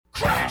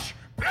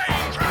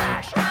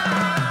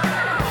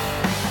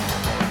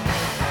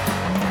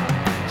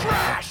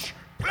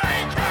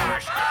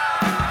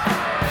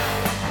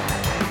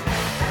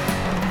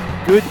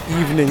Good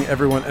evening,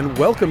 everyone, and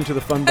welcome to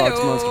the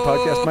Funbox Monster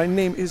Podcast. My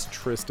name is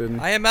Tristan.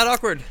 I am Matt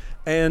Awkward.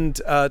 And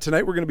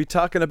tonight we're going to be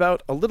talking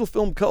about a little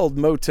film called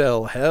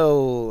Motel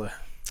Hell.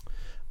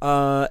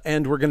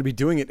 And we're going to be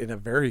doing it in a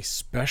very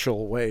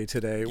special way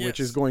today, which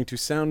is going to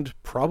sound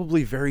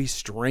probably very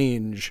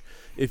strange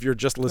if you're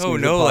just listening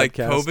to the podcast. Oh, no, like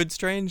COVID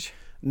strange?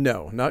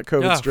 No, not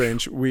COVID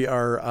strange.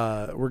 We're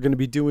going to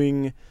be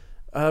doing,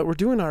 we're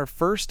doing our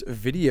first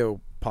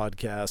video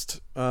podcast.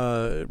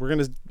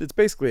 It's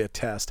basically a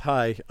test.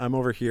 Hi, I'm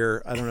over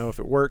here. I don't know if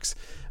it works.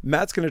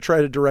 Matt's going to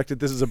try to direct it.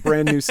 This is a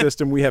brand new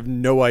system. We have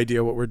no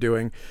idea what we're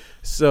doing.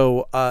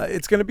 So,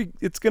 it's going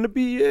to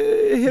be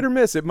hit or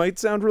miss. It might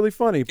sound really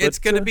funny, but it's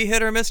going to be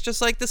hit or miss,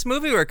 just like this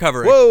movie we're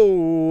covering.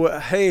 Whoa,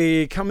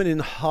 hey, coming in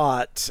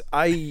hot.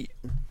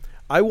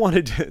 I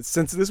wanted to,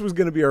 since this was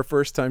going to be our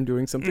first time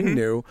doing something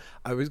new,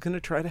 I was going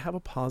to try to have a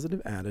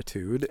positive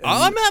attitude.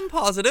 I'm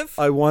positive.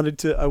 I wanted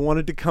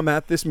to come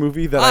at this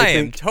movie that I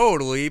am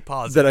totally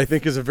positive. That I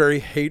think is a very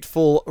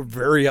hateful,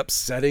 very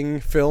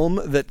upsetting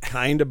film that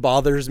kind of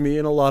bothers me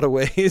in a lot of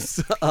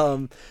ways,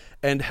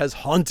 and has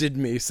haunted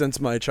me since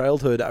my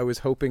childhood. I was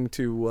hoping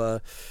to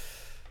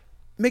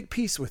make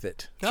peace with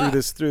it through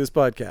this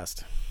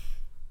podcast.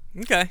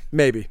 Okay.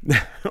 Maybe.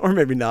 Or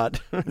maybe not.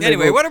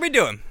 Anyway, what are we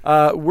doing?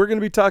 We're going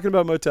to be talking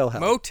about Motel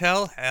Hell.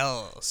 Motel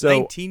Hell. So,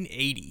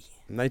 1980.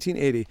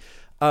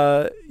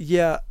 1980.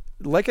 Yeah,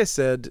 like I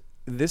said,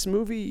 this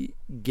movie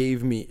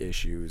gave me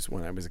issues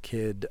when I was a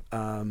kid.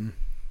 I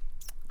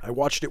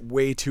watched it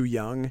way too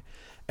young,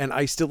 and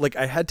I still,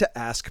 I had to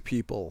ask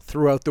people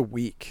throughout the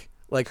week,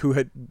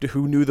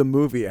 who knew the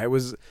movie.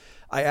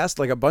 I asked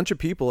a bunch of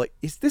people,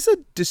 is this a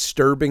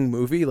disturbing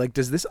movie?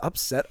 Does this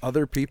upset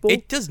other people?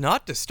 It does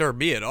not disturb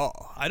me at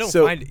all. I don't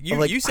find it.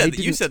 You said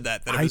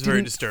that it was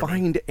very disturbing. I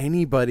didn't find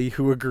anybody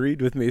who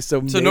agreed with me.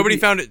 So nobody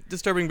found it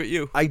disturbing but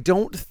you.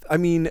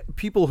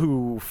 People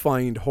who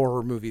find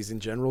horror movies in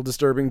general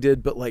disturbing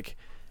did, but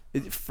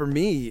for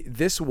me,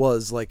 this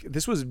was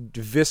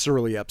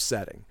viscerally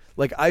upsetting.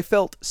 I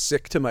felt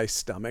sick to my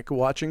stomach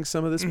watching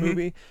some of this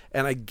movie,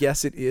 and I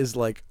guess it is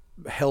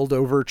held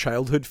over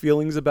childhood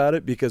feelings about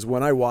it, because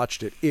when I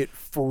watched it, it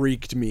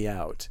freaked me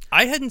out.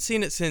 I hadn't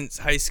seen it since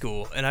high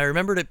school, and I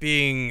remembered it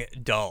being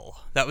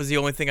dull. That was the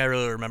only thing I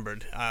really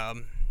remembered.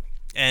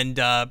 And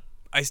I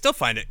still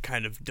find it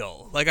kind of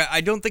dull.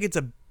 I don't think it's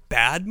a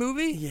bad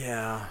movie.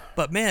 Yeah.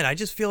 But man, I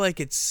just feel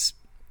like it's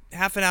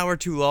half an hour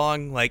too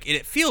long.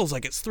 It feels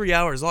like it's 3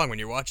 hours long when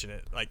you're watching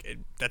it.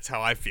 That's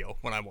how I feel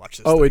when I watch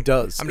this thing. It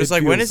does. I'm just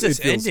when is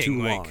this ending?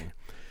 Too long.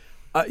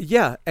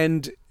 Yeah,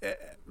 and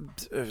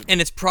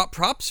it's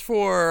props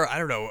for, I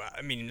don't know,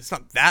 I mean, it's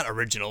not that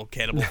original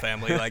Cannibal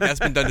Family, that's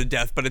been done to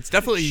death, but it's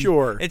definitely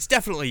it's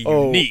definitely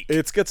unique.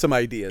 It's got some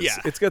ideas. Yeah.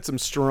 It's got some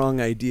strong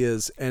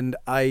ideas, and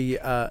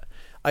I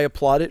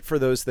applaud it for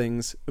those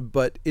things,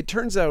 but it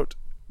turns out,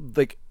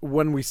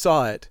 when we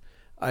saw it,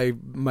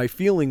 my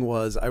feeling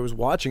was, I was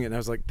watching it and I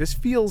was like, this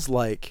feels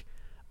like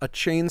a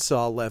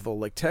Chainsaw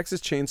level,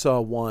 Texas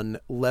Chainsaw 1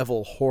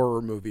 level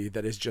horror movie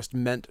that is just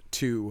meant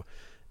to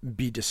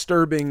be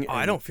disturbing.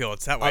 I don't feel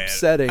it's that way.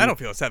 Upsetting. I don't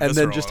feel it's that and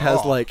visceral then just at has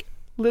all.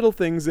 Little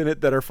things in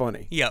it that are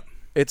funny. Yep.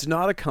 It's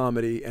not a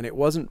comedy, and it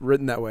wasn't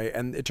written that way,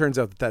 and it turns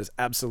out that is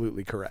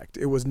absolutely correct.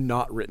 It was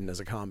not written as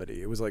a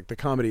comedy. It was the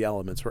comedy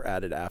elements were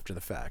added after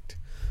the fact.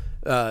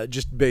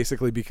 Just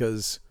basically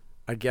because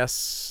I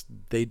guess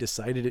they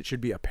decided it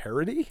should be a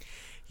parody?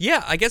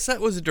 Yeah, I guess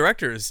that was the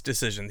director's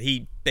decision.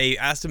 They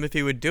asked him if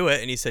he would do it,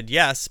 and he said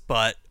yes,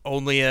 but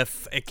only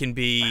if it can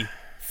be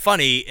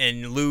funny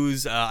and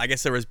lose, I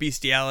guess there was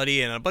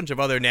bestiality and a bunch of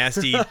other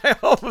nasty.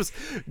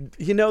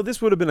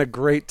 This would have been a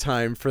great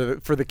time for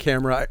the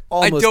camera. I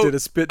almost did a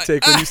spit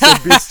take when you said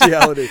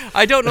bestiality.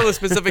 I don't know the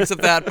specifics of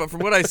that, but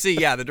from what I see,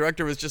 yeah, the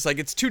director was just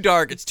it's too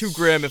dark, it's too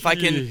grim.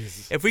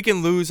 If we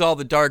can lose all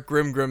the dark,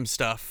 grim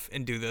stuff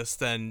and do this,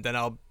 then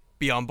I'll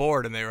be on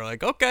board. And they were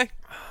like, okay.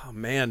 Oh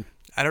man.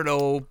 I don't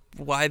know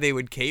why they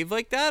would cave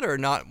like that or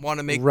not want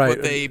to make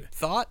what they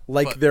thought.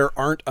 There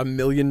aren't a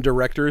million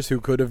directors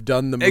who could have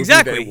done the movie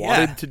they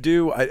wanted to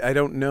do. I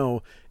don't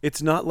know.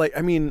 It's not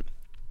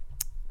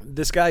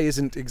this guy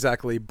isn't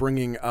exactly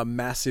bringing a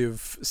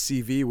massive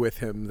CV with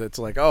him that's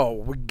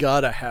we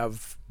gotta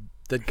have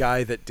the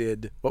guy that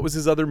did, what was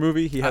his other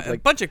movie? He had a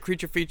bunch of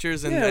creature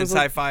features and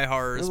sci-fi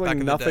horrors back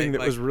in the day. Nothing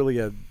that was really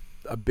a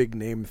big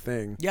name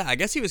thing. Yeah, I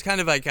guess he was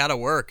kind of out of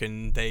work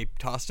and they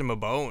tossed him a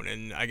bone,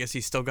 and I guess he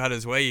still got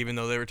his way even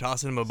though they were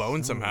tossing him a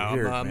bone somehow.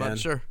 Weird, I'm not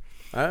sure.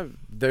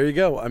 There you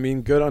go. I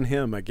mean, good on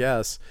him, I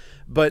guess.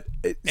 But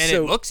it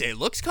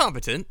looks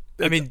competent.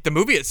 I mean, the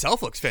movie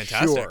itself looks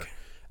fantastic. Sure.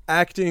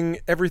 Acting,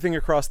 everything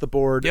across the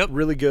board,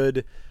 really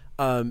good.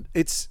 I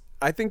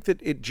think that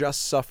it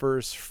just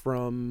suffers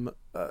from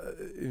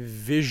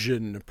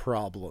vision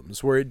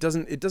problems where it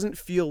doesn't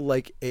feel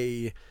like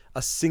a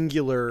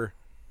singular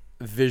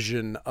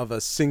vision of a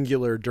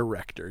singular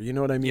director. You know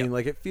what I mean?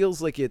 It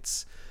feels like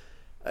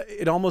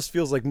it almost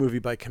feels like movie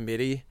by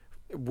committee,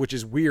 which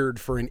is weird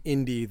for an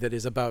indie that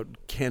is about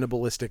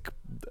cannibalistic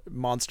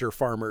monster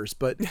farmers,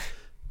 but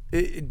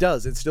It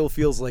does. It still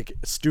feels like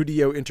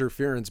studio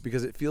interference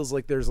because it feels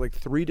like there's like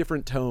 3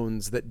 different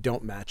tones that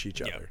don't match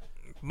each other.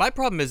 My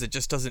problem is it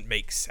just doesn't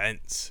make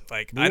sense.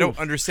 Like, Ooh, I don't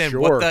understand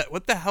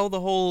what the hell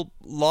the whole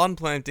lawn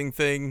planting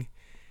thing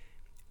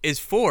is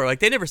for.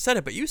 Like, they never said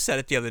it, but you said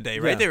it the other day,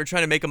 right? Yeah. They were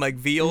trying to make them like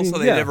veal, so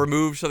they never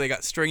moved, so they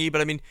got stringy.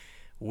 But I mean,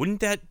 wouldn't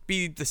that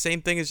be the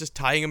same thing as just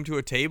tying them to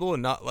a table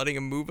and not letting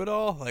them move at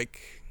all? Like,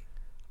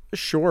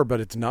 Sure, but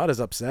it's not as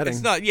upsetting.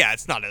 it's not. Yeah,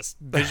 it's not as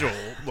visual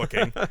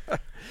looking.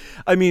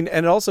 I mean,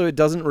 and also it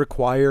doesn't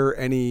require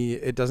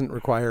any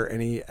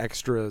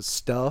extra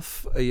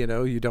stuff. You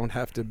know, you don't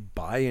have to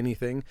buy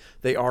anything.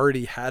 They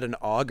already had an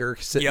auger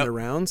sitting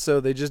around, so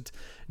they just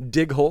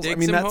dig holes. I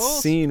mean, that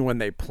scene when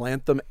they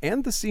plant them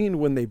and the scene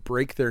when they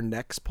break their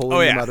necks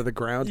pulling them out of the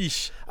ground.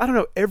 Yeesh. I don't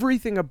know,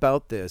 everything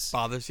about this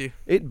Bothers you?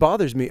 It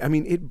bothers me. I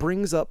mean, it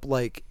brings up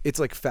like it's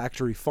like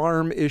factory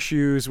farm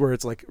issues where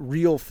it's like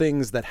real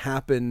things that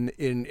happen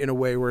in a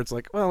way where it's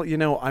like, well, you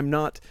know, I'm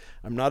not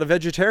a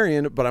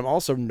vegetarian, but I'm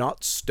also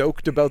not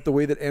stoked about the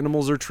way that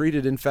animals are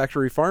treated in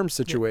factory farm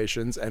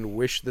situations and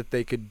wish that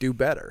they could do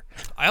better.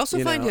 I also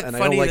find it and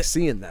funny I don't like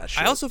seeing that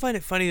shit. I also find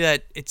it funny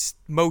that it's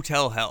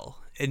Motel Hell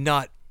and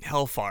not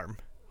Hell Farm.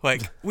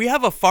 Like, we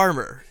have a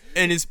farmer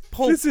and his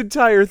whole this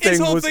entire thing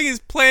thing is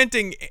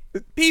planting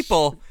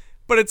people,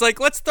 but it's like,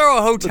 let's throw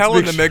a hotel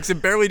in the mix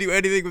and barely do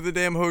anything with the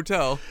damn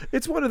hotel.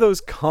 It's one of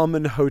those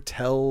common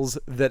hotels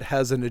that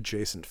has an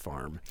adjacent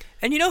farm.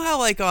 And you know how,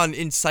 like,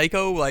 in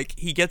Psycho, like,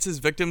 he gets his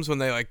victims when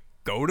they, like,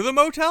 go to the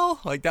motel?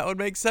 Like, that would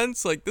make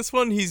sense. Like, this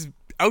one, he's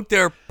out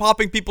there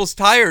popping people's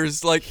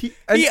tires. Like, he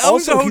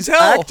owns a hotel. He's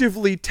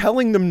actively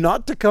telling them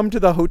not to come to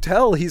the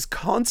hotel. He's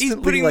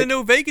constantly putting the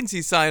no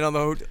vacancy sign on the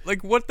hotel.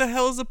 Like, what the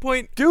hell is the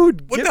point?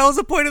 Dude, what the hell is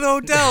the point of the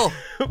hotel?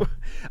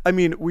 I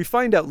mean, we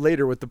find out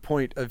later what the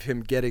point of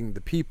him getting the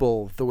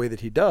people the way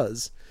that he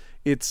does.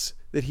 It's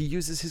that he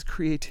uses his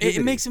creativity.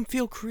 It makes him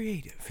feel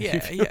creative.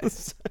 Yeah,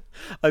 yes.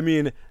 I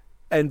mean,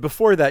 and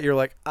before that, you're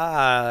like,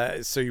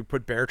 so you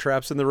put bear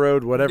traps in the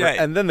road, whatever. Right.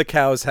 And then the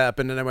cows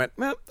happen, and I went,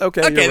 okay,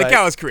 okay, you're the right.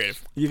 cow is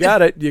creative. You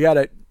got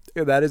it.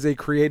 That is a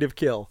creative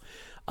kill.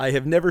 I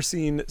have never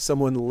seen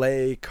someone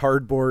lay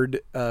cardboard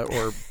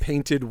or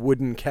painted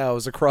wooden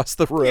cows across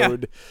the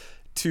road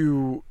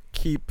to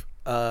keep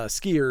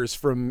skiers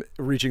from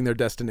reaching their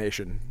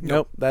destination.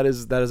 Nope, that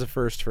is a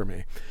first for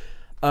me.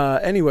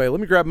 Anyway,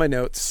 let me grab my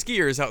notes.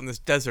 Skiers out in this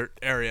desert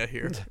area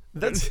here.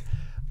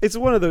 It's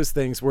one of those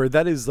things where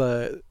that is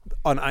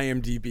on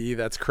IMDb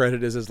that's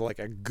credited as like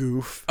a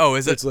goof. Oh,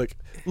 is it? It's like,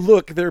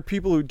 look, there are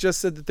people who just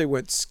said that they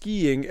went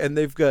skiing and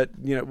they've got,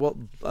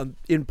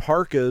 in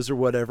parkas or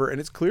whatever, and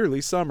it's clearly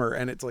summer,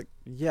 and it's like,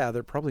 yeah,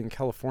 they're probably in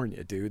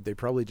California, dude. They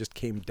probably just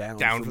came down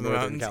from the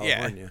Northern mountains,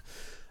 California.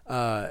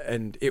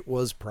 And it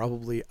was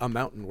probably a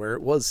mountain where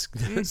it was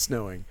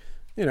snowing.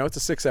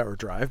 It's a 6-hour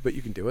drive, but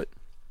you can do it.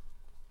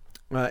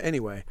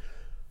 Anyway,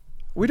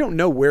 we don't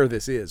know where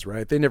this is,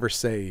 right? They never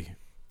say.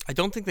 I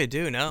don't think they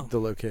do, no. The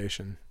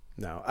location.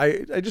 No.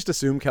 I just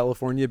assume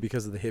California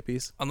because of the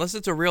hippies. Unless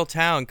it's a real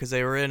town, because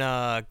they were in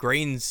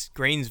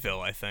Grainsville,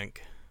 I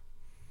think.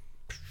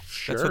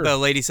 Sure. That's what the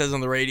lady says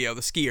on the radio,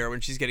 the skier, when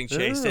she's getting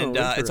chased. And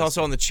it's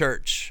also on the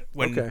church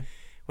when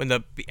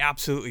the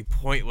absolutely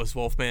pointless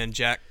Wolfman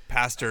Jack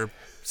pastor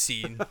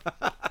scene.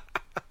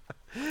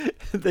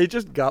 They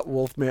just got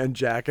Wolfman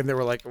Jack, and they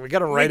were like, we got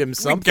to write him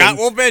something. We got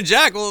Wolfman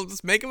Jack. We'll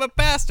just make him a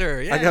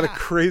pastor. Yeah. I got a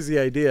crazy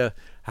idea.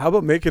 How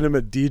about making him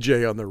a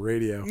DJ on the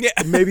radio? Yeah.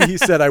 Maybe he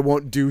said, I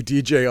won't do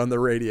DJ on the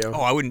radio.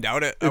 Oh, I wouldn't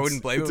doubt it. I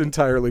wouldn't blame him. It's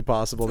entirely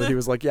possible that he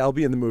was like, yeah, I'll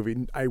be in the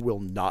movie. I will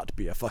not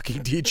be a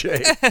fucking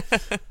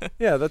DJ.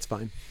 Yeah, that's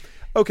fine.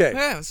 Okay.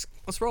 Yeah,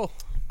 let's roll.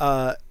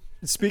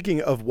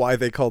 Speaking of why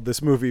they called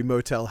this movie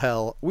Motel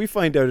Hell, we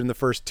find out in the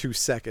first 2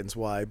 seconds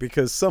why.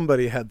 Because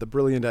somebody had the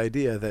brilliant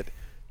idea that,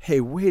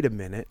 hey, wait a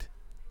minute.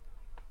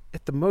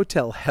 At the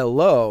Motel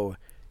Hello,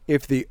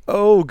 if the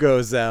O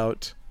goes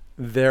out,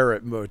 they're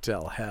at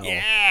Motel Hell.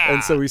 Yeah.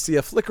 And so we see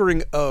a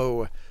flickering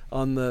O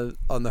on the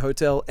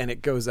hotel, and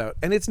it goes out.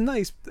 And it's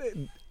nice,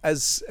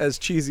 as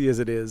cheesy as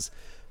it is,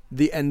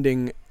 the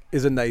ending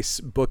is a nice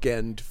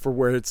bookend for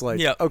where it's like,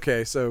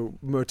 okay, so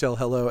Motel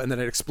Hello, and then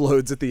it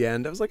explodes at the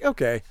end. I was like,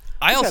 okay.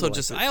 I also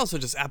just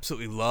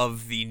absolutely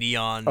love the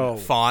neon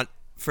font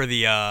for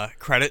the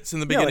credits in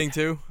the beginning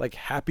too, like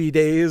Happy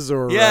Days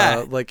or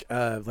like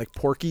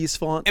Porky's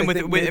font, and with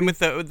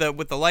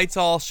the lights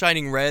all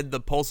shining red,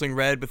 the pulsing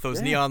red with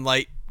those neon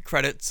light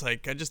credits.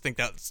 Like, I just think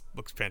that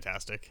looks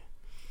fantastic.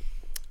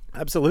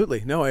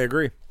 Absolutely, no, I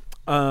agree.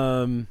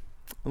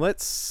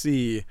 Let's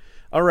see.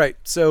 All right,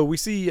 so we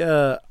see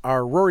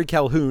our Rory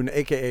Calhoun,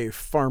 aka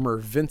Farmer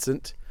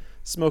Vincent,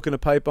 smoking a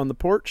pipe on the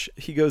porch.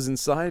 He goes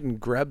inside and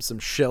grabs some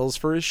shells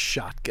for his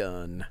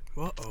shotgun.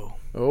 Uh-oh.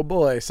 Oh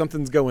boy,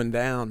 something's going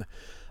down.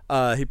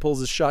 He pulls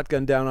his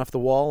shotgun down off the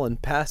wall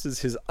and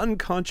passes his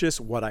unconscious,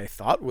 what I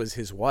thought was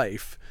his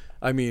wife.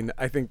 I mean,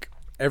 I think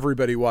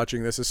everybody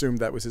watching this assumed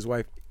that was his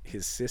wife.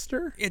 His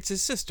sister? It's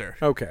his sister.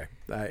 Okay.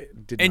 I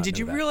did not And did know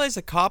you that. realize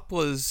the cop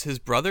was his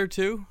brother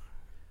too?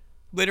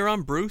 Later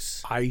on,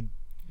 Bruce? I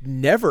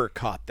never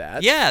caught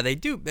that. Yeah, they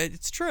do.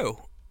 It's true.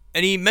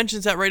 And he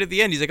mentions that right at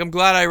the end. He's like, I'm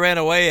glad I ran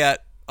away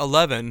at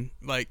 11.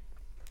 Like,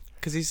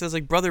 because he says,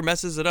 like, brother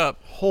messes it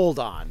up. Hold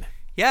on.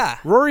 Yeah.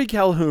 Rory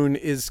Calhoun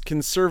is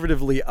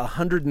conservatively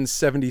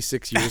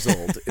 176 years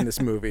old in this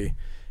movie.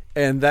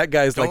 And that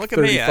guy's Don't like look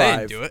 35. At me. I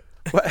didn't do it.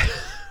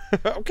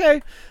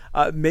 Okay.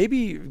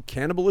 Maybe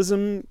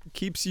cannibalism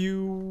keeps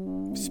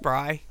you...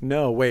 spry.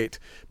 No, wait.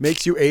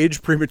 Makes you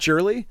age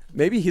prematurely?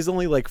 Maybe he's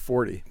only like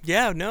 40.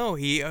 Yeah, no.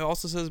 He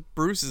also says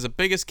Bruce is the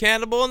biggest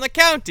cannibal in the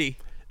county.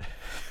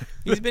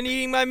 He's been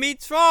eating my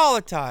meats for all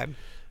the time.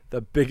 The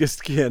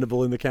biggest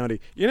cannibal in the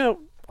county. You know,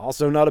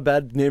 also not a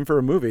bad name for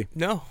a movie.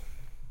 No.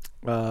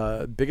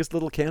 Biggest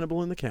little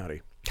cannibal in the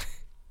county.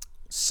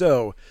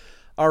 So,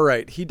 all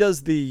right. He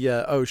does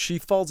the... she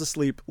falls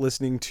asleep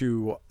listening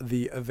to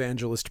the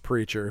evangelist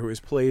preacher, who is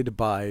played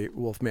by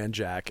Wolfman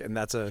Jack. And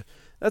that's a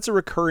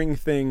recurring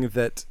thing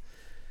that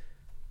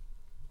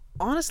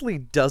honestly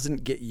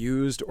doesn't get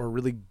used or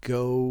really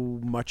go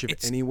much of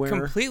anywhere. It's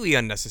completely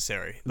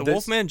unnecessary. The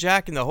Wolfman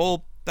Jack and the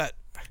whole... that.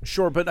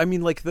 Sure, but I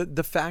mean, like,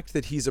 the fact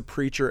that he's a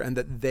preacher and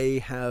that they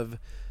have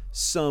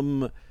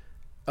some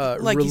like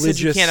religious... he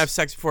says you can't have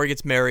sex before he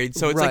gets married.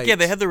 So it's Right. like, yeah,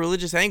 they have the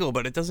religious angle,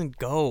 but it doesn't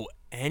go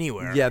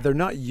anywhere. Yeah, they're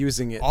not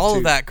using it. All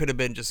of that could have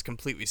been just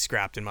completely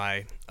scrapped, in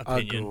my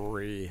opinion.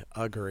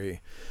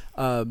 Agree.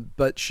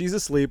 But she's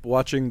asleep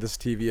watching this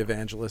TV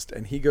evangelist,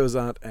 and he goes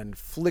out and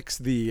flicks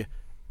the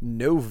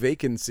no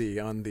vacancy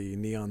on the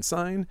neon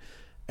sign,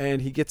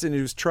 and he gets into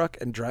his truck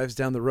and drives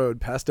down the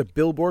road past a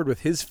billboard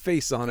with his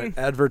face on it,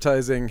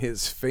 advertising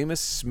his famous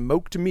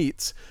smoked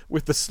meats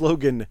with the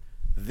slogan,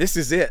 "This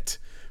is it,"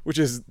 which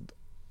is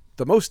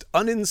the most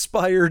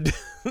uninspired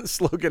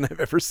slogan I've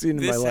ever seen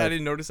in my life. I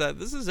didn't notice that.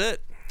 This is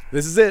it.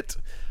 This is it.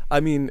 I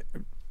mean,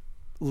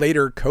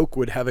 later Coke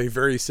would have a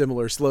very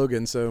similar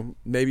slogan, so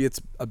maybe it's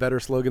a better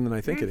slogan than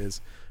I think it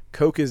is.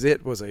 Coke is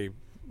it was a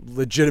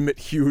legitimate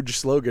huge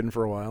slogan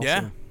for a while.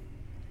 Yeah. So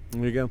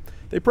there you go.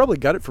 They probably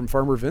got it from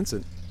Farmer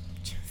Vincent.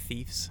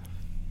 Thieves.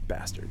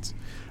 Bastards.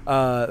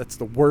 That's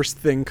the worst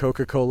thing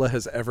Coca-Cola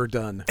has ever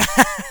done.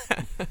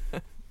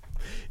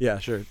 Yeah,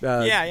 sure.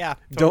 Yeah.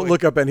 Don't Totally.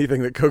 look up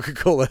anything that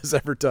Coca-Cola has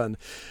ever done.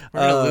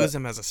 We're going to lose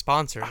him as a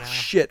sponsor now.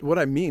 Shit, what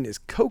I mean is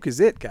Coke is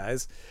it,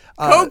 guys.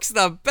 Coke's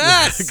the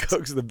best!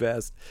 Coke's the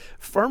best.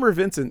 Farmer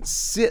Vincent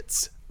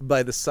sits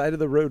by the side of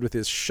the road with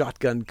his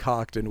shotgun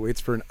cocked and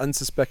waits for an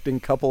unsuspecting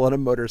couple on a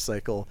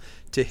motorcycle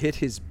to hit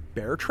his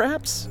bear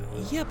traps?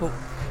 Yeah, but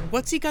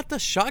what's he got the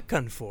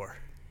shotgun for?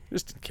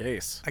 Just in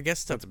case. I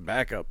guess that's a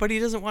backup. But he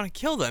doesn't want to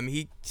kill them.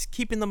 He's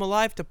keeping them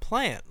alive to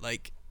plant.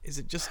 Like, is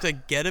it just to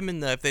get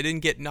them if they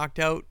didn't get knocked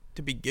out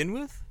to begin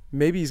with?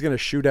 Maybe he's going to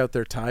shoot out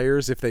their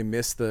tires if they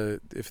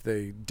if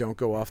they don't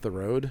go off the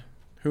road.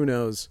 Who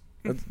knows?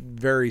 That's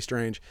very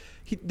strange.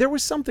 There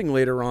was something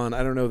later on,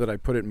 I don't know that I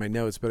put it in my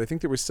notes, but I think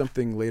there was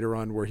something later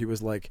on where he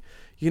was like,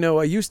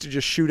 I used to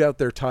just shoot out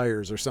their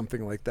tires or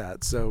something like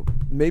that. So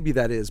maybe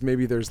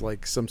maybe there's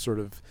like some sort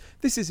of,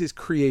 this is his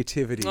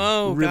creativity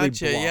really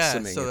gotcha. blossoming Yeah.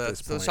 at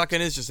this point. So the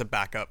shotgun is just a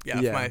backup. Yeah.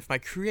 If my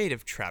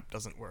creative trap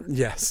doesn't work.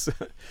 Yes.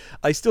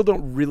 I still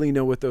don't really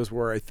know what those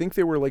were. I think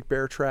they were like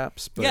bear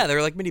traps. But... Yeah, they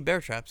were like mini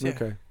bear traps. Yeah.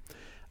 Okay.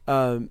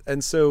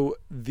 And so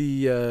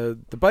the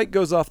bike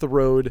goes off the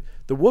road.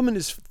 The woman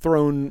is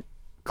thrown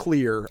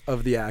clear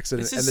of the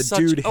accident, and the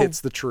dude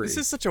hits the tree. This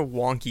is such a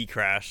wonky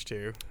crash,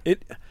 too.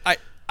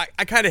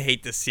 I kind of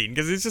hate this scene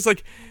because it's just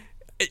like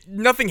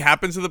nothing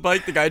happens to the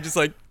bike. The guy just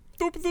like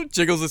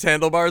jiggles his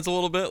handlebars a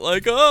little bit,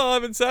 like, oh,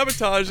 I've been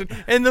sabotaged,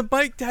 and the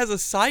bike has a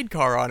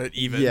sidecar on it,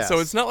 even. Yes. So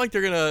it's not like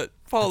they're gonna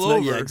fall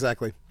over. Yeah,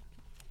 exactly.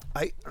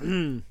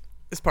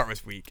 This part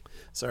was weak.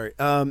 Sorry.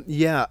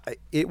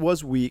 It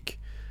was weak.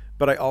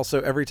 But I also,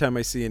 every time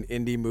I see an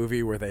indie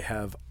movie where they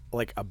have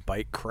like a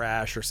bike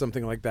crash or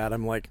something like that,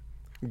 I'm like,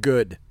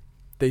 good.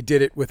 They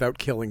did it without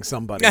killing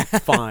somebody.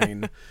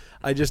 Fine.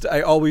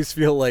 I always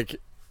feel like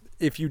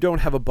if you don't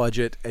have a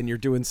budget and you're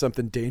doing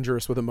something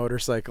dangerous with a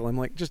motorcycle, I'm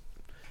like,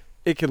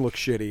 it can look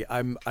shitty.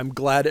 I'm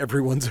glad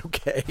everyone's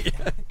okay.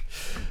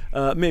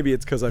 Maybe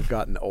it's because I've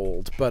gotten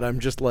old, but I'm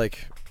just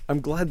like,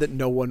 I'm glad that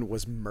no one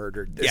was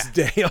murdered this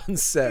day on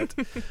set.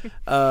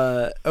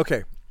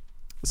 Okay.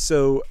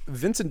 So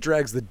Vincent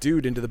drags the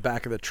dude into the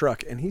back of the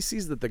truck, and he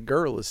sees that the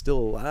girl is still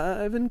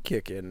alive and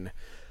kicking.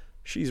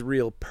 She's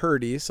real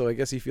purty, so I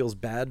guess he feels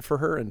bad for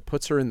her and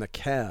puts her in the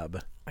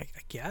cab. I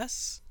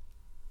guess.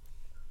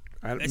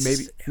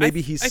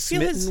 Maybe he's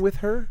smitten with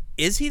her.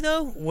 Is he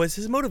though? Was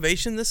his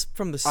motivation this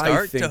from the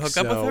start to hook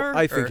up with her?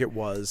 I think it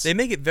was. They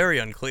make it very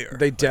unclear.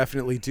 They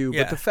definitely do.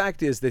 But the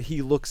fact is that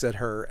he looks at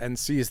her and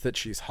sees that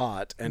she's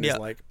hot and is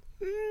like,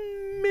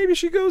 maybe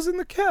she goes in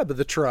the cab of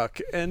the truck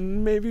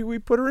and maybe we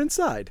put her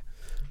inside.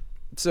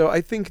 So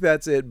I think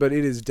that's it, but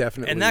it is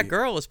definitely... And that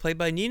girl was played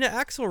by Nina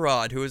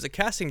Axelrod, who was a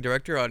casting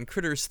director on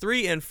Critters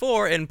 3 and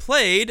 4 and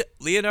played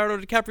Leonardo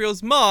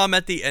DiCaprio's mom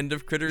at the end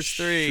of Critters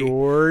 3.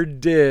 Sure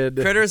did.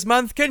 Critters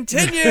Month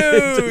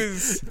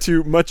continues!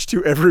 Much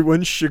to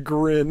everyone's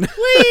chagrin.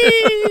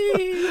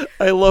 Whee!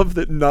 I love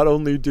that not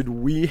only did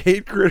we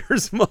hate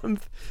Critters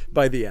Month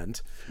by the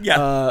end,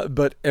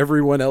 but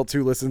everyone else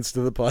who listens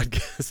to the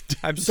podcast did.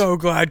 I'm so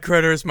glad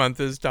Critters Month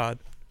is done.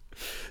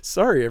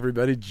 Sorry,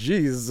 everybody.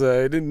 Jeez,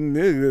 I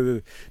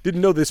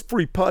didn't know this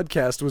free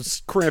podcast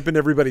was cramping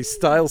everybody's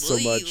style so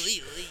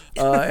much.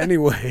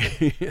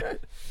 Anyway,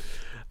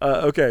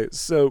 okay,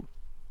 so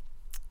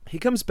he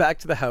comes back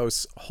to the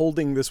house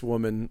holding this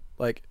woman,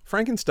 like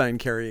Frankenstein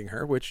carrying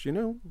her, which,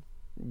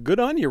 good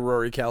on you,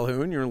 Rory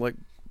Calhoun. You're like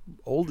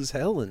old as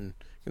hell and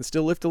can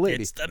still lift a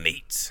lady. It's the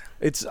meat.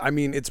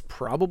 It's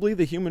probably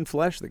the human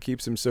flesh that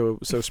keeps him so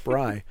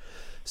spry.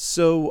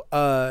 So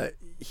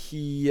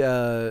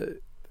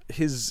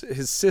his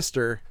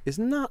sister is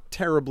not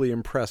terribly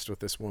impressed with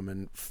this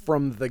woman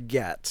from the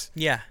get.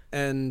 Yeah.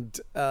 And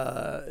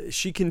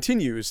she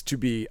continues to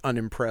be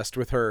unimpressed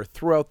with her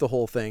throughout the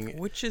whole thing.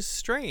 Which is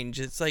strange.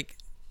 It's like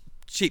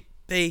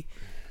they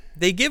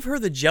give her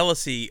the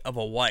jealousy of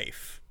a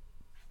wife,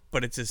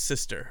 but it's his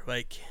sister.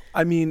 Like,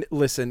 I mean,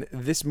 listen,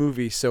 this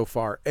movie so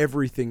far,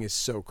 everything is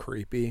so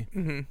creepy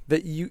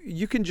that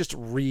you can just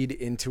read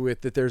into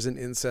it that there's an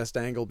incest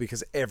angle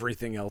because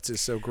everything else is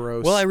so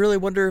gross. Well, I really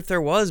wonder if there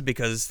was,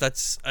 because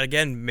that's,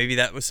 again, maybe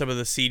that was some of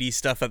the seedy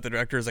stuff that the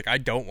director is like, I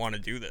don't want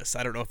to do this.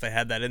 I don't know if they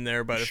had that in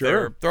there, but if they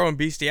were throwing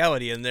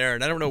bestiality in there,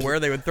 and I don't know where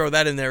they would throw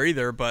that in there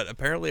either, but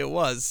apparently it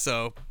was,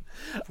 so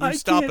who's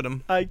stopping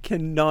them? I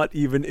cannot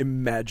even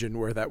imagine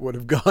where that would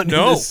have gone in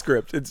this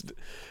script.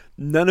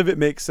 None of it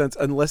makes sense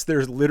unless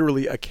there's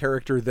literally a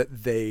character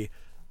that they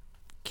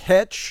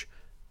catch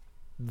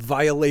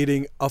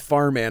violating a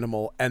farm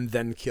animal and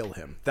then kill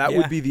him. That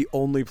would be the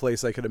only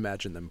place I could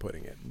imagine them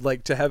putting it.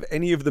 Like, to have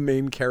any of the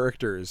main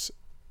characters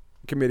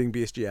committing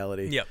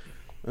bestiality. Yep.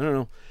 I don't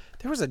know.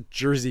 There was a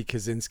Jerzy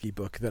Kaczynski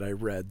book that I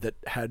read that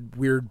had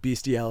weird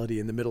bestiality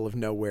in the middle of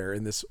nowhere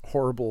in this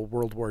horrible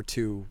World War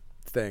II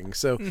thing.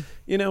 So,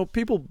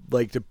 people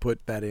like to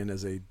put that in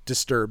as a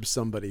disturb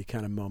somebody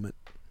kind of moment.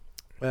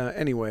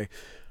 Anyway,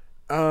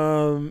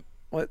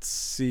 let's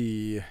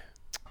see.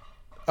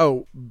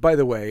 Oh, by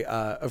the way,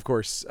 of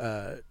course,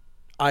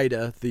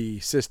 Ida,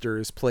 the sister,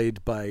 is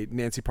played by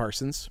Nancy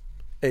Parsons,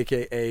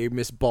 a.k.a.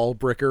 Miss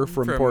Ballbricker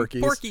from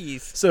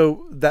Porky's.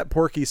 So that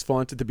Porky's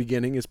font at the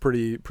beginning is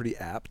pretty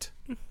apt.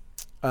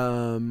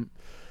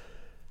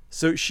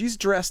 So she's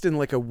dressed in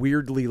like a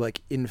weirdly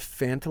like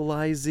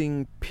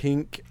infantilizing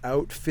pink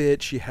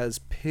outfit. She has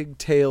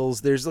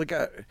pigtails. There's like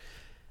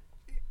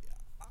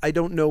I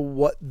don't know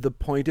what the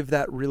point of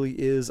that really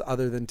is,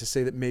 other than to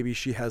say that maybe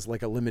she has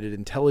like a limited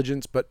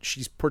intelligence, but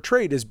she's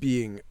portrayed as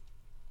being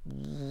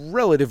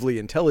relatively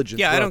intelligent.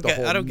 Yeah, I don't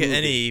get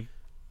any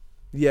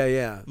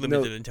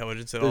limited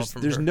intelligence at all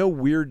from her. There's no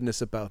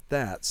weirdness about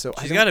that. So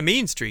she's got a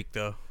mean streak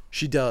though.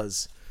 She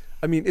does.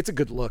 I mean, it's a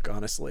good look,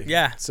 honestly.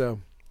 Yeah. So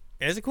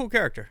it's a cool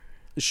character.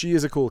 She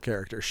is a cool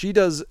character. She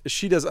does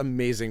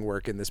amazing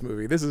work in this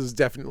movie. This is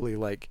definitely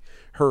like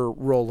her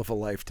role of a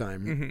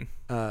lifetime.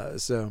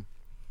 So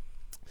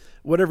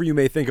whatever you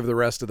may think of the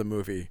rest of the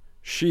movie,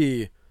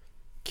 she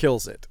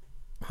kills it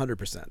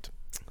 100%.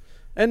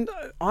 And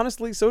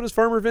honestly, so does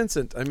Farmer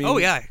Vincent. I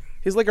mean,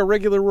 he's like a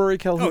regular Rory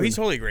Calhoun. Oh, he's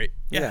totally great.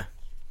 Yeah.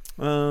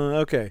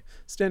 Okay.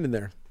 Standing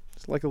there.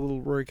 It's like a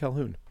little Rory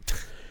Calhoun.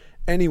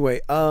 Anyway,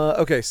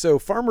 okay, so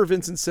Farmer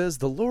Vincent says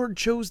the Lord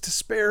chose to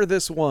spare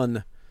this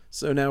one.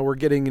 So now we're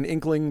getting an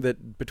inkling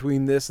that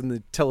between this and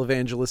the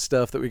televangelist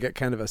stuff that we got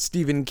kind of a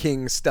Stephen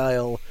King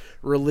style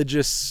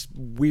religious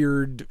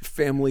weird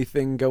family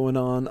thing going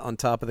on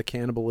top of the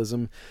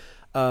cannibalism.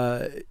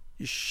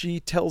 She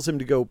tells him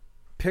to go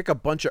pick a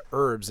bunch of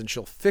herbs and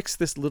she'll fix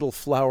this little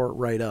flower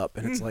right up.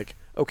 And it's like,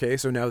 okay,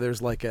 so now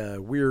there's like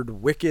a weird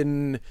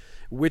Wiccan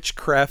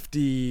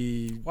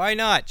witchcrafty. Why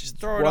not? Just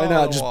throw it all. Why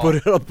not just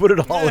put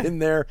it all in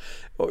there?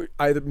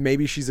 Either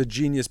maybe she's a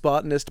genius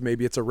botanist,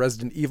 maybe it's a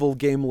Resident Evil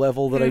game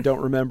level that I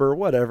don't remember.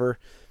 Whatever.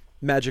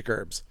 Magic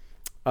herbs.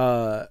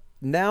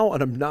 Now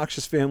an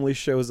obnoxious family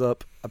shows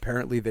up.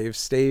 Apparently they've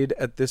stayed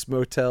at this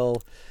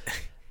motel,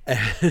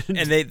 and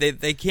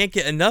they can't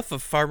get enough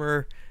of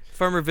Farmer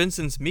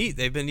Vincent's meat.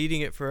 They've been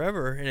eating it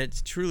forever, and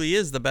it truly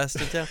is the best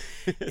in town.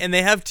 And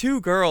they have two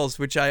girls,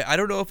 which I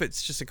don't know if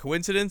it's just a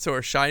coincidence or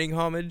a shining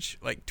homage,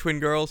 like twin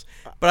girls.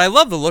 But I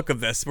love the look of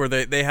this, where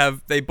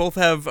they both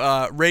have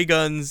ray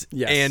guns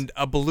and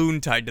a balloon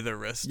tied to their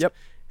wrist. Yep.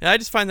 And I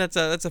just find that's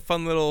a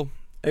fun little.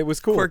 It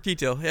was cool. Quirk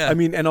detail, yeah. I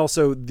mean, and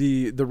also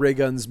the ray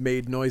guns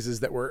made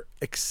noises that were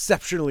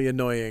exceptionally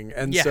annoying,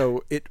 and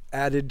so it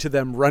added to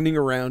them running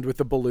around with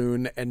the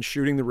balloon and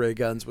shooting the ray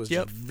guns was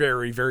just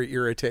very, very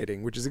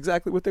irritating, which is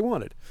exactly what they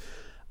wanted.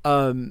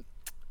 And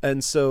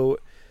so,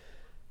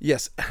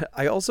 yes,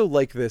 I also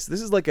like this. This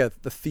is like the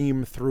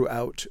theme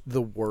throughout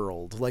the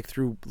world, like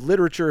through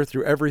literature,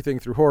 through everything,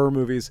 through horror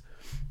movies.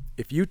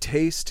 If you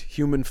taste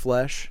human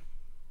flesh,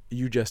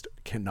 you just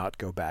cannot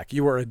go back.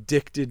 You are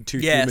addicted to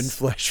human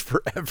flesh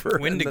forever.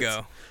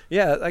 Wendigo.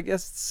 Yeah, I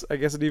guess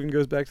it even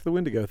goes back to the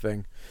Wendigo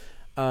thing.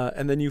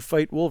 And then you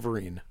fight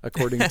Wolverine,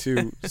 according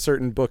to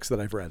certain books that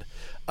I've read.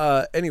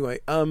 Anyway,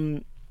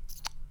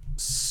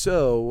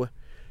 so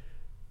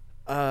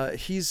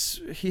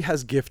he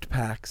has gift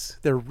packs.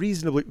 They're way too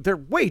reasonably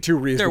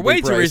priced. They're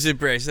way too reasonably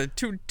priced.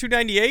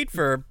 $2.98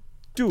 for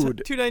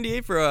dude.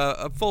 $2.98 for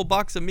a full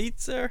box of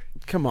meats there.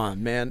 Come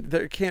on, man.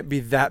 There can't be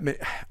that many.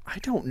 I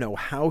don't know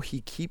how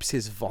he keeps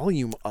his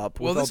volume up.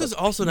 Well, this is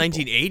also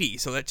 1980,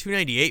 so that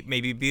 $2.98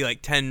 maybe be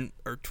like $10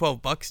 or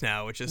 $12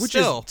 now, which is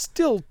still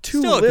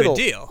too little. A good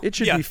deal. It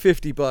should be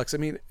 $50. I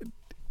mean,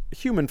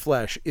 human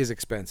flesh is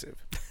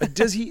expensive.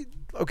 Does he?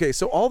 Okay,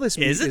 so all this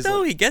meat is it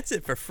though? He gets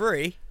it for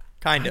free,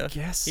 kind of. I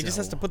guess he just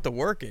has to put the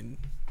work in.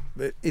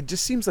 It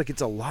just seems like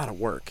it's a lot of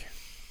work.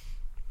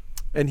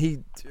 And he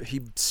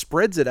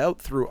spreads it out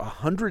through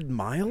 100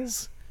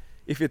 miles.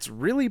 If it's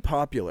really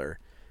popular,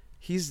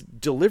 he's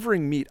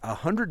delivering meat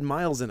 100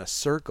 miles in a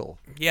circle.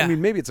 Yeah. I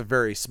mean, maybe it's a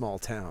very small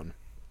town.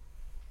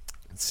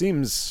 It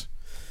seems,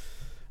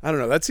 I don't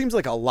know. That seems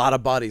like a lot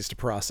of bodies to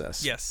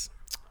process. Yes.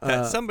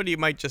 Somebody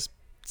might just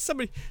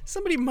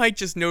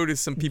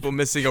notice some people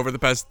missing over the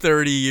past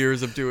 30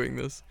 years of doing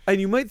this. And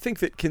you might think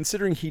that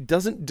considering he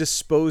doesn't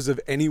dispose of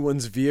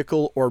anyone's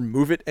vehicle or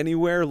move it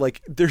anywhere,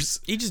 like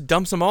he just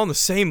dumps them all in the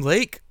same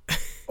lake.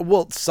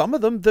 Well, some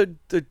of them,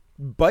 the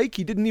bike,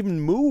 he didn't even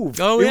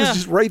move. Oh, it was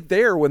just right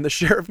there when the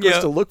sheriff goes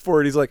to look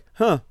for it. He's like,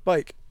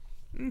 bike.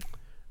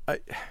 I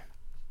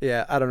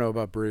don't know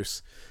about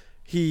Bruce.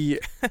 He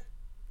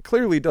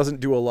clearly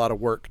doesn't do a lot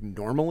of work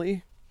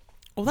normally.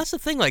 Well, that's the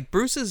thing. Like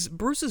Bruce is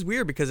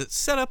weird because it's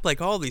set up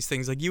like all these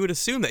things. Like you would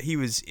assume that he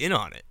was in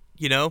on it,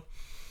 you know,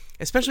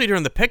 especially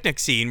during the picnic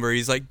scene where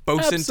he's like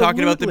boasting,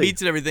 talking about the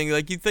meats and everything.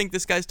 Like you'd think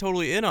this guy's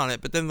totally in on it,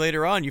 but then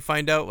later on you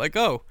find out like,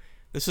 oh,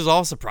 this is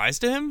all a surprise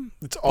to him.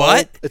 It's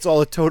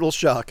all a total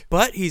shock.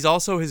 But he's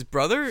also his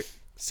brother,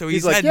 so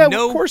he's like, of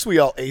course we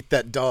all ate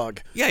that dog.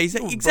 Yeah,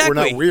 exactly. But we're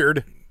not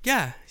weird.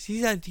 Yeah,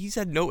 he's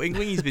had no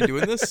inkling he's been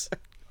doing this.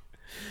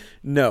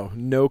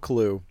 No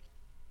clue.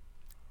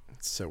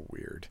 It's so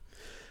weird.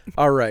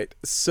 All right,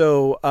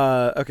 so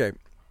okay,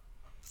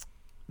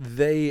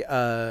 they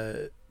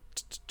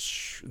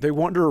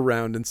wander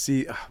around and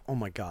see. Oh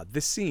my God,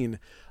 this scene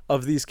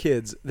of these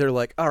kids. They're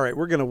like, all right,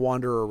 we're gonna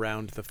wander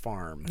around the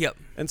farm. Yep.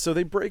 And so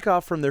they break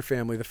off from their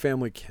family. The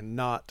family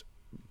cannot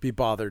be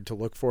bothered to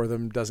look for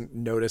them. Doesn't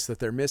notice that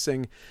they're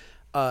missing.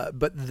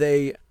 But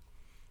they,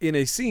 in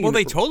a scene. Well,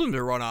 they told them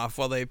to run off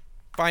while they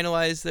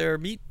finalize their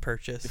meat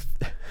purchase.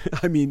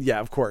 I mean, yeah,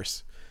 of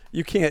course.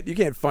 You can't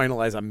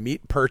finalize a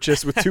meat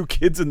purchase with two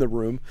kids in the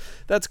room.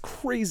 That's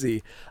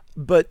crazy.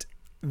 But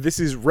this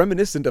is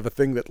reminiscent of a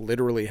thing that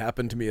literally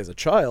happened to me as a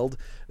child.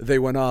 They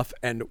went off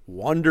and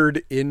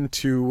wandered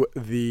into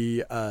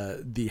the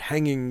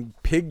hanging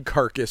pig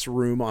carcass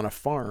room on a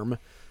farm.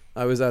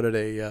 I was out at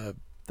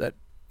that.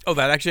 Oh,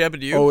 that actually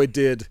happened to you? Oh, it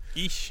did.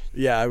 Eesh.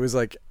 Yeah, I was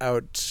like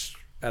out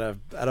at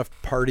a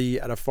party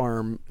at a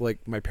farm.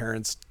 Like my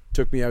parents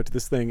took me out to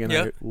this thing, and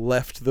I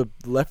left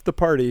the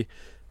party.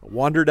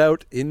 Wandered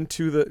out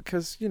into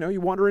because you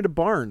wander into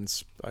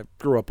barns. I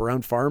grew up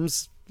around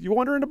farms. You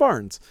wander into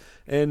barns.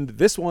 And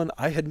this one,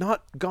 I had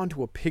not gone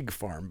to a pig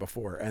farm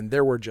before, and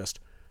there were just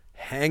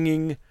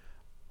hanging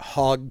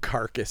hog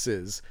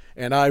carcasses,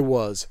 and I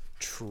was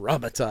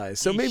traumatized.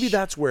 So maybe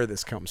that's where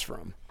this comes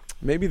from.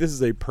 Maybe this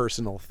is a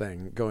personal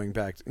thing going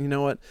back to, you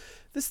know what?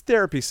 This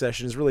therapy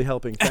session is really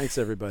helping. Thanks,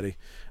 everybody.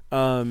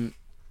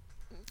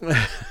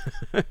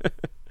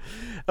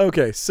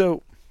 Okay,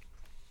 so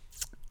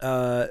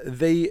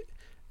they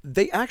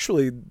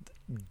actually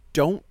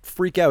don't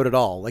freak out at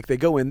all. Like they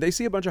go in, they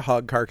see a bunch of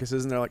hog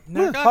carcasses, and they're like,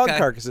 hog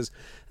carcasses.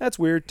 That's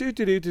weird. Do.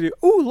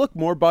 Ooh, look,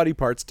 more body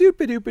parts.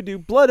 Doop-a-doop-a-doo.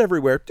 Blood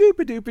everywhere.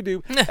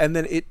 Doop-a-doop-a-doo. And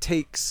then it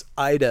takes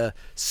Ida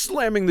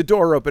slamming the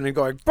door open and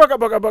going, bugga,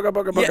 bugga, bugga,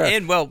 bugga,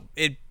 bugga. Yeah,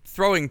 and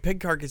throwing pig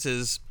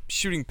carcasses,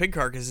 shooting pig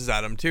carcasses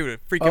at him too to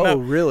freak him out. Oh,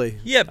 really?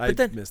 Yeah, but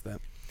I missed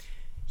that.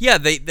 Yeah,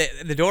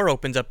 the door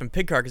opens up and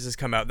pig carcasses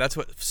come out. That's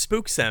what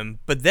spooks them.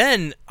 But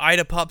then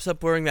Ida pops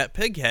up wearing that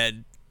pig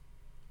head.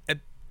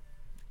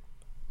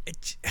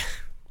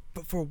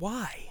 But for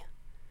why?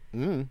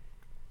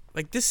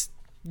 Like this,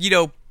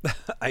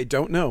 I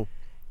don't know.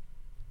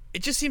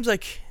 It just seems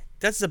like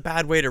that's a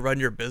bad way to run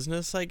your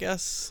business, I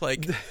guess.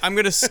 Like, I'm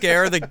going to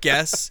scare the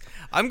guests.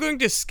 I'm going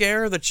to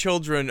scare the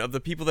children of the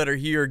people that are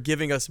here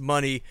giving us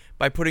money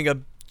by putting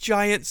a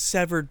giant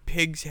severed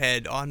pig's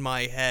head on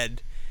my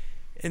head.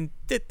 And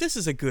this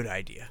is a good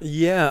idea.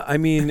 Yeah, I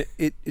mean,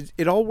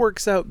 it all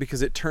works out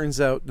because it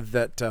turns out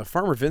that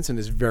Farmer Vincent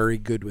is very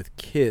good with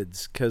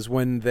kids. Because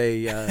when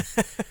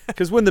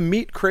the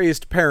meat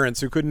crazed parents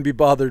who couldn't be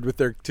bothered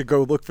to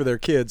go look for their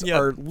kids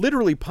are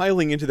literally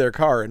piling into their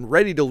car and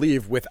ready to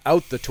leave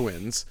without the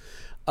twins,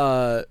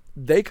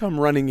 they come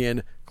running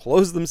in,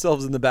 close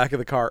themselves in the back of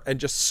the car, and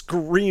just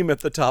scream at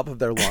the top of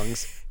their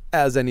lungs.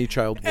 As any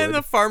child would. And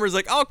the farmer's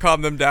like, I'll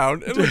calm them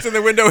down. And looks in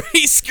the window,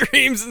 he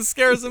screams and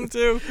scares them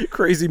too.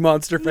 Crazy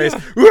monster face.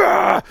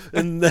 Yeah.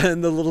 And then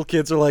the little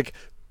kids are like,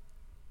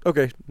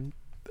 Okay.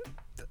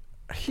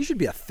 He should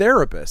be a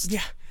therapist.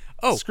 Yeah.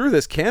 Oh. Screw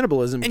this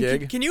cannibalism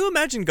gig. Can you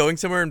imagine going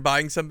somewhere and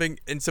buying something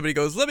and somebody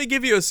goes, let me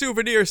give you a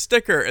souvenir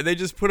sticker, and they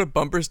just put a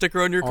bumper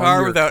sticker on your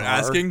car without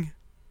asking?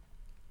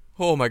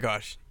 Oh my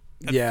gosh.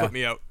 That'd flip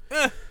me out.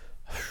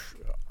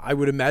 I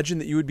would imagine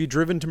that you would be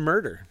driven to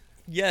murder.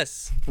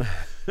 Yes.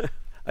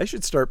 I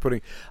should start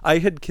putting... I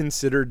had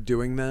considered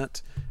doing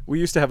that. We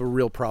used to have a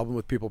real problem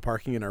with people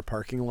parking in our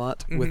parking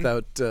lot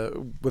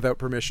without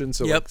permission,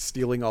 so like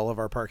stealing all of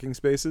our parking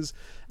spaces.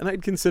 And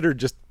I'd considered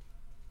just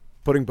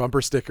putting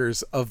bumper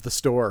stickers of the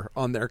store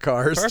on their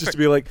cars. Perfect. Just to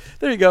be like,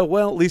 there you go.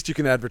 Well, at least you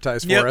can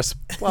advertise for us.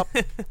 Plop.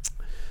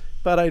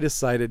 But I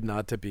decided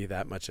not to be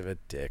that much of a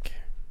dick.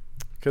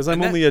 Because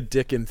I'm only a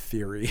dick in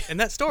theory. And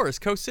that store is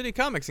Coast City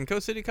Comics and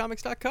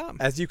coastcitycomics.com.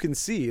 As you can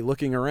see,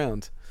 looking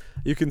around,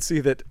 you can see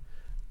that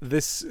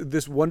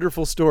this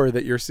wonderful store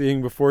that you're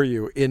seeing before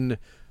you in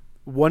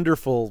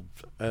wonderful,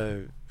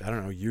 I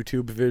don't know,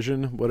 YouTube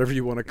vision, whatever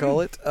you want to call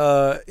it.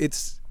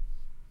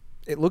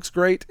 It looks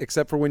great,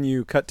 except for when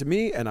you cut to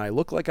me and I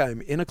look like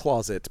I'm in a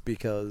closet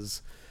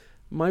because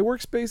my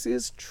workspace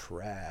is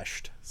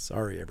trashed.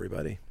 Sorry,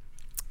 everybody.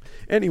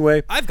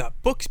 Anyway. I've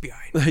got books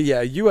behind.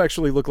 Yeah, you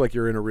actually look like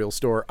you're in a real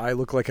store. I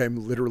look like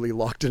I'm literally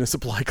locked in a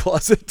supply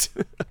closet.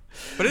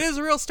 But it is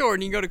a real store,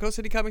 and you can go to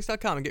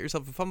coastcitycomics.com and get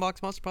yourself a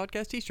Funbox Monster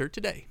Podcast t-shirt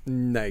today.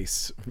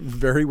 Nice.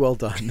 Very well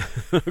done.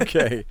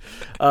 Okay.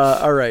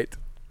 All right.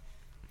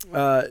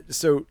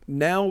 So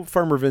now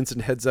Farmer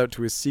Vincent heads out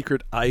to his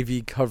secret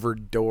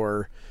ivy-covered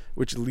door,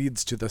 which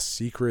leads to the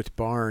secret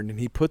barn, and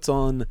he puts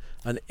on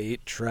an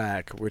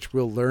 8-track, which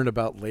we'll learn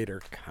about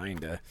later,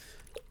 kinda.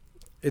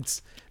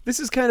 This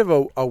is kind of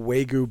a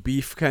Wagyu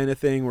beef kind of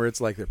thing where it's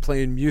like they're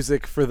playing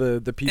music for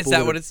the people. Is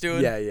that what it's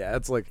doing? Yeah.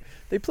 It's like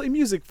they play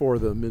music for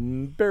them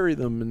and bury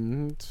them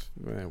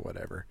and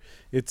whatever.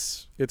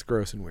 It's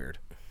gross and weird.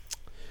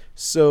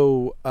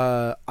 So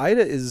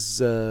Ida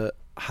is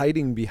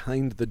hiding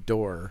behind the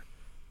door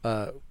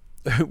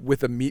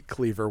with a meat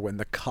cleaver when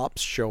the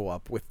cops show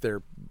up with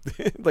their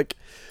like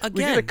again.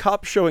 We get a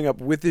cop showing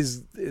up with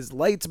his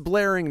lights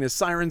blaring and his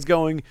sirens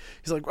going.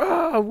 He's like,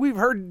 we've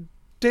heard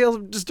tales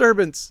of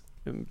disturbance.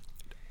 And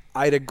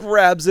Ida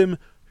grabs him,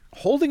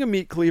 holding a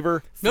meat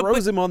cleaver,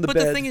 throws him on the bed.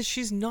 But the thing is,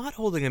 she's not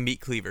holding a meat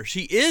cleaver.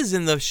 She is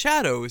in the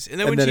shadows, and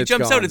then when she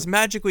jumps out, it's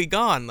magically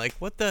gone. Like,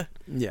 what the?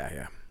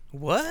 Yeah.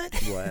 What?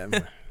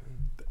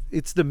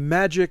 It's the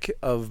magic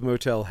of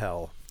Motel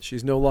Hell.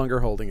 She's no longer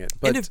holding it.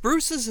 But and if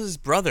Bruce is his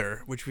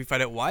brother, which we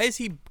find out, why is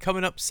he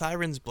coming up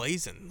sirens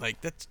blazing?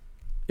 Like, that's...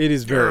 It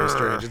is very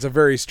strange. It's a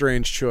very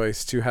strange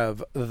choice to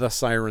have the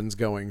sirens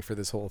going for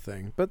this whole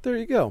thing. But there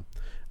you go.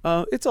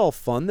 It's all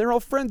fun. They're all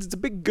friends. It's a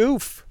big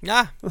goof.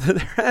 Yeah. They're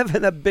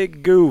having a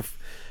big goof.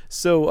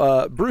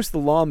 So Bruce the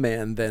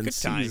lawman then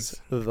sees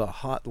the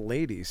hot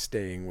lady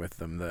staying with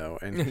them, though.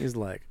 And he's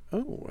like,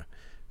 oh,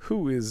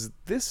 who is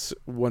this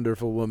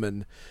wonderful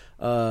woman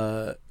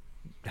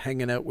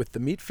hanging out with the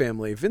meat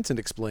family? Vincent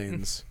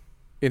explains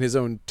in his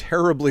own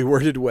terribly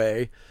worded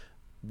way.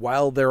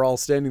 While they're all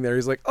standing there,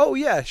 he's like, oh,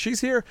 yeah,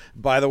 she's here.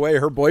 By the way,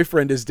 her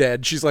boyfriend is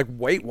dead. She's like,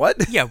 wait,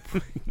 what? Yeah.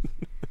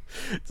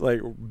 It's like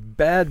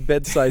bad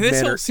bedside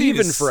manner,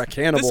 even for a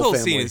cannibal family.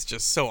 This whole scene is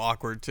just so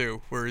awkward,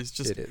 too, where it's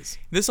just... It is.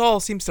 This all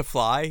seems to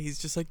fly. He's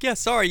just like,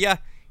 yeah,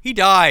 he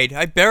died.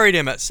 I buried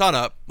him at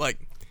sunup.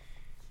 Like,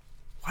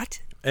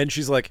 what? And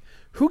she's like,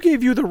 who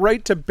gave you the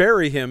right to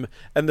bury him?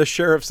 And the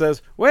sheriff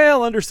says,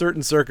 well, under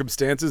certain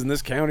circumstances in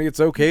this county,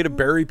 it's okay to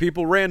bury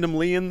people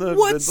randomly in the...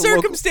 What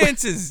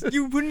circumstances?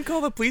 You wouldn't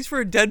call the police for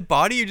a dead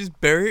body? You just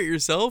bury it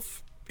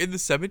yourself in the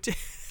cemetery?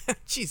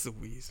 Jeez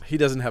Louise. He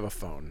doesn't have a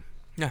phone.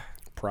 Yeah.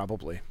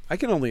 Probably. I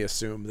can only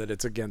assume that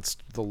it's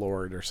against the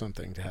Lord or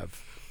something to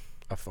have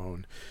a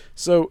phone.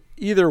 So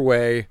either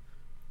way,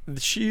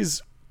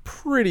 she's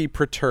pretty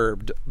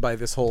perturbed by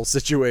this whole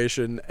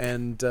situation,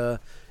 and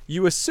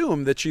you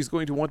assume that she's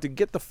going to want to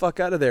get the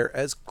fuck out of there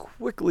as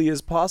quickly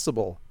as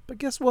possible. But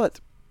guess what?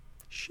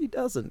 She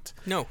doesn't.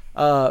 No.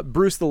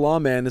 Bruce the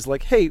lawman is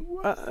like, hey,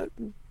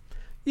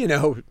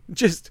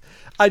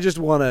 I just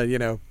want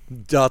to,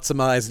 dot some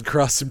I's and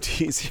cross some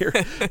T's here.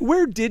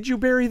 Where did you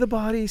bury the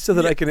body so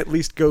that I can at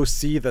least go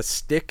see the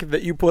stick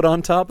that you put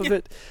on top of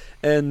it?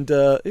 And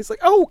he's like,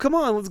 oh, come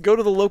on, let's go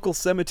to the local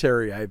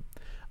cemetery.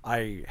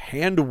 I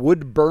hand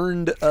wood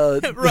burned.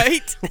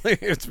 Right.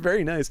 It's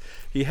very nice.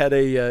 He had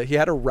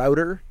a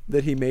router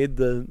that he made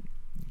the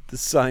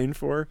sign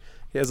for.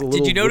 He has a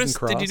little wooden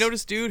cross. Did you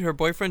notice, dude? Her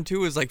boyfriend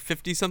too is like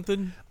 50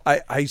 something.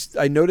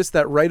 I noticed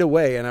that right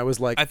away, and I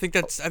was like, I think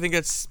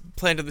that's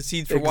planted the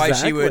seeds for why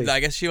she would. I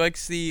guess she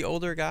likes the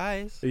older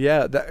guys.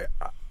 Yeah.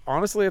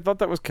 Honestly, I thought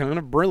that was kind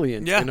of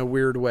brilliant in a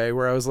weird way,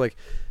 where I was like,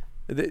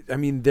 I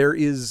mean,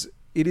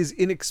 it is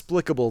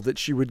inexplicable that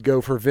she would go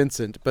for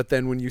Vincent, but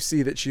then when you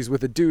see that she's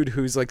with a dude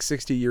who's like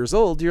 60 years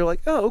old, you're like,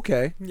 oh,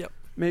 okay. Yep.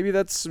 Maybe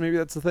that's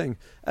the thing.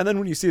 And then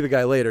when you see the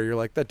guy later, you're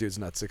like, that dude's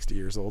not 60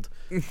 years old.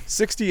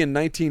 60 in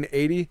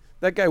 1980,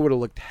 that guy would have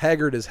looked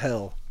haggard as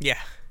hell. Yeah.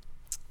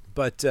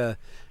 But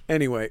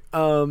anyway,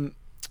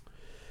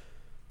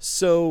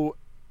 so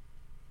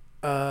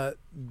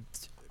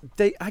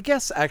I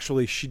guess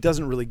actually she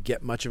doesn't really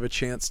get much of a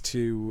chance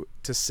to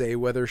say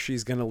whether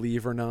she's going to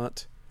leave or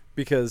not,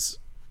 because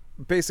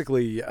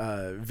basically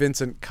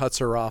Vincent cuts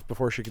her off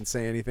before she can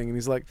say anything, and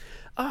he's like,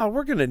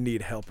 we're gonna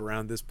need help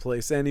around this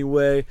place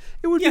anyway.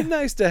 It would be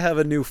nice to have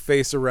a new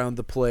face around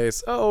the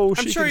place. I'm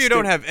sure you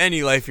don't have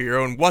any life of your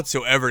own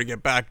whatsoever to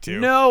get back to.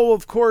 No,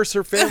 of course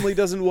her family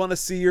doesn't want to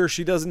see her.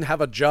 She doesn't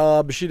have a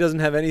job. She doesn't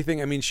have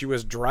anything. I mean, she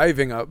was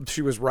riding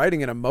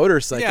in a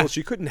motorcycle. Yeah.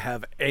 She couldn't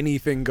have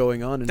anything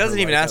going on in Doesn't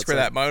her even life ask outside.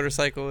 where that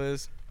motorcycle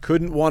is.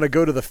 Couldn't want to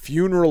go to the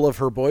funeral of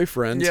her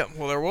boyfriend. Yeah,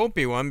 well, there won't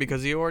be one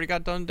because he already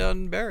got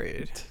done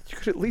buried. You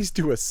could at least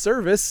do a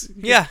service.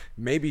 Yeah.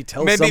 Maybe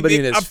tell somebody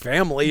in his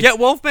family. Get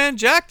Wolfman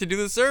Jack to do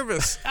the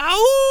service.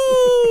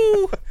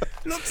 Ow!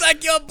 Looks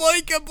like your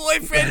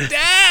boyfriend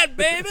died,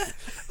 baby.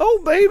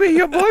 Oh, baby,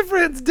 your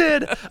boyfriend's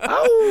dead.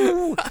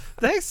 Oh,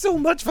 thanks so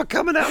much for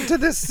coming out to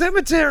this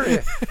cemetery.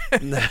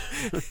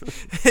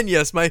 And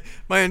yes, my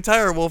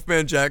entire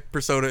Wolfman Jack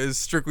persona is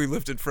strictly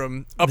lifted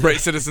from Upright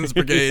Citizens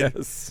Brigade.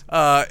 Yes.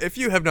 If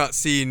you have not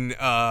seen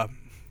the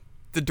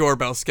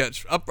doorbell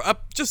sketch,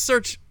 just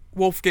search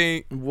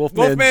Wolfman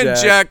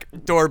Jack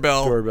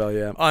doorbell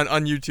yeah,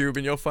 on YouTube,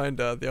 and you'll find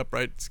the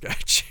Upright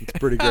sketch. it's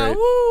pretty great.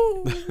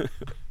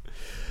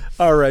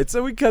 All right,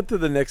 so we cut to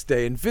the next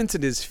day, and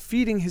Vincent is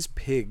feeding his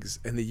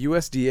pigs, and the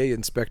USDA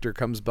inspector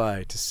comes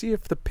by to see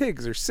if the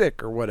pigs are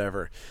sick or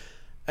whatever.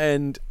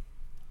 And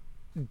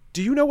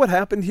do you know what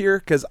happened here?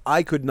 Because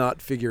I could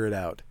not figure it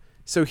out.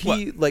 So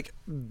he, like,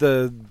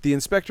 the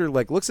inspector,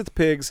 like, looks at the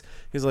pigs.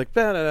 He's like,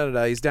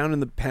 da-da-da-da-da. He's down in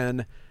the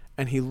pen,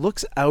 and he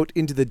looks out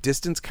into the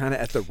distance, kind of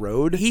at the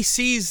road. He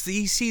sees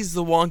the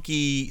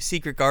wonky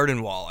secret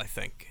garden wall, I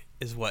think,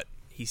 is what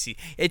he sees.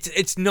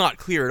 It's not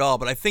clear at all,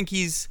 but I think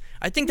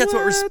that's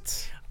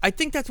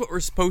what we're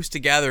supposed to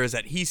gather, is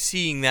that he's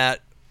seeing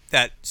that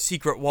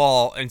secret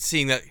wall and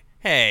seeing that,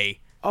 hey,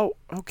 oh,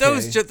 okay,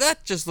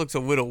 that just looks a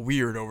little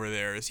weird over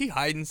there. Is he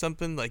hiding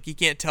something? Like, he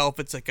can't tell if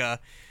it's like a...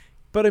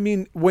 But I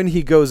mean, when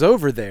he goes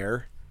over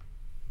there,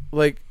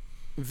 like,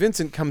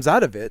 Vincent comes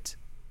out of it,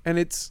 and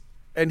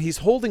he's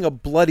holding a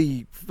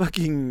bloody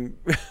fucking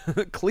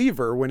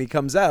cleaver when he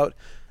comes out.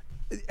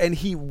 And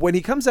when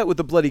he comes out with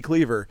the bloody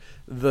cleaver,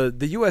 the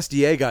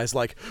USDA guy's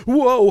like,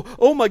 whoa,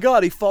 oh my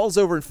God, he falls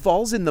over and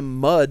falls in the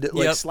mud,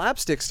 like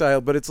slapstick style.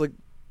 But it's like,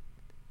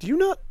 do you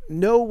not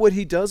know what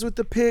he does with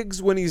the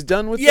pigs when he's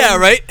done with them? Yeah,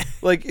 right.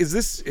 Like, is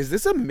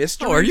this a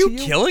mystery? Oh, are you to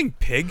killing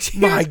pigs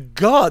here? My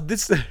God,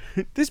 this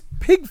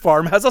pig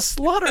farm has a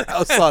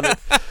slaughterhouse on it.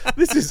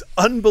 This is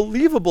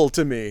unbelievable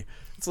to me.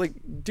 It's like,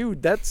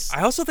 dude, that's...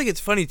 I also think it's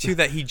funny, too,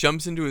 that he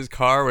jumps into his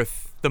car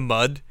with the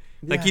mud.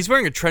 Like, he's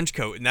wearing a trench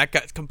coat, and that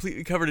got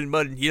completely covered in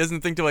mud, and he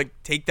doesn't think to, like,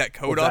 take that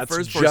coat off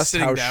first before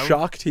sitting down. That's just how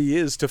shocked he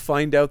is to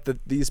find out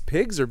that these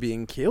pigs are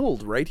being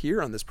killed right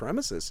here on this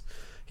premises.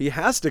 He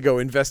has to go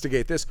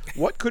investigate this.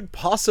 What could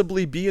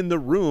possibly be in the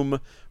room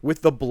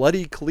with the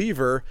bloody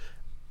cleaver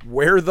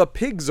where the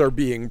pigs are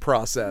being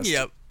processed?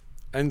 Yep.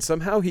 And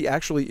somehow he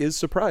actually is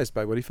surprised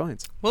by what he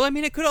finds. Well, I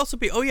mean, it could also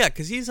be... Oh, yeah,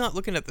 because he's not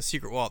looking at the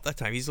secret wall at that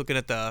time. He's looking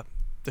at the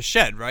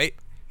shed, right?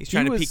 He's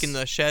trying to peek in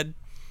the shed.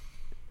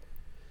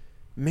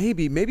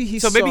 Maybe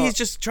he's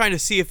just trying to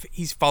see if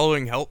he's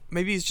following health.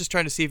 Maybe he's just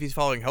trying to see if he's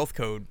following health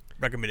code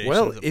recommendations.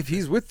 Well, if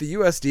he's with the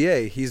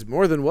USDA, he's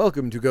more than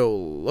welcome to go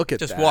look at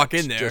that. Just walk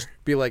in there. Just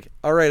be like,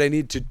 all right, I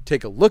need to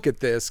take a look at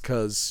this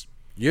because,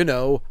 you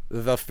know,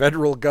 the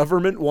federal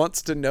government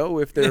wants to know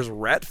if there's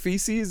rat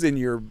feces in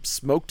your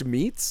smoked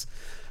meats.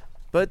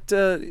 But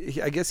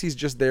I guess he's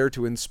just there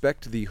to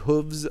inspect the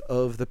hooves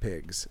of the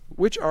pigs,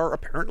 which are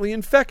apparently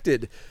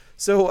infected.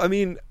 So, I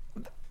mean,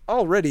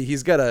 already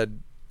he's got a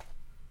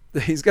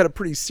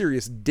pretty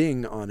serious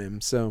ding on him,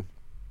 so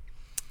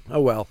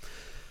oh well.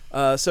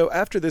 So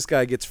after this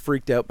guy gets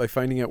freaked out by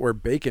finding out where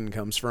bacon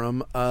comes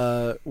from,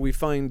 we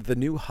find the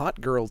new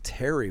hot girl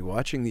Terry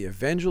watching The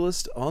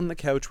Evangelist on the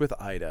couch with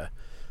Ida.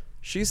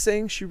 She's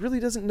saying she really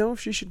doesn't know if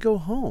she should go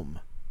home.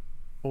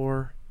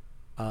 Or,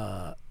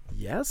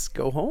 yes,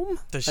 go home?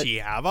 Does she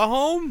have a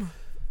home?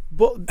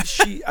 Well,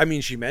 she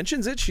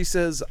mentions it. She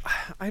says,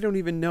 I don't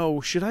even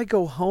know. Should I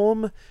go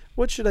home?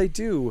 What should I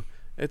do?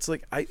 It's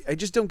like, I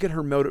just don't get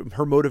her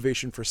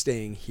motivation for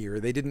staying here.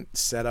 They didn't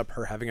set up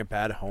her having a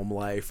bad home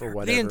life or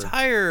whatever. The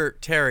entire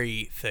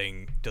Terry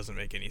thing doesn't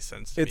make any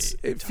sense to me.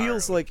 It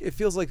feels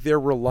like they're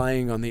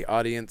relying on the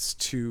audience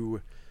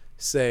to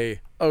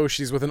say, oh,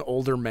 she's with an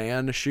older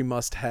man. She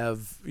must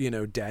have,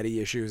 daddy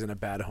issues and a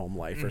bad home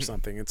life or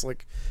something. It's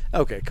like,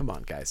 okay, come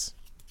on, guys.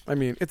 I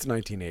mean, it's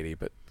 1980,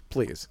 but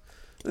please.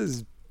 This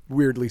is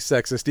weirdly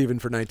sexist even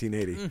for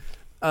 1980.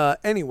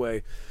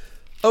 Anyway,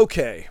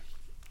 okay.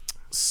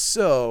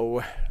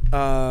 So,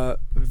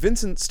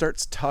 Vincent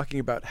starts talking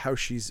about how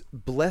she's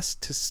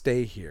blessed to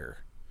stay here.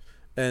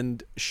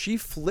 And she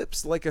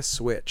flips like a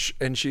switch.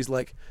 And she's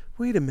like,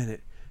 wait a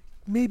minute.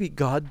 Maybe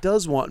God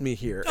does want me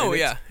here. Oh,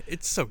 yeah.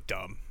 It's so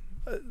dumb.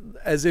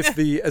 As if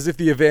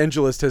the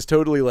evangelist has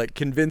totally like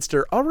convinced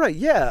her. All right,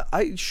 yeah,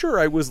 I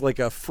was like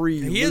a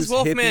free. He is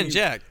Wolfman hippie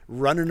Jack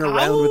running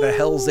around with a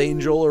Hell's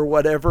Angel or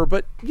whatever.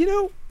 But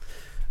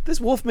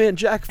this Wolfman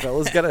Jack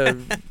fella's got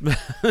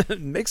to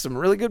make some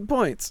really good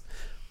points.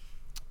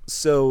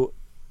 So,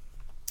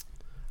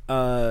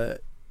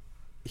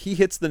 he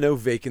hits the no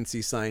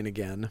vacancy sign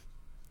again,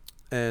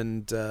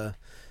 and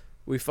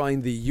we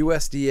find the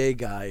USDA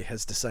guy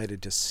has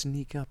decided to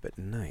sneak up at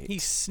night.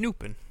 He's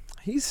snooping.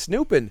 He's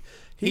snooping.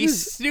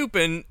 He's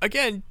snooping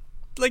again,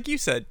 like you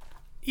said.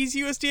 He's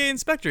USDA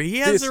inspector. He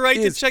has the right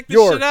to check this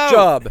your shit out.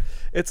 job.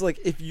 It's like,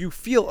 if you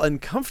feel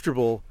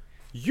uncomfortable,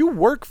 you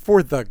work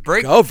for the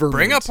government.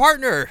 Bring a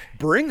partner.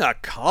 Bring a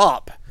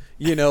cop.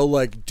 You know,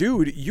 like,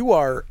 dude, you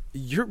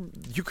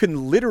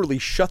can literally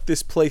shut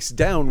this place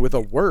down with a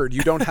word.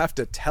 You don't have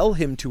to tell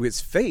him to his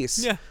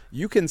face. Yeah.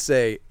 You can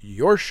say,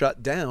 you're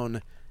shut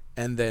down,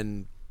 and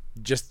then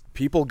just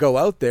people go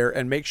out there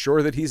and make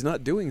sure that he's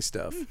not doing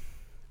stuff.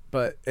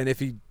 And if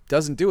he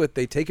doesn't do it,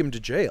 they take him to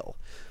jail.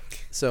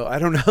 So I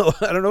don't know.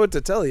 I don't know what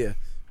to tell you.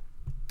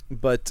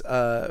 But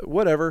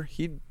whatever.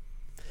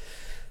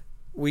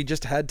 We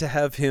just had to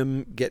have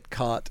him get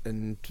caught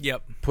and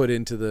put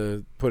into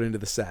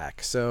the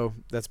sack. So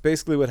that's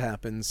basically what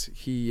happens.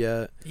 He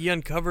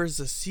uncovers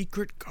a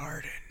secret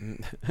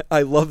garden.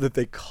 I love that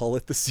they call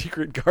it the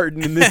secret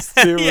garden in this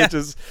too, which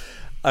is,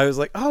 I was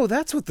like, oh,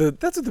 that's what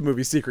the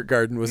movie Secret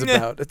Garden was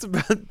about. It's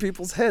about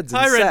people's heads.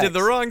 I rented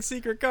the wrong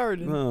secret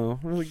garden. Oh,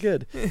 really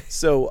good.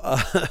 So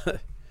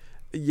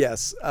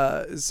yes.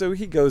 So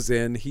he goes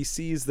in. He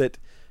sees that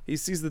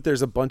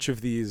there's a bunch of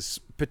these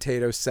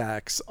potato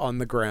sacks on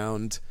the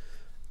ground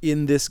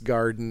in this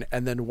garden,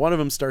 and then one of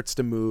them starts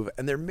to move,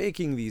 and they're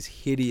making these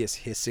hideous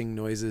hissing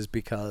noises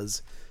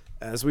because,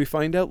 as we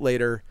find out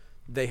later,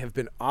 they have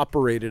been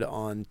operated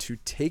on to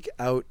take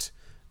out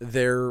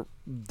their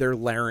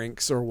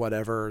larynx or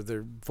whatever.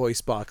 Their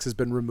voice box has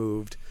been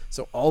removed,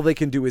 so all they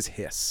can do is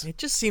hiss. It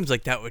just seems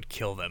like that would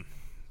kill them.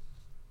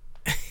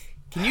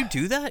 Can you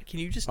do that? Can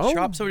you just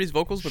chop somebody's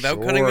vocals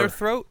without cutting their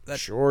throat?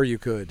 Sure you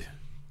could.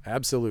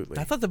 Absolutely.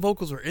 I thought the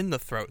vocals were in the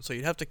throat, so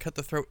you'd have to cut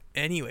the throat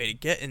anyway to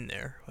get in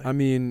there. I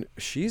mean,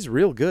 she's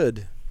real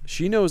good.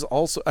 She knows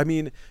also. I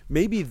mean,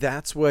 maybe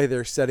that's why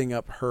they're setting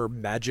up her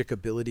magic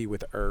ability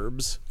with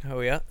herbs.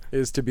 Oh yeah,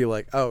 is to be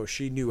like, oh,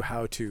 she knew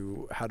how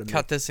to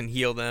cut this and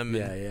heal them.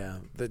 Yeah.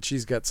 That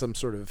she's got some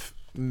sort of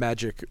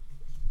magic,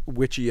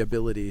 witchy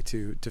ability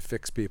to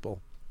fix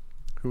people.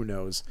 Who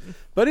knows?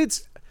 But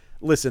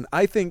listen.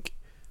 I think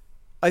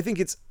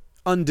it's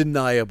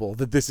undeniable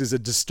that this is a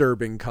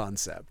disturbing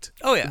concept.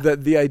 Oh yeah.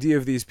 That the idea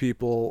of these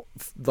people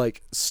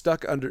like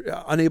stuck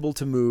unable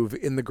to move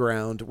in the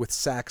ground with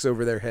sacks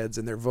over their heads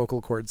and their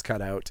vocal cords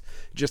cut out,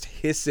 just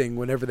hissing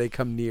whenever they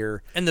come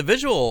near. And the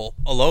visual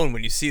alone,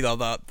 when you see all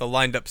the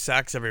lined up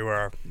sacks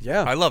everywhere,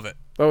 I love it.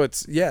 Oh,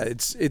 it's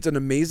an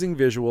amazing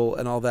visual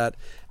and all that.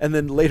 And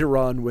then later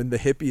on, when the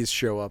hippies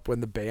show up,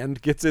 when the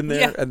band gets in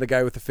there and the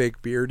guy with the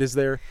fake beard is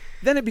there,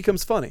 then it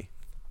becomes funny.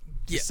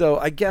 Yeah. So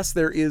I guess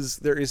there is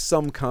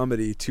some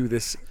comedy to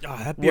this. Oh,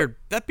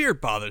 that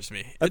beard bothers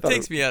me. It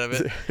takes me out of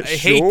it. I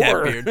hate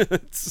that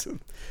beard.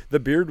 The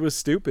beard was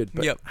stupid.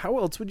 But how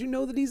else would you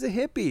know that he's a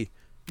hippie?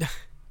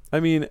 I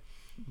mean,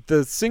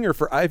 the singer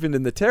for Ivan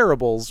and the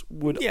Terribles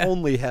would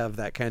only have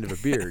that kind of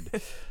a beard.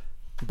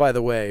 By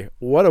the way,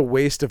 what a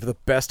waste of the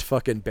best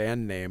fucking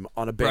band name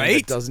on a band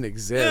that doesn't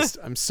exist.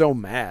 I'm so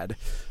mad.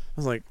 I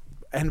was like,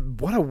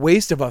 and what a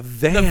waste of a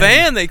van. The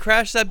van, they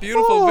crashed that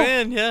beautiful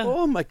van,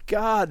 Oh my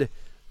God.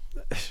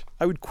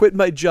 I would quit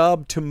my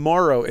job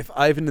tomorrow if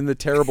Ivan and the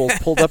Terribles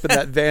pulled up in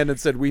that van and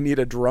said, we need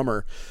a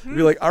drummer. I'd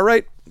be like, all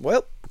right,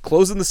 well,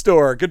 closing the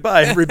store.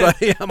 Goodbye,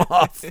 everybody. I'm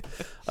off.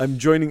 I'm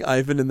joining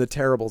Ivan and the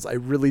Terribles. I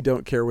really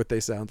don't care what they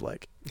sound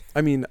like.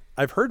 I mean,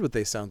 I've heard what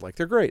they sound like.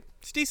 They're great.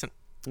 It's decent.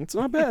 It's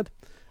not bad.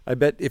 I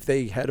bet if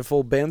they had a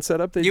full band set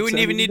up, you wouldn't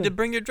even need to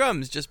bring your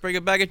drums. Just bring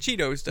a bag of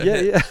Cheetos to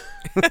hit.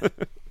 Yeah.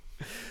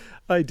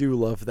 I do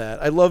love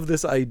that. I love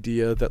this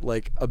idea that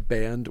like a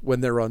band,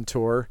 when they're on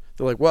tour,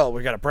 they're like, well,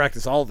 we got to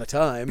practice all the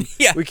time.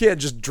 Yeah. We can't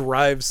just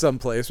drive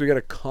someplace. We got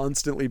to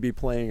constantly be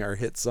playing our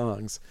hit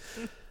songs.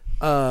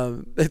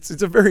 It's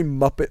a very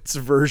Muppets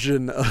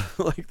version of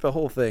like the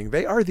whole thing.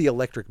 They are the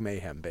Electric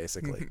Mayhem,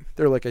 basically.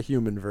 They're like a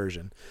human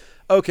version.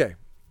 Okay.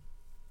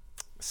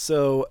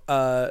 So,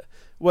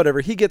 whatever.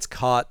 He gets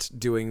caught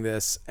doing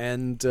this,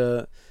 and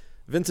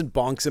Vincent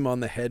bonks him on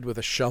the head with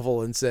a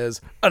shovel and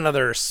says,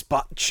 another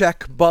spot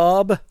check,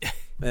 Bob.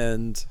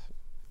 And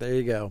there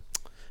you go.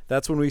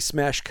 That's when we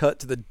smash cut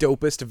to the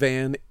dopest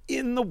van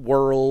in the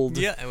world.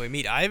 Yeah, and we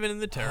meet Ivan and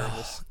the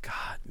Terribles. Oh,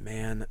 God,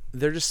 man.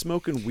 They're just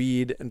smoking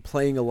weed and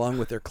playing along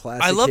with their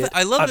classic hit.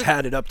 I've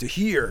had it up to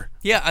here.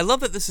 Yeah, I love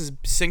that this is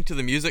synced to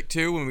the music,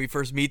 too, when we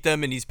first meet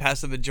them, and he's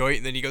passing the joint,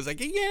 and then he goes like,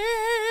 yeah,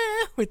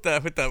 with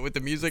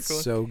the music.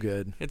 So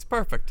good. It's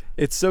perfect.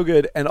 It's so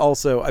good. And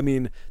also, I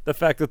mean, the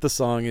fact that the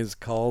song is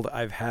called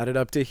I've Had It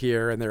Up to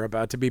Here, and they're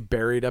about to be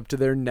buried up to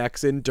their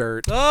necks in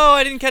dirt. Oh,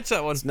 I didn't catch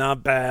that one. It's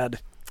not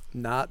bad.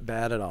 Not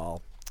bad at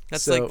all.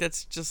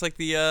 That's just like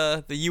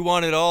the You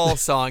Want It All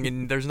song,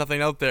 and there's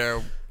nothing out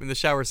there in the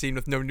shower scene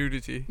with no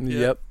nudity.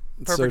 Yep.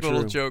 Perfect so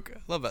little true. joke. I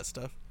love that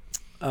stuff.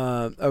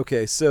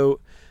 Okay, so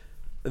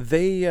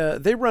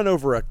They run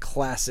over a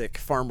classic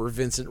Farmer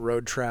Vincent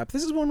road trap.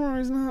 This is one where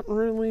he's not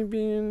really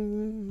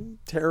being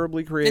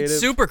terribly creative. It's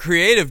super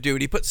creative,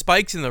 dude. He put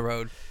spikes in the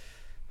road.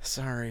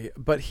 Sorry,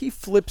 but he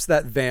flips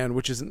that van,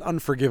 which is an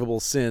unforgivable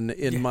sin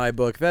in my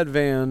book. That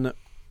van...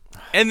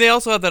 And they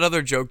also have that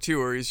other joke, too,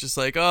 where he's just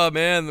like, oh,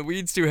 man, the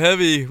weed's too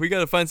heavy. We got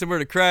to find somewhere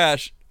to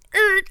crash.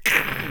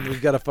 We've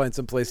got to find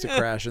some place to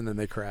crash, and then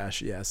they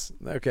crash. Yes.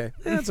 Okay.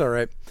 That's all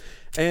right.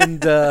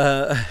 And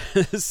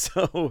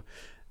so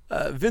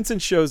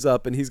Vincent shows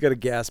up, and he's got a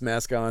gas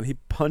mask on. He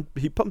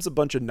pumps a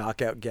bunch of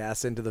knockout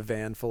gas into the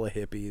van full of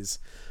hippies,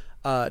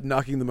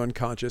 knocking them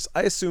unconscious.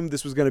 I assumed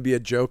this was going to be a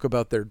joke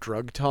about their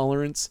drug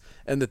tolerance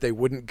and that they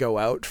wouldn't go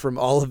out from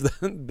all of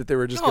them, that they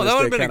were just going to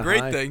stay kind of high. That would have been a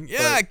great thing.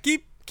 Yeah,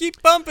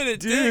 keep pumping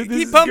it, dude.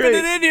 Keep pumping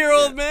it in here,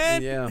 old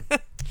man. Yeah.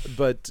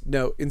 But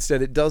no,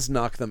 instead it does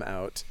knock them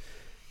out.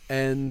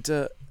 And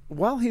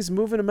while he's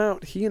moving them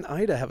out, he and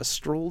Ida have a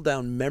stroll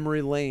down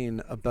memory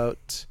lane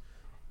about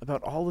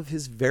all of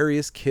his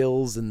various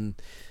kills and,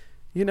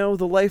 you know,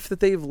 the life that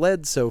they've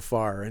led so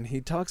far. And he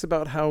talks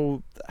about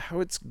how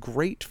it's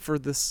great for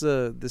this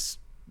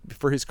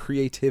for his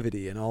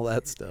creativity and all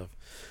that stuff.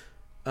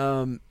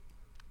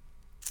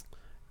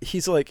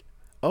 He's like,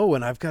 oh,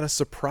 and I've got a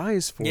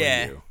surprise for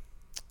you.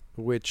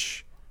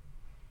 Which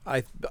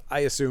I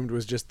assumed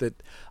was just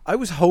that. I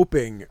was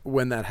hoping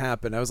when that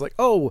happened, I was like,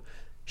 oh,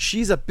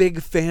 she's a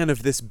big fan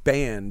of this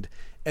band,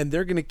 and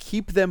they're going to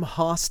keep them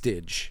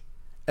hostage,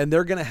 and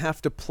they're going to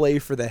have to play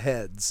for the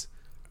heads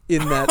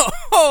in that.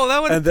 Oh,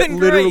 that would have been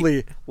great.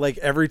 Literally, like,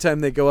 every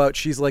time they go out,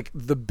 she's like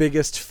the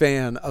biggest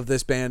fan of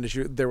this band.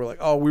 They were like,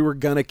 oh, we were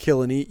going to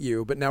kill and eat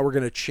you, but now we're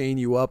going to chain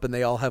you up, and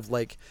they all have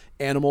like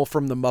Animal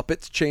from the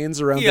Muppets chains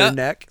around their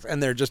neck,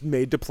 and they're just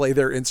made to play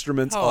their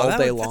instruments all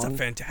day long. That's a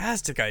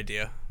fantastic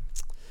idea.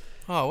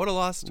 Oh, what a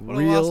lost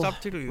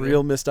opportunity.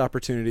 Real missed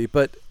opportunity.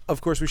 But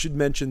of course, we should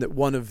mention that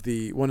one of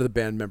the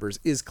band members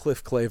is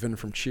Cliff Clavin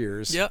from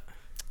Cheers. Yep.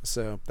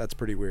 So that's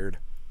pretty weird.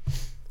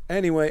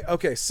 Anyway,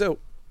 okay, so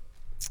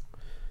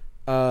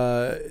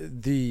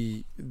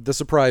the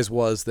surprise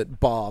was that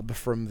Bob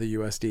from the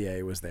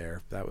USDA was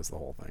there. That was the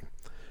whole thing.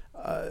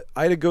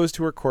 Ida goes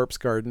to her corpse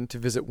garden to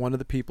visit one of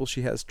the people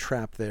she has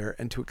trapped there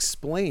and to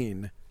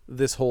explain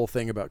this whole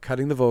thing about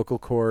cutting the vocal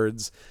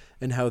cords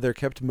and how they're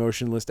kept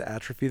motionless to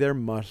atrophy their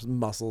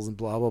muscles and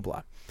blah, blah,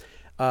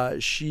 blah.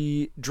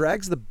 She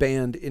drags the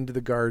band into the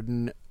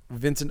garden.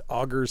 Vincent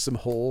augers some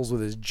holes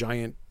with his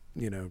giant,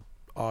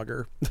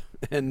 auger,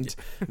 and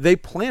they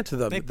plant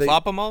them. They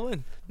plop them all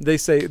in.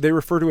 They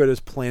refer to it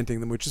as planting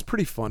them, which is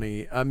pretty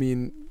funny. I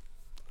mean,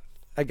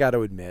 I got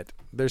to admit,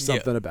 there's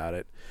something about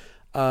it.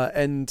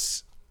 And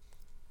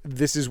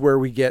this is where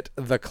we get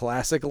the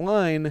classic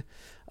line,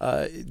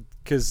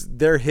 because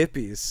they're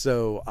hippies.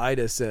 So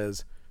Ida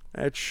says,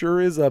 "That sure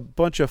is a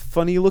bunch of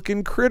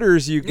funny-looking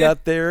critters you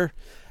got there."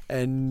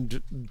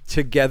 And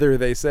together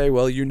they say,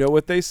 well, you know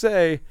what they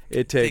say.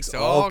 It takes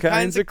all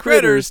kinds of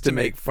critters to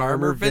make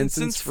Farmer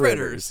Vincent's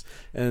fritters.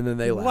 And then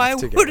they laugh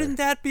together. Why wouldn't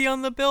that be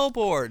on the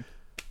billboard?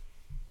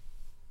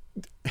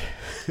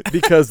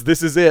 Because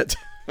this is it.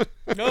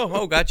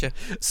 Oh, gotcha.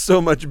 So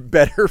much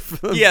better.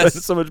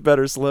 Yes. So much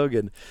better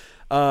slogan.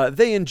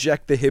 They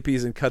inject the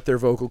hippies and cut their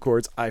vocal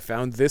cords. I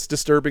found this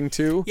disturbing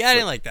too. Yeah, I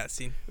didn't like that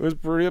scene. It was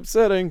pretty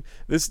upsetting.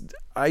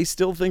 I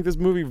still think this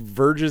movie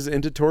verges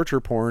into torture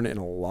porn in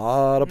a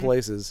lot of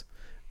places.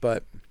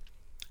 But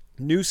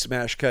new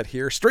smash cut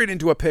here, straight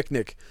into a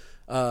picnic.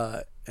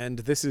 And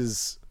this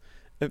is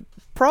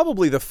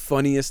probably the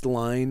funniest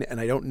line,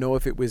 and I don't know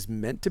if it was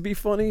meant to be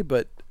funny,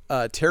 but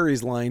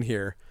Terry's line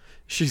here,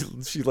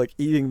 she's like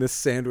eating this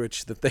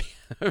sandwich that they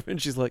have,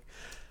 and she's like,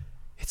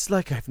 "It's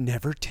like I've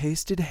never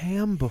tasted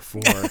ham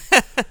before."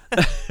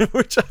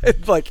 Which I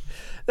like.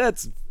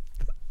 That's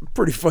a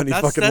pretty funny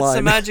fucking line. That's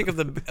the magic of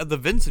the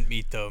Vincent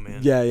meat, though, man.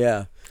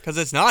 Yeah. Because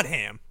it's not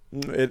ham.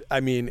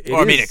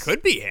 It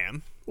could be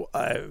ham.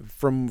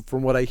 From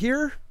what I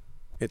hear,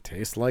 it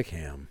tastes like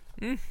ham.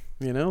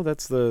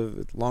 That's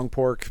the long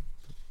pork.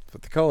 That's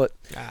what they call it.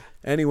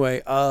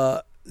 Anyway,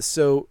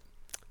 so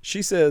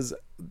she says,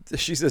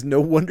 "No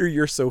wonder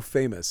you're so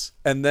famous."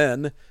 And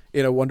then,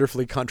 in a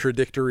wonderfully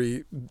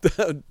contradictory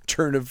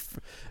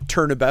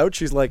turnabout,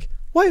 she's like,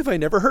 "Why have I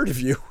never heard of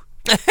you?"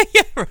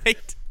 Yeah,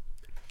 right.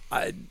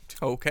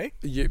 Okay.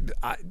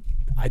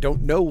 I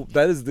don't know.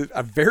 That is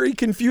a very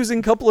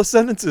confusing couple of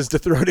sentences to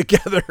throw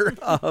together.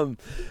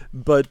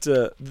 But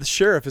the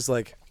sheriff is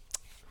like,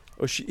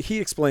 he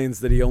explains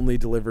that he only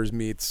delivers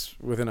meats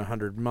within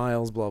 100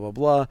 miles, blah, blah,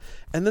 blah.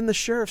 And then the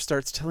sheriff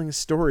starts telling a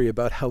story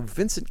about how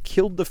Vincent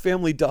killed the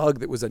family dog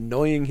that was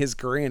annoying his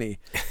granny.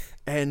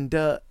 And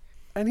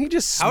he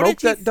just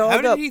smoked that dog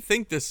up. How did he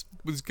think this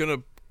was going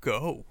to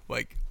go?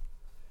 Like,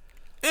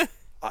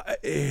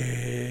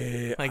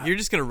 you're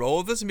just gonna roll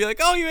with this and be like,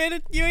 "Oh, you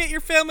ate your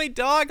family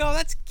dog. Oh,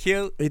 that's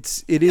cute."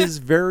 It's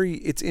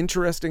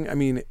interesting. I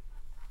mean,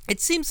 it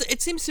seems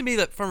to me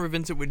that Farmer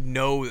Vincent would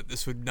know that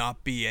this would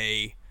not be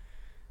a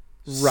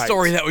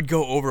story that would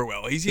go over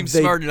well. He seems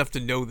smart enough to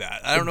know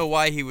that. I don't know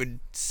why he would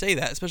say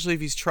that, especially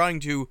if he's trying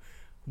to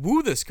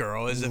woo this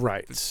girl. Is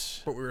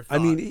right. What we were thought. I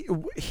mean,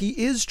 he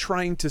is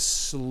trying to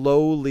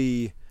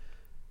slowly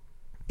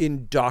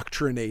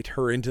indoctrinate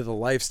her into the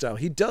lifestyle.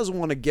 He does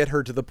want to get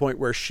her to the point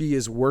where she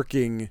is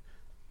working,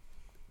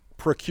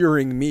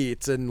 procuring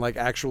meats and like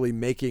actually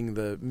making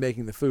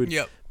the food.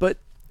 Yep. But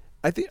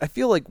I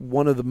feel like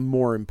one of the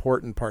more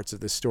important parts of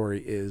this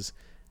story is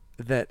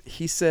that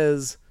he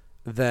says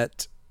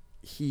that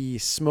he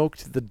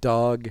smoked the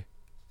dog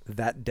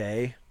that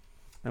day.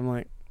 I'm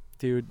like,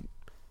 dude,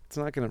 it's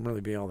not going to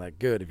really be all that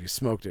good if you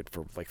smoked it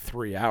for like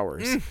 3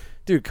 hours.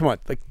 Dude, come on,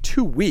 like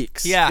 2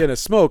 weeks in a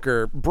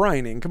smoker,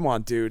 brining. Come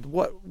on, dude.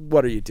 What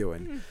are you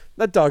doing?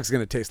 That dog's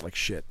going to taste like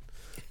shit.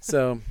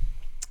 So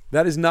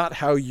that's not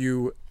how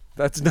you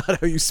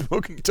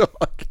smoke a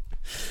dog,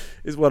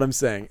 is what I'm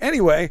saying.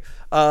 Anyway,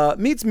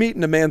 meat's meat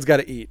and a man's got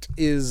to eat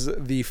is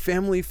the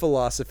family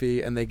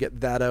philosophy, and they get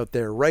that out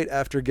there right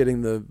after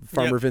getting the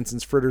Farmer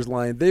Vincent's fritters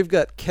line. They've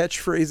got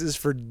catchphrases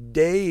for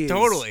days.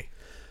 Totally.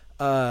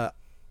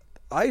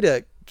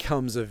 Ida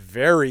comes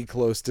very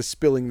close to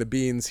spilling the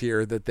beans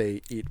here that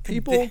they eat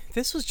people.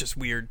 This was just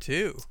weird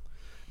too.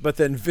 But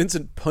then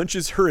Vincent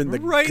punches her in the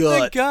right gut.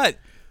 in the gut.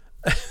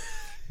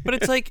 But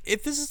it's like,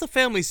 if this is the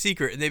family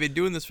secret and they've been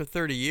doing this for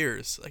 30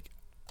 years, like,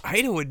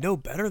 Ida would know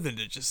better than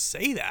to just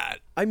say that.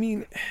 I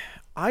mean,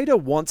 Ida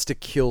wants to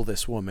kill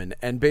this woman,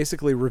 and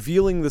basically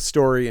revealing the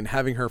story and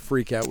having her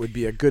freak out would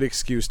be a good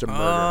excuse to murder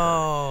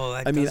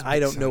her. That I mean, does I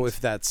make don't sense. know if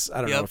that's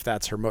know if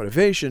that's her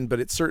motivation, but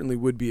it certainly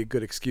would be a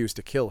good excuse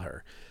to kill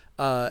her.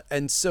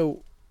 And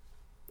so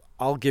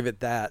I'll give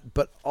it that.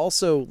 But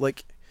also,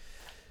 like,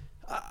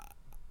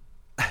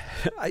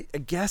 I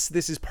guess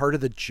this is part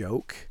of the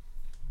joke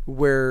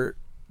where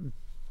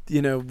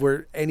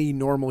any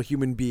normal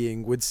human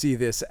being would see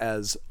this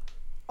as,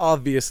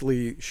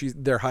 obviously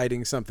they're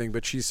hiding something,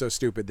 but she's so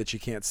stupid that she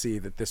can't see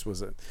that this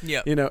was and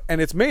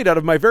it's made out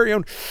of my very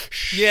own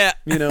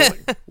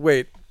like,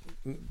 wait,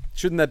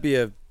 shouldn't that be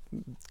a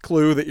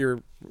clue that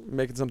you're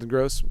making something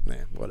gross?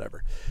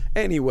 Whatever.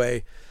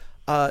 Anyway,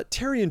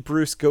 Terry and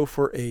Bruce go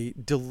for a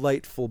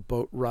delightful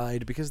boat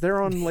ride because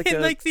they're on like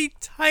the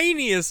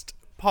tiniest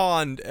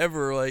pond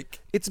ever. Like,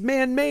 it's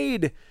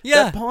man-made.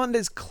 That pond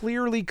is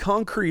clearly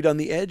concrete on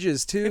the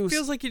edges too. It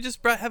feels like you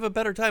just have a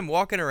better time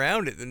walking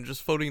around it than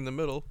just floating in the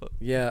middle.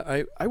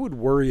 Yeah, I would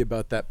worry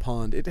about that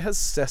pond. It has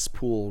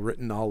cesspool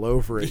written all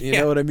over it. You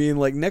know what I mean?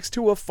 Like, next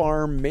to a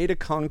farm made of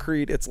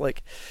concrete, it's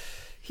like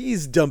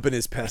he's dumping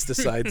his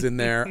pesticides in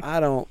there. I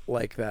don't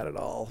like that at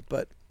all.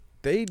 But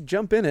they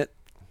jump in it.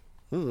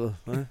 Ugh.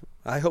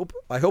 I hope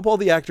all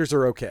the actors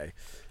are okay,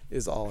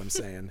 is all I'm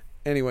saying.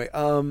 Anyway,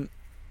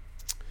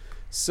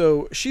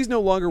 so she's no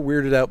longer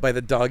weirded out by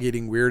the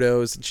dog-eating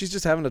weirdos, and she's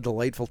just having a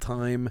delightful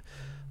time.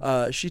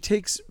 She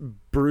takes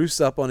Bruce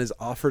up on his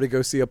offer to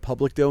go see a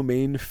public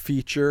domain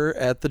feature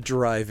at the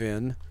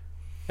drive-in,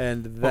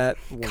 and that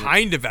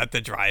kind of at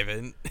the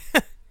drive-in.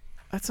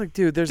 That's like,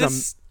 dude,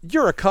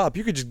 you're a cop.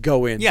 You could just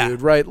go in,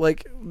 dude, right?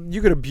 Like,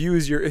 you could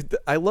abuse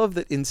I love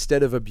that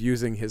instead of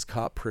abusing his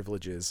cop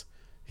privileges,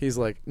 he's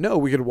like, no,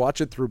 we could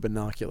watch it through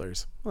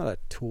binoculars. What a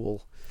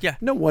tool. Yeah.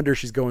 No wonder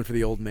she's going for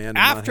the old man.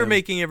 After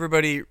making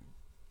everybody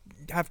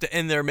have to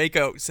end their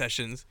makeout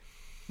sessions.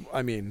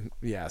 I mean,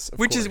 yes, of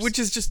which course.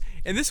 is just,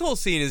 and this whole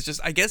scene is just,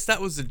 I guess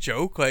that was a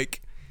joke.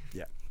 Like,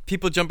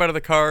 people jump out of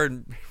the car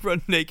and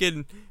run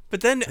naked.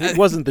 But then it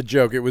wasn't the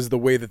joke. It was the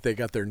way that they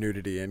got their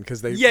nudity in,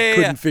 because they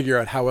couldn't figure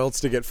out how else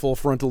to get full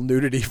frontal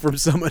nudity from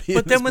somebody.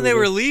 But then when they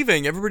were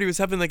leaving, everybody was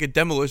having like a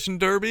demolition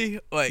derby.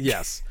 Like,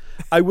 yes,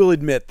 I will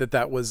admit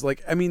that was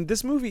like, I mean,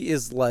 this movie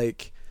is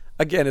like,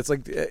 again, it's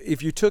like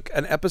if you took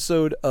an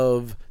episode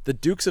of The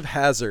Dukes of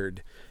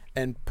Hazzard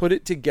and put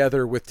it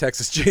together with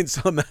Texas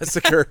Chainsaw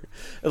Massacre,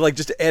 and like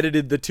just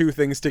edited the two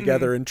things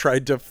together and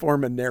tried to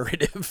form a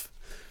narrative.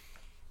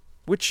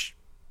 Which,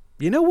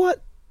 you know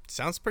what?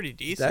 Sounds pretty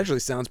decent. That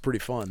actually sounds pretty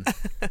fun.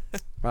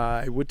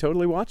 I would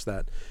totally watch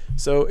that.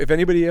 So if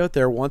anybody out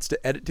there wants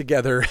to edit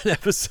together an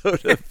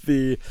episode of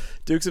the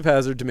Dukes of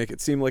Hazzard to make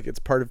it seem like it's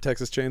part of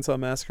Texas Chainsaw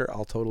Massacre,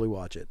 I'll totally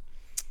watch it.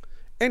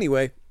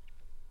 Anyway,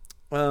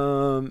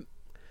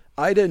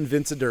 Ida and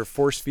Vincent are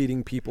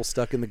force-feeding people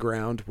stuck in the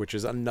ground, which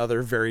is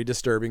another very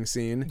disturbing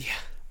scene.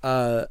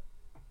 Yeah.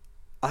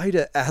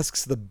 Ida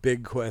asks the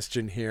big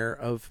question here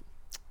of,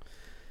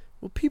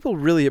 will people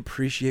really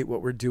appreciate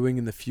what we're doing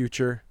in the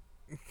future?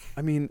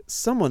 I mean,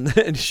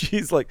 and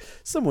she's like,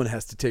 someone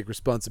has to take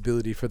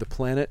responsibility for the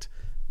planet.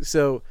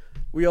 So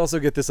we also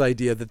get this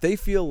idea that they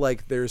feel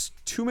like there's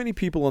too many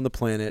people on the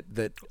planet,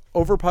 that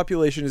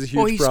overpopulation is a huge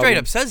problem. Well, he straight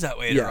up says that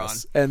later on.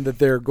 And that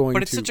they're going to...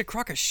 But it's such a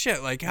crock of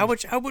shit. Like, how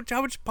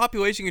much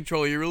population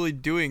control are you really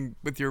doing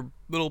with your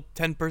little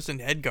 10-person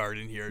head guard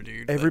in here,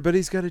 dude?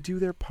 Everybody's got to do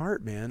their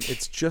part, man.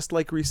 It's just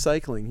like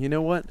recycling. You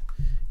know what?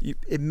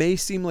 It may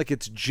seem like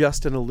it's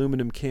just an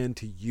aluminum can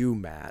to you,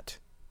 Matt.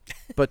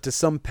 But to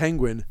some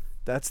penguin,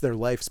 that's their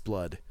life's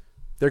blood.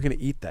 They're going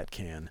to eat that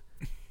can.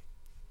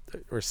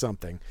 Or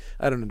something.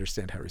 I don't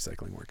understand how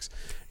recycling works.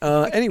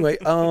 Anyway,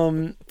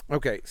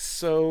 okay,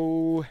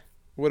 so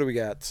what do we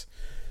got?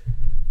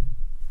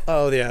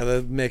 Oh yeah,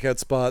 the makeout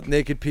spot,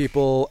 naked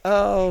people.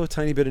 Oh,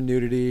 tiny bit of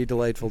nudity,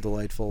 delightful.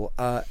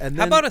 And then,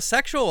 how about a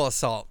sexual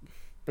assault?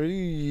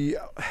 It's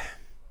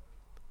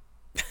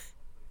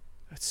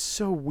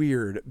so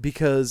weird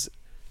because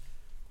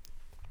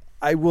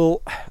I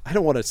don't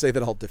want to say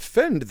that I'll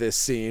defend this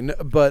scene,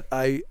 but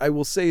I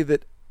will say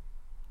that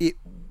it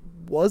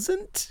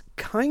wasn't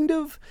kind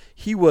of.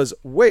 He was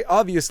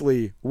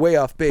obviously way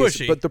off base,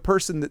 pushy. but the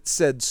person that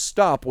said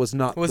stop was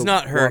not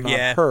her.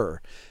 Not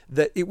her.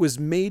 That it was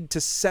made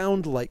to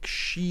sound like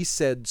she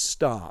said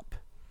stop,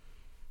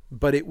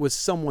 but it was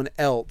someone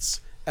else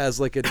as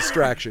like a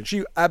distraction.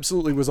 She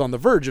absolutely was on the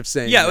verge of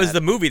saying it was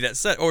the movie that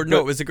said, or no,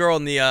 it was the girl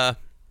on the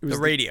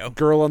radio.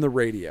 Girl on the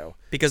radio.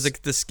 Because the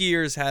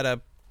skiers had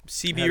a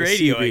CB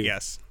radio, I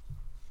guess.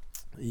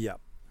 Yep.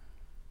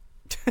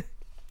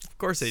 Of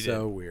course they did.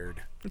 So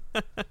weird.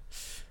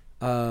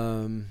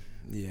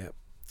 Yeah.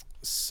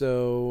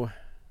 So,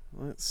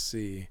 let's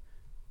see.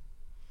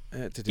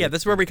 Yeah,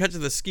 this is where we cut to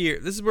the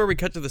skier. This is where we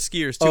cut to the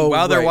skiers too,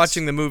 while they're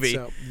watching the movie.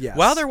 So, yes.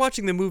 While they're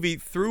watching the movie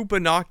through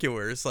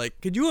binoculars, like,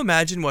 could you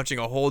imagine watching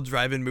a whole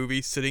drive-in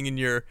movie sitting in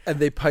your? And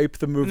they pipe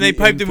the movie. And they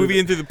pipe the movie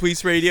in through the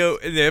police radio,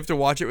 and they have to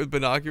watch it with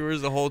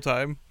binoculars the whole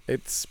time.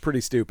 It's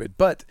pretty stupid,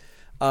 but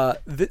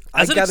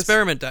as an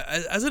experiment,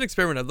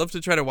 I'd love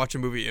to try to watch a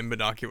movie in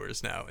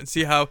binoculars now and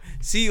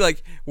see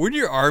like wouldn't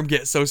your arm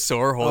get so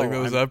sore holding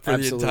those up for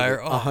the entire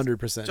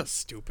 100%. Just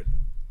stupid.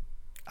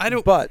 I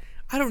don't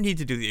need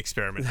to do the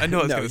experiment. I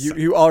know it's going to suck.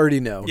 You already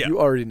know. Yeah. You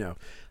already know.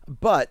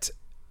 But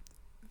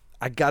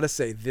I gotta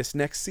say, this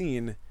next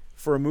scene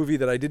for a movie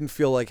that I didn't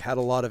feel like had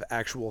a lot of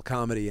actual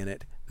comedy in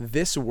it,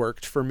 this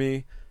worked for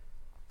me.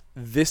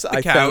 This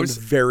I found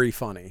very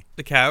funny.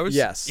 The cows?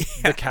 Yes.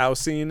 Yeah. The cow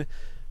scene.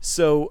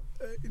 So,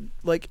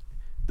 like,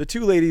 the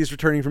two ladies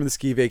returning from the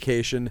ski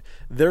vacation,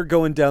 they're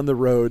going down the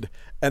road,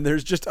 and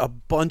there's just a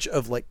bunch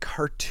of, like,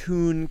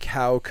 cartoon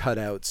cow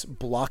cutouts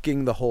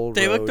blocking the whole road.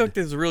 They look like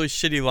those really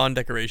shitty lawn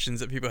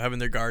decorations that people have in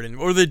their garden,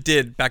 or they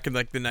did back in,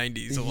 like, the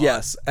 90s a lot.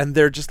 Yes, and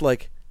they're just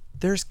like,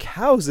 there's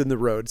cows in the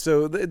road.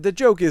 So the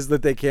joke is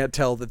that they can't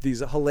tell that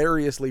these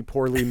hilariously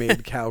poorly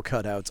made cow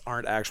cutouts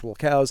aren't actual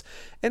cows,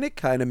 and it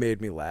kind of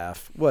made me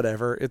laugh.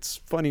 Whatever, it's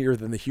funnier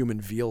than the human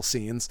veal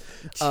scenes.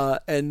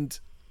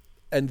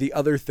 And the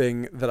other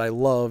thing that I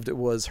loved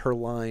was her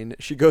line.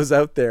 She goes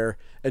out there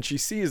and she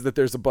sees that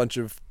there's a bunch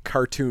of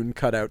cartoon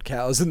cutout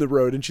cows in the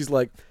road, and she's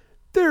like,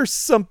 there's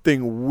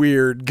something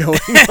weird going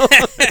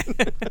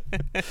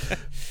on.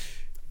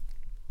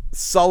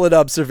 Solid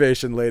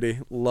observation, lady.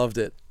 Loved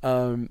it.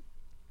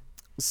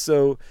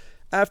 So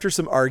after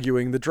some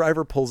arguing, the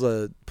driver pulls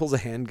a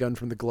handgun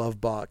from the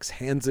glove box,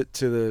 hands it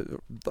to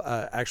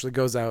actually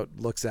goes out,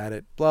 looks at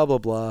it, blah, blah,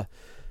 blah.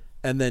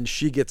 And then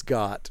she gets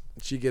got.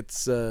 She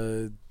gets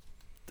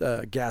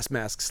gas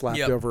mask slapped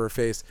over her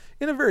face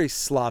in a very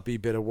sloppy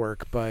bit of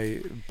work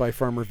by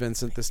Farmer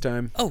Vincent this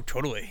time. Oh,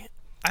 totally.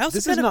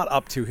 This is not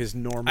up to his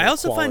normal. I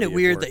also find it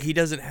weird work. that he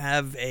doesn't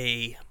have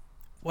a.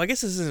 Well, I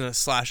guess this isn't a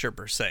slasher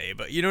per se,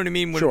 but you know what I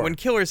mean. When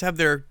killers have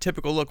their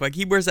typical look, like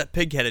he wears that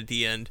pig head at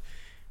the end.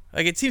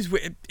 Like it seems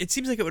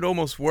like it would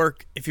almost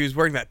work if he was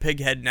wearing that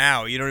pig head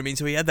now. You know what I mean?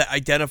 So he had that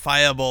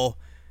identifiable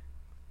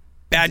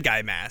bad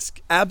guy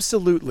mask.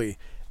 Absolutely.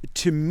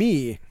 To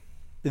me,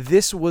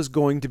 this was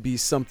going to be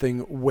something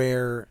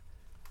where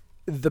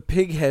the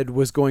pig head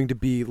was going to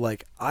be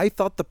like, I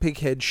thought the pig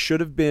head should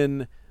have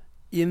been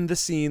in the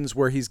scenes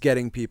where he's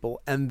getting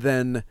people, and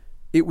then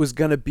it was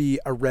going to be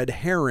a red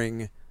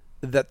herring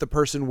that the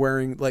person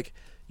wearing, like,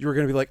 you were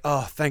going to be like,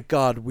 oh, thank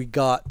God we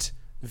got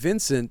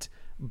Vincent,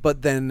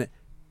 but then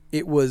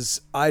it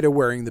was Ida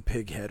wearing the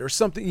pig head or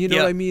something. You know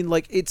what I mean?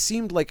 Like, it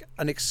seemed like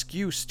an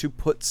excuse to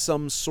put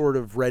some sort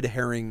of red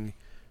herring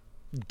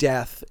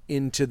death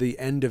into the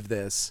end of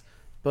this.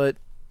 But,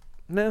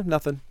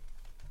 nothing.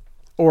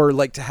 Or,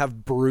 like, to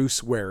have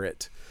Bruce wear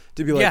it.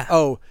 To be like,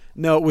 oh,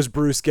 no, it was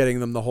Bruce getting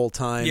them the whole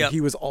time. Yep.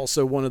 He was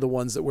also one of the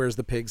ones that wears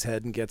the pig's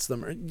head and gets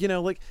them. You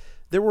know, like,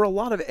 there were a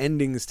lot of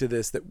endings to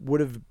this that would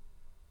have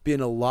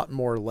been a lot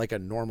more like a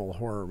normal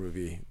horror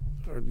movie.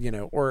 Or, you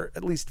know, or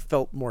at least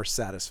felt more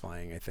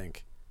satisfying, I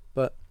think.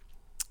 But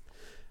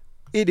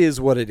it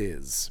is what it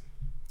is.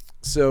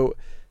 So,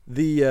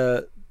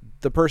 the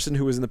person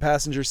who was in the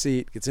passenger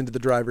seat gets into the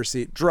driver's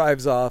seat,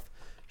 drives off.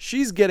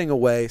 She's getting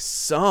away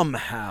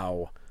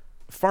somehow.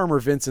 Farmer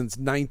Vincent's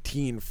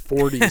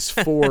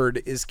 1940s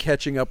Ford is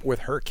catching up with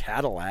her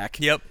Cadillac.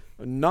 Yep.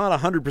 Not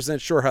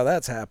 100% sure how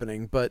that's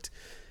happening, but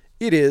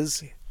it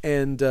is.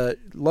 And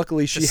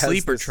luckily she has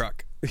sleeper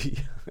truck.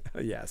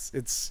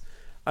 Yes,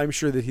 I'm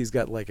sure that he's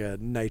got like a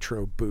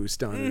nitro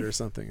boost on it or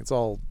something. It's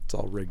all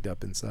rigged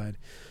up inside.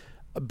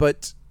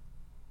 But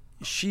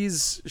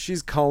she's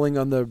calling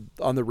on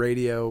the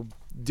radio,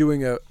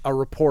 doing a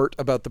report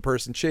about the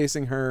person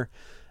chasing her.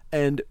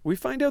 And we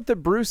find out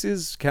that Bruce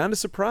is kind of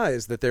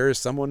surprised that there is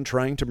someone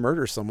trying to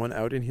murder someone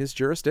out in his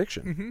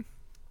jurisdiction. Mm-hmm.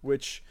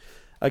 Which,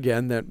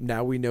 again, that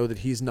now we know that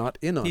he's not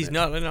in on it. He's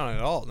not in on it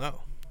at all,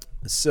 no.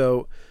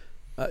 So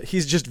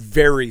he's just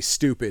very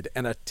stupid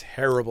and a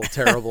terrible,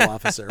 terrible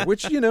officer,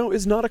 which, you know,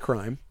 is not a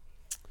crime.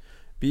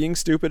 Being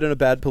stupid and a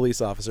bad police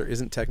officer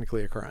isn't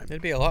technically a crime.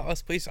 There'd be a lot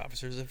less police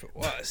officers if it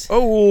was.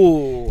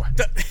 Oh,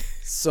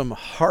 some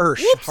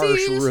harsh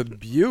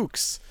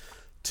rebukes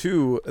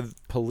to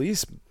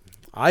police.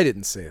 I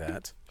didn't say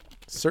that.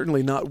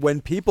 Certainly not when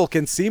people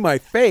can see my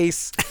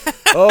face.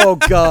 Oh,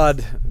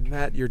 God.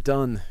 Matt, you're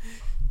done.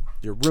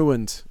 You're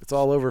ruined. It's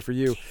all over for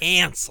you.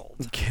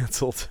 Canceled.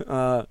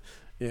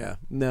 Yeah.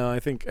 No, I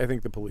think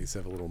the police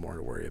have a little more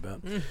to worry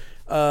about.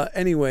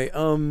 Anyway,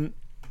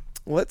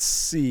 let's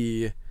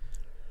see.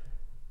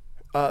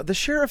 The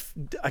sheriff,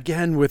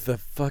 again with the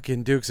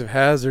fucking Dukes of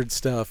Hazzard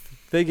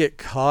stuff, they get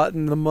caught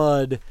in the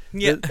mud,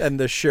 and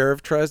the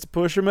sheriff tries to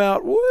push him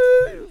out. Woo!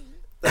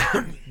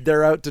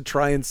 They're out to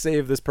try and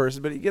save this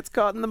person, but he gets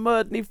caught in the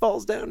mud, and he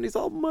falls down, and he's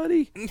all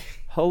muddy.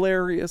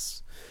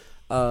 Hilarious.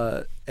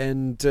 Back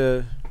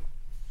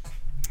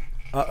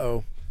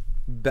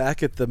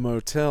at the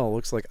motel,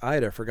 looks like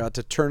Ida forgot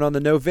to turn on the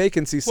no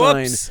vacancy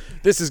sign.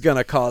 This is going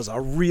to cause a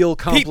real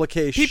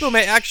complication. People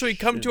may actually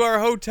come to our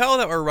hotel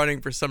that we're running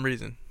for some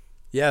reason.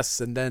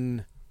 Yes, and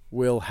then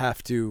we'll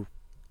have to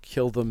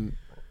kill them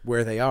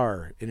where they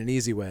are in an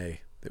easy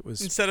way.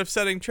 Instead of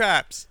setting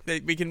traps,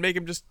 we can make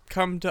them just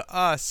come to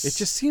us. It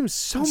just seems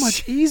so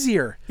much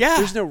easier. Yeah.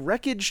 There's no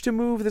wreckage to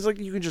move. There's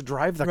you can just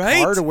drive the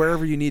car to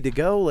wherever you need to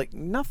go.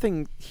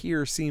 Nothing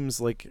here seems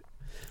like...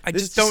 I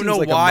just don't know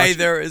why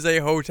there is a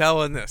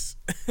hotel in this.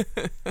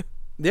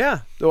 Yeah.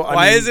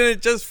 Why isn't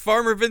it just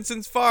Farmer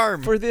Vincent's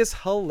farm? For this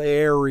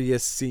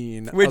hilarious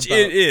scene. Which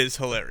it is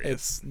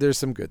hilarious. There's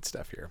some good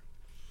stuff here.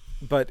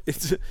 But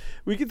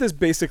we get this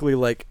basically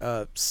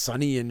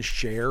Sonny and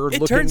Cher.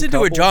 It turns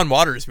into a John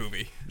Waters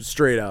movie.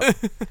 Straight up.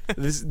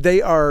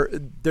 There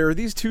are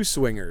these two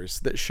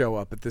swingers that show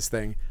up at this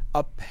thing.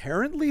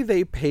 Apparently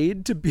they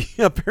paid to be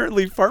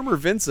Farmer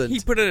Vincent. He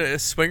put it in a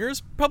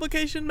swingers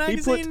publication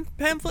magazine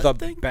pamphlet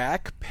thing? The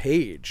back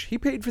page. He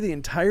paid for the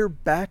entire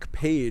back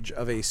page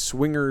of a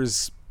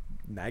swingers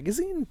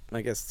magazine.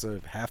 I guess it's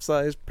a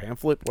half-size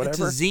pamphlet,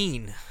 whatever. It's a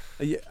zine.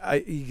 Yeah,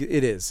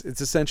 it is.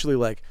 It's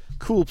essentially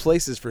cool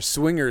places for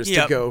swingers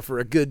to go for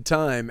a good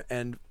time,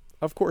 and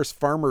of course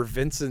Farmer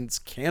Vincent's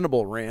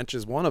Cannibal Ranch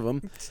is one of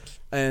them,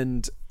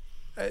 and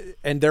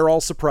they're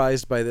all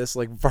surprised by this.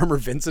 Farmer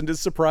Vincent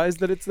is surprised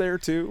that it's there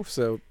too,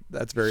 so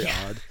that's very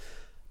odd.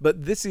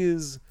 But this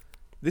is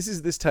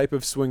this type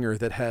of swinger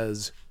that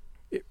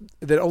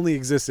only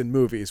exists in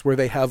movies, where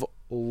they have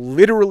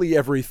literally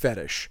every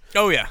fetish.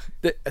 Oh yeah.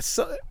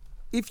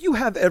 If you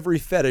have every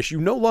fetish, you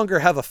no longer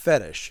have a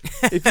fetish.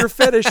 If your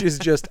fetish is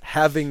just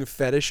having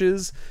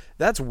fetishes,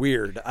 that's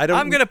weird.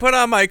 I'm going to put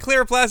on my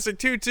clear plastic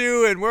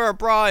tutu and wear a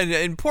bra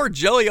and pour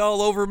jelly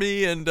all over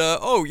me and,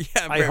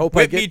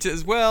 whip meat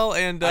as well.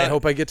 And I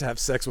hope I get to have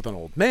sex with an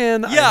old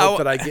man. Yeah, I hope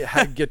that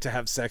I get to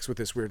have sex with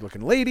this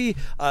weird-looking lady.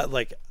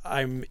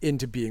 I'm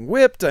into being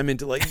whipped. I'm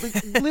into,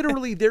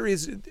 literally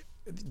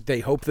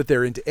they hope that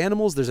they're into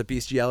animals. There's a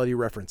bestiality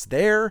reference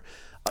there.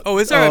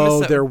 Is there?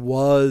 Oh, there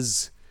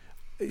was...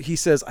 He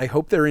says, I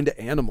hope they're into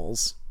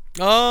animals.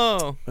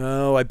 Oh,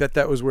 I bet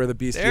that was where the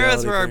bestiality...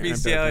 That's where our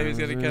bestiality was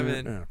going to come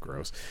in. Oh,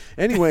 gross.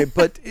 Anyway,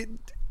 but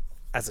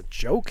as a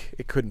joke,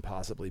 it couldn't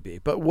possibly be.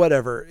 But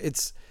whatever.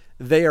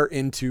 They are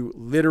into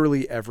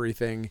literally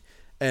everything.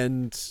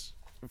 And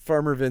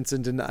Farmer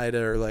Vincent and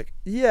Ida are like,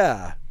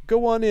 yeah,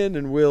 go on in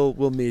and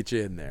we'll meet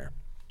you in there.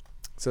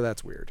 So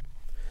that's weird.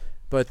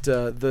 But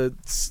the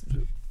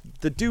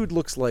dude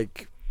looks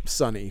like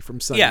Sonny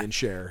from Sonny and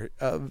Cher,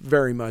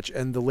 very much,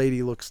 and the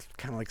lady looks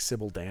kind of like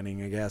Sybil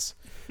Danning, I guess.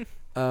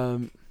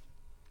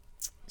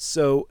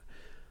 So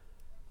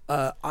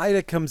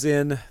Ida comes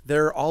in.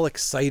 They're all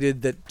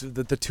excited that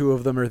the two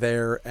of them are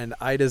there, and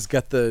Ida's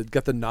got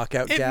the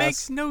knockout gas. It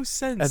makes no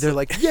sense. And they're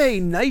like, "Yay,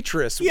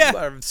 nitrous!" Yeah,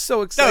 I'm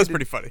so excited. That was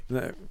pretty funny.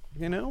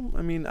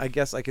 I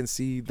guess I can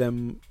see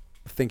them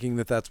thinking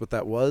that that's what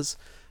that was.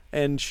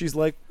 And she's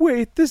like,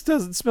 wait, this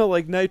doesn't smell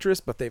like nitrous,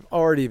 but they've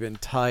already been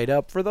tied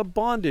up for the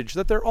bondage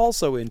that they're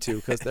also into,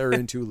 because they're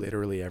into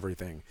literally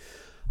everything.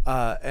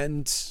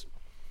 And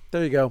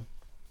there you go.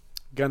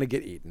 Gonna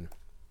get eaten.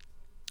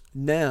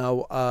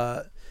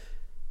 Now,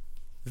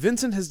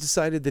 Vincent has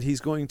decided that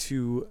he's going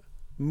to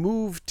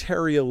move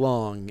Terry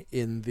along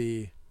in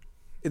the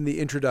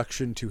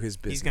introduction to his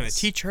business. He's going to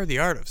teach her the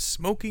art of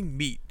smoking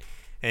meat.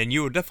 And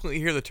you will definitely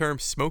hear the term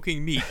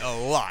smoking meat a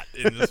lot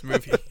in this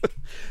movie.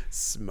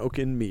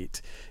 Smoking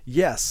meat.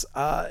 Yes.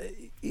 I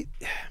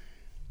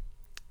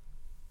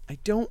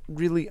don't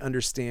really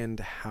understand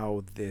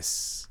how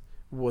this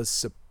was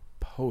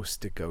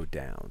supposed to go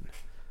down.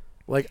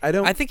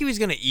 I think he was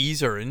going to ease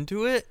her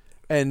into it.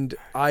 And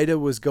Ida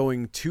was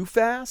going too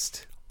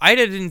fast?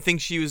 Ida didn't think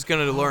she was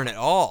going to learn at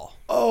all.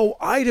 Oh,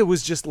 Ida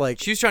was just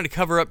like... She was trying to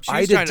cover up...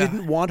 Ida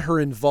didn't want her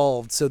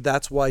involved, so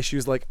that's why she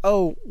was like,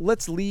 oh,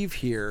 let's leave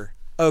here.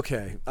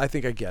 Okay, I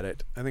think I get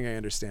it. I think I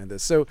understand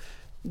this. So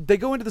they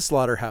go into the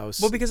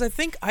slaughterhouse. Well, because I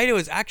think Ida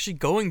was actually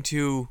going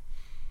to...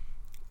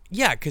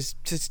 Yeah, because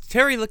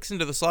Terry looks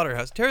into the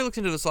slaughterhouse. Terry looks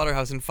into the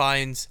slaughterhouse and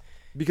finds...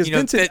 Because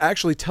Vincent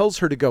actually tells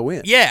her to go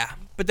in. Yeah,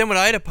 But then when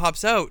Ida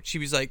pops out, she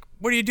was like,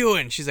 what are you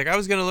doing? She's like, I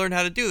was going to learn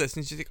how to do this.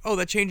 And she's like, oh,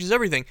 that changes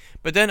everything.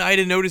 But then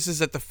Ida notices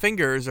that the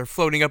fingers are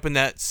floating up in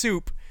that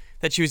soup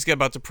that she was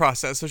about to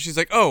process. So she's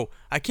like, oh,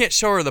 I can't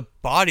show her the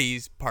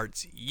body's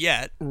parts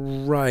yet.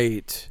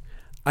 Right.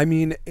 I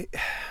mean,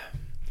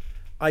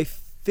 I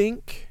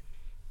think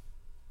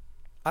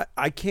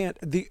I can't.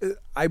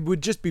 I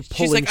would just be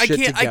pulling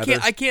shit together.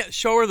 I can't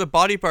show her the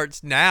body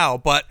parts now,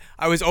 but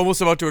I was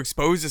almost about to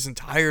expose this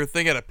entire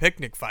thing at a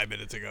picnic 5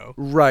 minutes ago.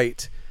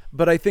 Right.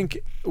 But I think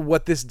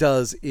what this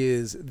does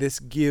is this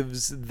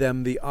gives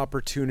them the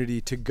opportunity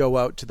to go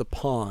out to the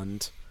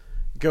pond,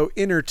 go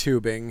inner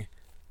tubing,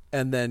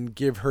 and then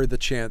give her the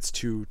chance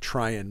to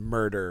try and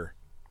murder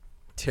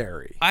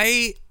Terry.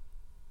 I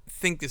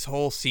think this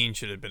whole scene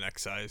should have been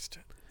excised.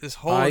 This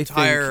whole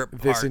entire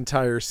part. This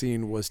entire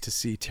scene was to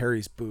see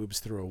Terry's boobs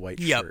through a white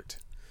shirt.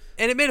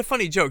 And it made a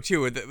funny joke,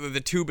 too, with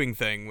the tubing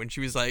thing, when she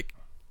was like,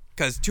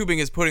 because tubing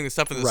is putting the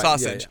stuff in the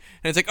sausage. Yeah.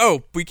 And it's like,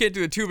 oh, we can't do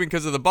the tubing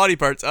because of the body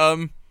parts.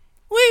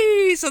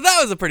 Whee! So that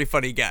was a pretty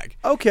funny gag.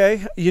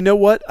 Okay. You know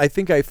what? I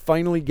think I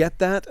finally get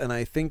that, and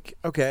I think,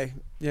 okay,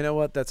 you know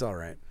what? That's all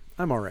right.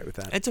 I'm all right with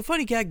that. It's a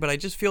funny gag, but I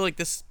just feel like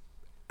this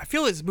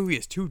movie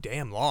is too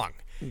damn long.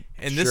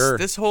 And Sure.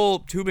 this whole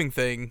tubing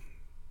thing,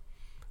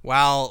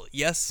 while,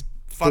 yes,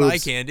 fun Boobs. eye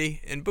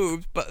candy and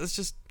boobs, but it's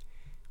just,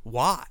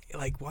 why?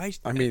 Like, why?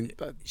 I mean,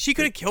 she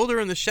could have killed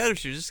her in the shed if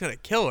she was just going to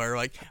kill her.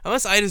 Like,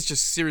 unless Ida's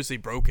just seriously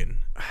broken.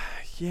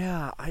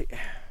 yeah, I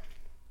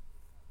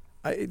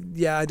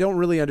don't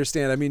really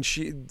understand. I mean,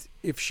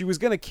 if she was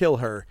going to kill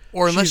her,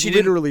 or unless she's she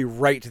literally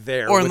right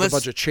there with a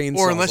bunch of chainsaws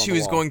or unless she on the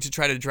was wall. going to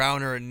try to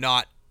drown her and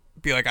not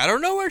be like, I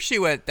don't know where she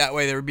went. That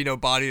way there would be no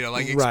body to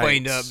like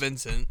explain to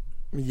Vincent.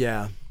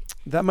 Yeah,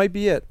 that might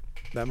be it.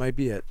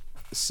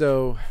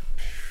 So,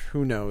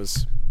 who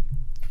knows?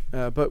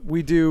 But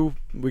we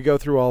go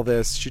through all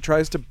this. She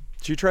tries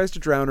to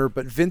drown her,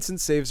 but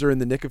Vincent saves her in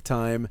the nick of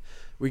time.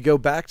 We go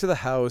back to the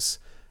house.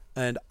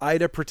 And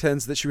Ida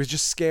pretends that she was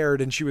just scared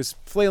and she was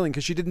flailing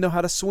because she didn't know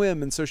how to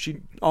swim, and so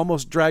she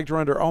almost dragged her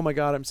under. Oh my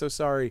God, I'm so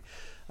sorry.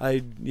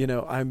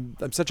 I'm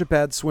such a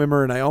bad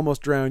swimmer and I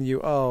almost drowned you.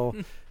 Oh,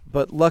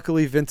 but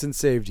luckily Vincent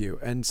saved you.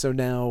 And so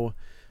now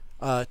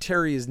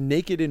Terry is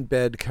naked in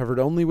bed, covered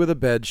only with a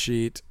bed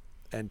sheet,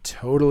 and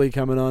totally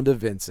coming on to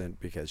Vincent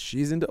because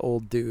she's into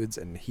old dudes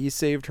and he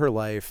saved her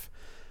life.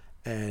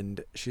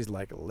 And she's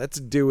like,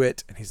 let's do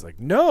it. And he's like,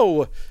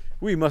 no,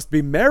 we must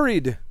be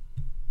married.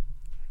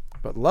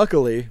 But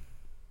luckily,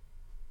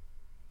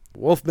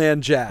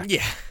 Wolfman Jack.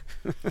 Yeah.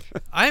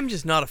 I'm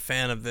just not a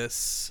fan of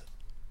this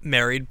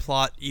married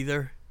plot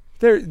either.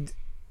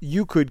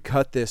 You could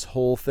cut this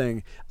whole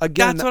thing.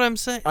 Again, that's what I'm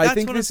saying. I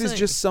think this is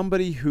just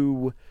somebody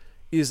who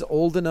is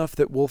old enough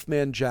that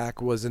Wolfman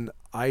Jack was an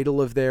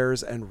idol of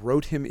theirs and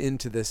wrote him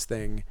into this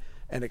thing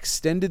and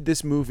extended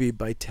this movie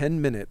by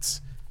 10 minutes,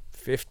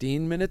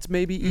 15 minutes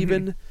maybe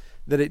even,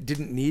 that it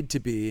didn't need to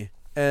be.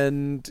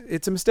 And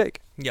it's a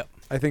mistake. Yep.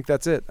 I think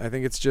that's it. I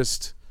think it's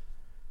just,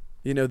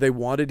 they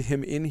wanted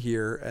him in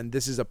here, and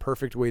this is a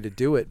perfect way to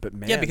do it. But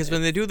man, yeah, because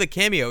when they do the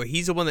cameo,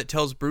 he's the one that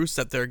tells Bruce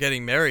that they're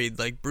getting married.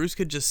 Like, Bruce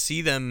could just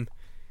see them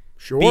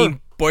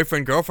being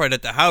boyfriend girlfriend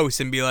at the house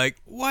and be like,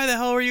 "Why the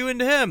hell are you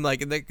into him?"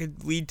 Like, and that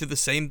could lead to the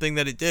same thing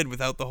that it did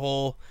without the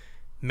whole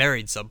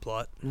married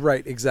subplot.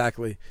 Right.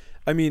 Exactly.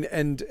 I mean,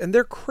 and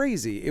they're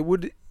crazy.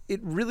 It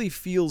really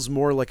feels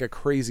more like a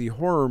crazy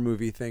horror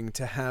movie thing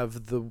to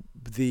have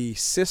the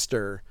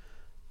sister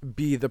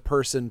be the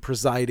person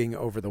presiding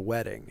over the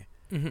wedding.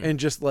 And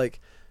just like,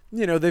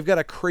 they've got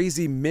a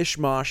crazy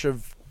mishmash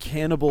of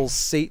cannibal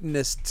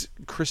Satanist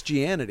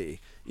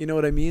Christianity. You know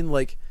what I mean?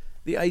 Like,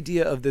 the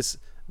idea of this,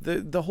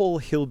 the whole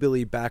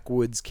hillbilly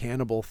backwoods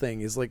cannibal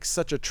thing is like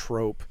such a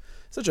trope,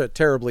 such a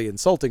terribly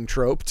insulting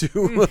trope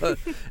to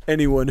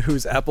anyone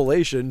who's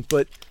Appalachian.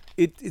 But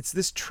it's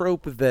this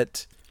trope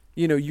that,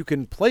 you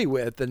can play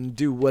with and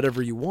do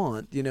whatever you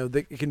want.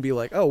 It can be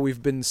like, oh,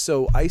 we've been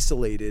so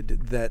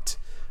isolated that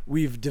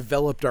we've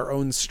developed our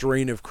own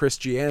strain of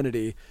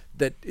Christianity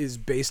that is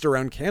based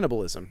around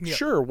cannibalism. Yep.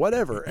 Sure,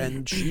 whatever.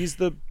 And she's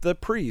the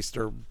priest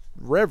or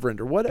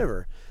reverend or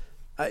whatever.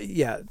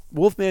 Yeah,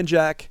 Wolfman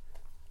Jack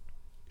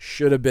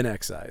should have been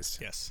excised.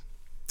 Yes.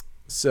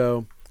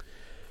 So,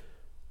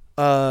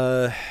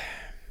 but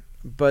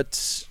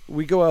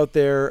we go out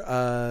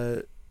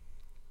there.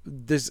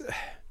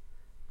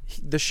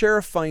 The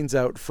sheriff finds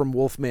out from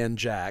Wolfman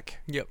Jack.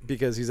 Yep.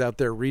 Because he's out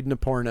there reading a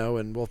porno,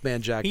 and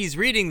Wolfman Jack. He's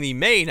reading the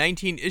May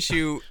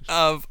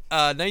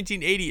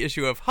 1980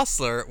 issue of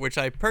Hustler, which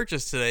I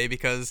purchased today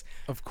because.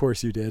 Of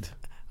course you did.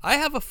 I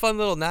have a fun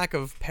little knack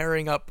of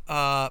pairing up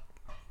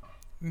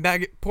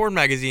porn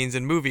magazines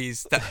and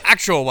movies, the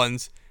actual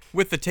ones,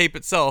 with the tape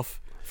itself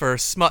for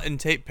smut and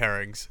tape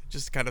pairings.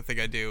 Just the kind of thing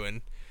I do,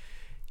 and.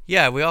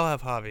 Yeah, we all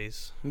have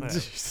hobbies.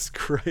 Jesus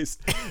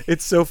Christ.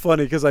 It's so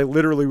funny because I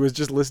literally was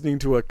just listening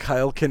to a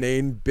Kyle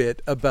Kinane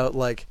bit about,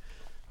 like,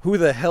 who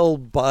the hell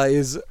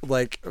buys,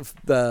 like,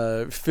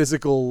 the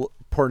physical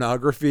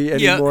pornography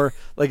anymore?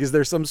 Yeah. Like, is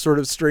there some sort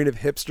of strain of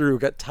hipster who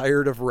got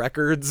tired of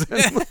records?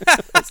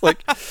 It's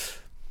like,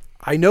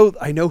 I know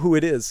who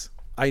it is.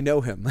 I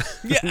know him.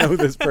 Yeah. I know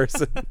this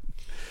person.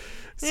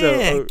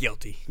 So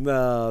guilty.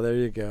 No, there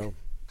you go.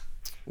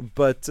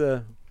 But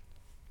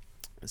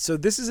so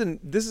this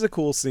is a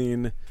cool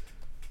scene.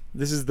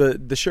 This is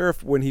the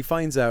sheriff. When he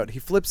finds out, he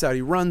flips out.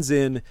 He runs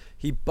in.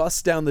 He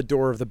busts down the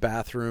door of the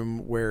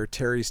bathroom where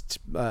Terry's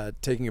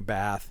taking a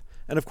bath.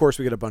 And of course,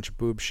 we get a bunch of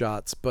boob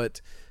shots. But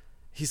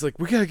he's like,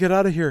 "We gotta get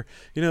out of here."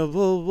 Blah,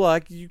 blah, blah.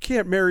 You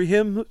can't marry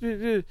him.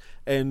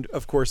 And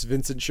of course,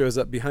 Vincent shows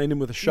up behind him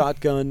with a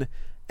shotgun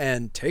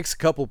and takes a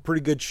couple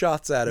pretty good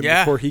shots at him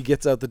before he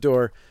gets out the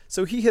door.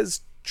 So he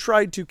has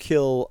tried to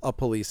kill a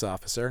police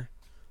officer.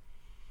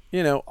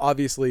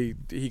 Obviously,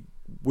 he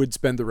would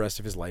spend the rest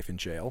of his life in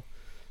jail.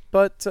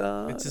 But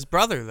it's his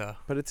brother, though.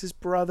 But it's his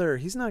brother.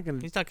 He's not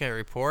gonna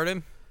report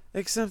him.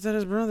 Except that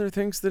his brother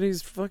thinks that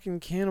he's fucking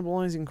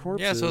cannibalizing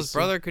corpses. Yeah, so his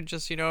brother could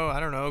just, I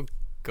don't know,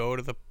 go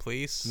to the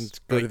police.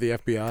 Go to the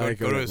FBI.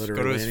 Go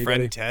to his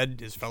friend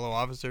Ted, his fellow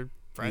officer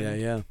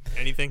friend. Yeah.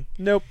 Anything.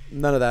 Nope,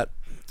 none of that.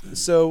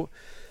 So,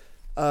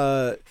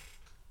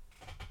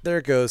 there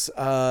it goes.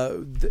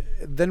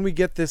 Then we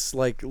get this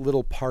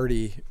little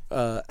party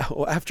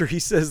after he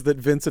says that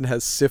Vincent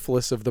has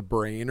syphilis of the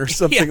brain or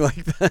something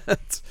like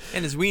that,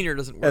 and his wiener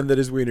doesn't work. And that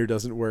his wiener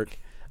doesn't work.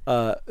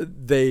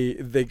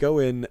 They go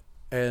in,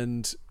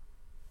 and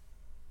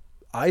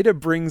Ida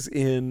brings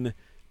in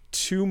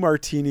 2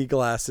 martini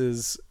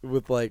glasses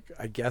with I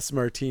guess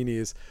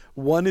martinis.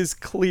 One is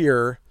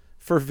clear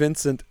for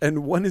Vincent,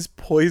 and one is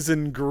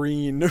poison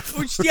green.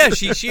 Which,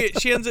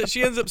 she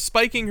ends up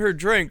spiking her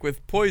drink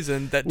with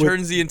poison that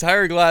turns the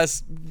entire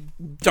glass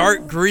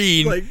dark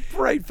green,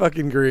 bright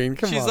fucking green.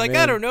 Come on, she's like,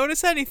 man. I don't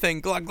notice anything.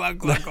 Glug glug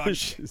glug glug.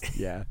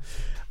 Yeah,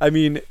 I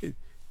mean,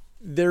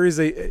 there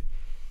is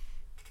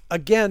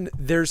again,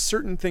 there's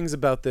certain things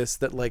about this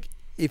that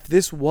if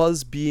this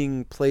was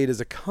being played as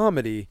a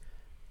comedy,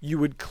 you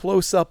would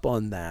close up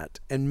on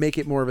that and make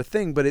it more of a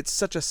thing. But it's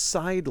such a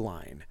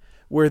sideline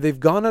where they've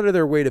gone out of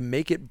their way to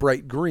make it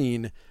bright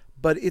green,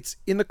 but it's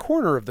in the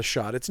corner of the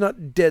shot. It's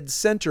not dead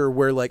center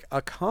where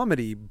a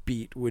comedy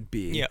beat would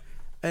be. Yeah.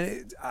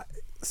 And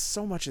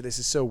so much of this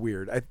is so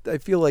weird. I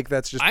feel like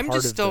that's just I'm part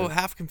just of still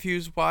half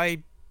confused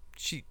why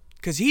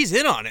because he's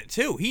in on it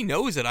too. He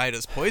knows that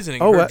Ida's poisoning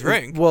her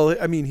drink. Well,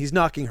 I mean, he's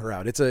knocking her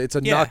out. It's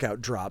a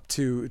knockout drop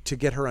to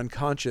get her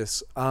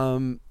unconscious.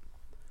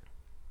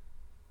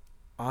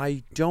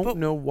 I don't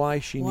know why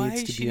she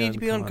needs to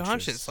be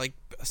unconscious.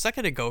 A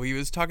second ago, he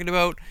was talking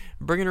about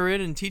bringing her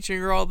in and teaching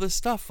her all this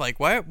stuff.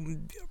 Why?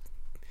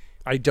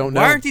 I don't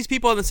know. Why aren't these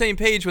people on the same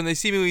page when they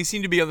seemingly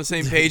seem to be on the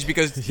same page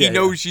because he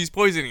knows she's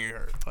poisoning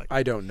her?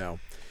 I don't know.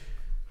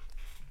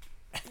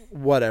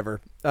 Whatever.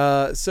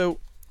 So,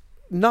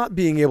 not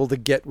being able to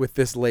get with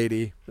this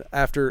lady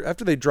after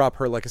they drop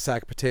her like a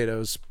sack of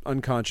potatoes,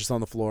 unconscious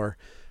on the floor,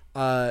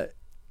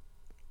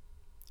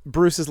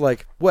 Bruce is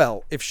like,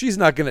 well, if she's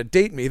not going to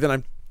date me, then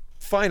I'm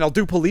fine. I'll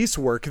do police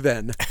work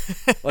then.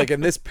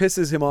 And this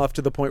pisses him off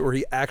to the point where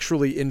he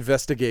actually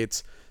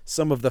investigates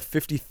some of the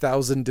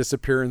 50,000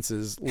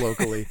 disappearances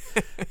locally.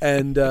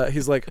 And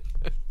he's like,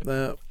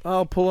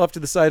 I'll pull off to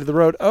the side of the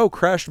road. Oh,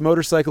 crashed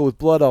motorcycle with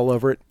blood all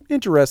over it.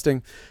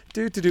 Interesting.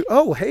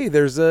 Oh, hey,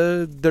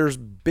 there's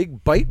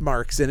big bite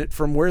marks in it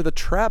from where the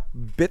trap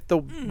bit the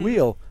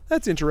wheel.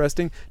 That's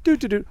interesting.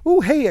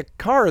 Oh, hey, a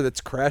car that's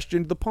crashed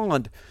into the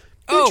pond.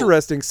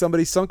 Interesting.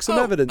 Somebody sunk some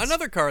evidence.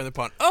 Another car in the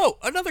pond. Oh,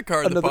 another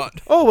car in the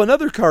pond. Oh,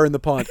 another car in the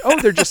pond. Oh,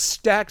 they're just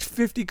stacked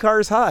 50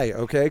 cars high.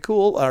 Okay,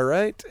 cool. All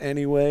right.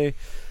 Anyway,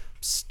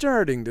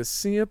 starting to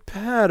see a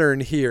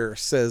pattern here,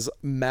 says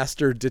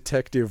Master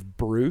Detective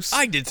Bruce.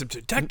 I did some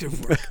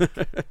detective work.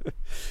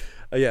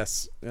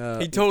 Yes.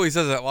 He totally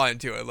says that line,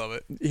 too. I love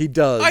it. He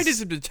does. I did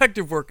some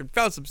detective work and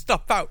found some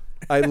stuff out.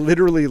 I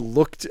literally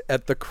looked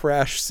at the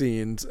crash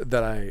scenes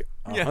that I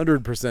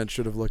 100%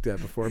 should have looked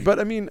at before. But,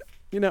 I mean,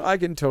 I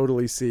can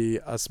totally see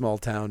a small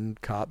town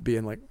cop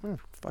being like,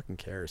 fucking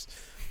cares.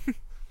 I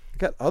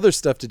got other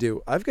stuff to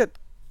do. I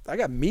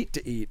got meat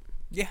to eat.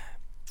 Yeah.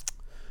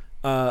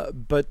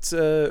 But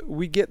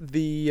we get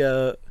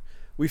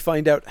we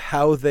find out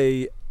how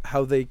they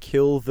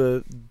kill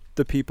the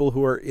people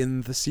who are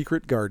in the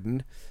secret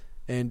garden,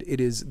 and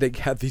they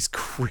have these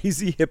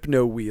crazy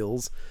hypno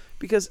wheels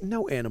because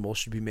no animal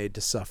should be made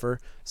to suffer.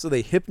 So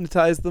they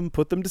hypnotize them,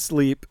 put them to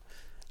sleep,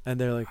 and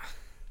they're like,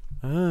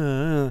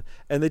 and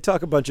they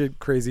talk a bunch of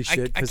crazy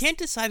shit. I can't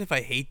decide if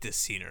I hate this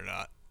scene or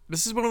not.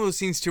 This is one of those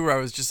scenes too where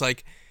I was just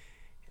like,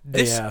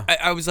 this. Yeah.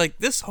 I was like,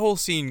 this whole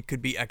scene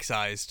could be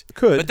excised.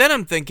 But then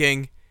I'm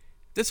thinking,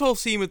 this whole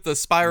scene with the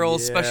spiral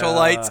special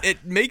lights,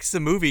 it makes the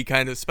movie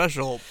kind of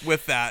special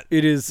with that.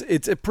 It is.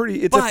 It's a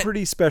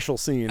pretty special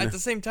scene. At the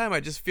same time, I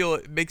just feel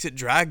it makes it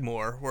drag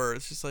more. Where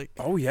it's just like,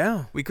 oh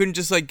yeah, we couldn't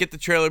just get the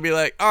trailer and be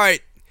like, all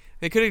right.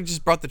 They could have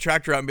just brought the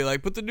tractor out and be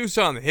like, put the noose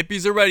on, the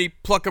hippies are ready,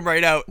 pluck them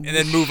right out, and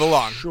then move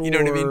along. Sure. You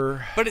know what I mean?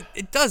 But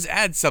it does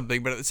add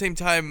something, but at the same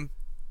time,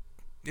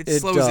 it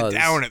slows it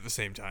down at the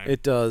same time.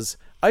 It does.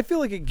 I feel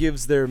like it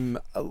gives them,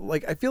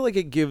 I feel like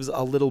it gives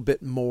a little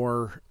bit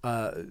more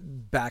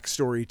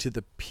backstory to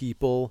the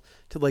people,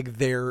 to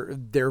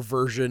their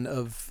version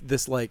of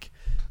this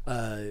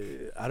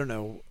I don't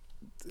know,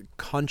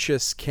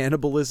 conscious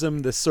cannibalism,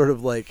 this sort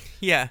of like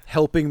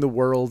helping the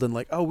world and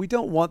like, oh, we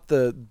don't want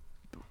the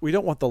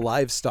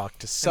livestock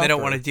to suffer. And they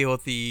don't want to deal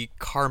with the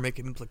karmic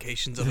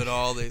implications of it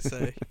all, they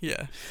say.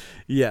 Yeah.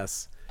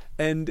 Yes.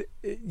 And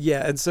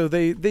so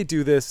they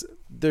do this.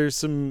 There's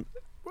some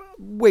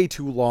way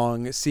too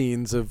long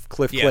scenes of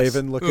Cliff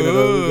Clavin looking at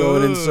it,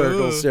 going in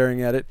circles,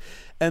 staring at it.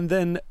 And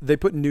then they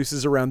put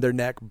nooses around their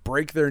neck,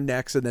 break their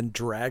necks, and then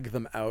drag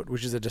them out,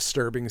 which is a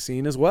disturbing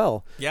scene as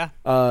well. Yeah.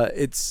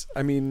 It's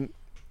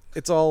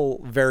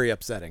all very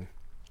upsetting.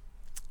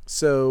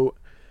 So,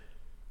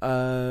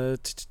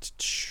 that's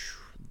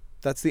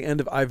the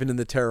end of Ivan and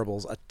the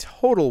Terribles. A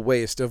total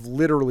waste of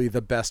literally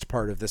the best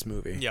part of this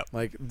movie. Yep.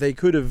 Like,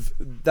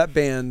 that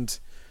band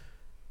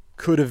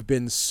could have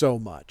been so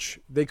much.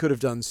 They could have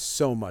done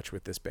so much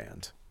with this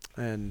band.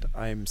 And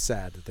I'm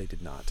sad that they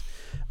did not.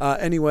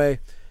 Anyway,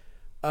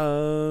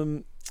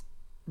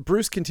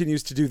 Bruce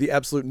continues to do the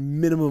absolute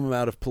minimum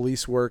amount of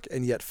police work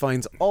and yet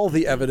finds all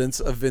the evidence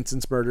of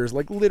Vincent's murders.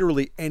 Like,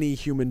 literally any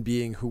human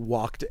being who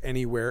walked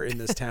anywhere in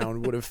this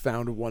town would have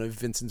found one of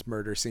Vincent's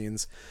murder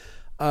scenes.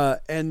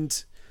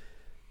 And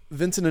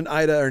Vincent and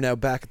Ida are now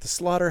back at the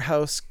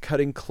slaughterhouse,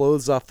 cutting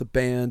clothes off the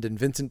band, and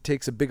Vincent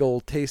takes a big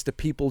old taste of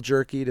people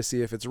jerky to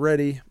see if it's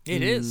ready.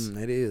 It is.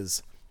 It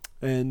is.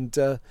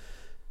 And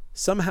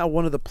somehow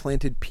one of the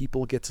planted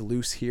people gets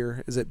loose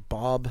here. Is it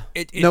Bob?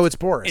 No, it's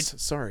Boris.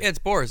 Sorry. It's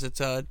Boris. It's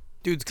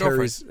dude's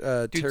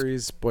girlfriend.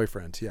 Terry's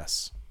boyfriend,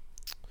 yes.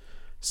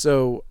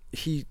 So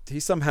he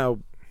somehow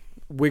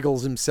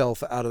wiggles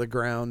himself out of the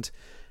ground.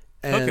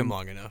 And took him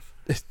long enough.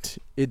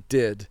 It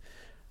did.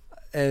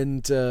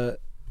 And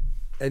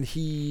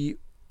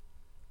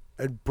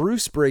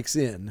Bruce breaks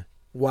in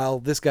while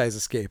this guy's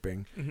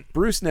escaping. Mm-hmm.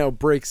 Bruce now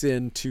breaks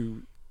in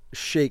to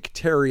shake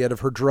Terry out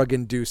of her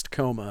drug-induced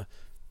coma.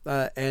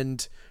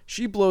 And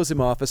she blows him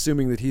off,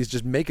 assuming that he's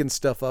just making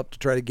stuff up to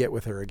try to get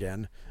with her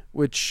again,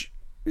 which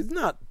is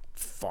not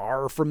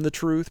far from the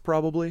truth,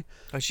 probably.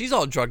 She's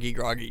all druggy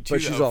groggy too,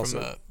 but she's also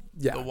from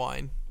the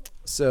wine.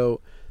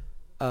 So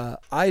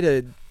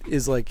Ida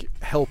is like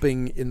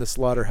helping in the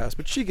slaughterhouse,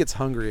 but she gets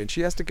hungry and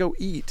she has to go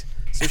eat.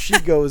 So she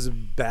goes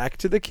back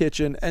to the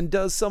kitchen and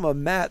does some of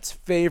Matt's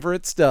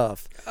favorite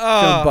stuff,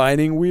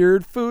 combining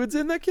weird foods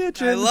in the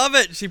kitchen. I love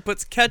it. She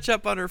puts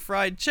ketchup on her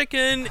fried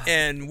chicken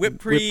and whipped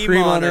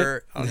cream on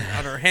her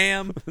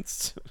ham.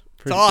 It's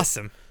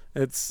awesome.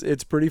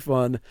 It's pretty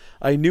fun.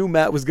 I knew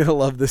Matt was gonna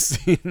love this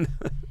scene,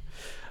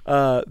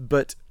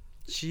 but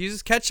she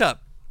uses ketchup.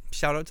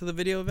 Shout out to the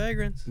video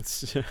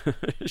vagrants.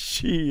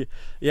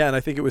 And I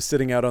think it was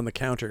sitting out on the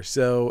counter.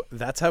 So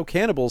that's how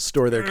cannibals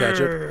store their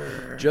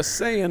ketchup. Just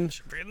saying.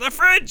 Should be in the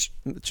fridge.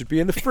 It should be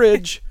in the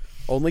fridge.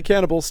 Only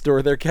cannibals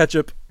store their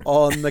ketchup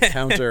on the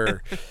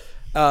counter.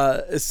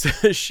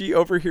 So she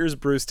overhears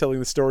Bruce telling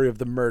the story of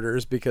the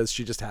murders because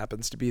she just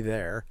happens to be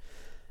there.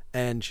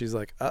 And she's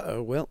like,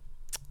 well,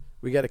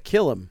 we got to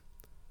kill him.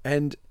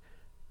 And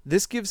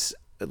this gives...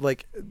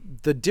 like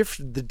the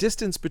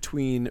distance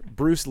between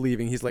Bruce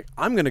leaving, he's like,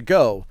 I'm gonna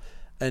go,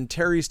 and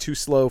Terry's too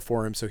slow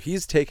for him, so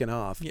he's taken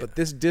off. But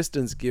this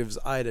distance gives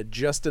Ida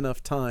just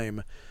enough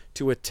time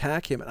to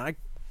attack him, and I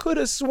could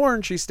have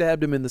sworn she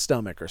stabbed him in the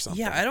stomach or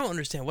something. I don't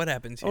understand what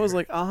happens here. I was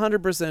like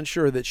 100%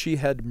 sure that she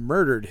had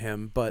murdered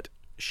him, but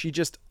she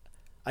just,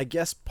 I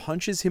guess,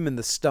 punches him in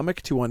the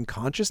stomach to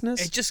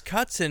unconsciousness. It just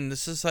cuts in.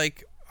 This is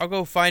like, I'll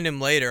go find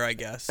him later, I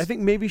guess. I think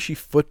maybe she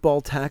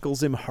football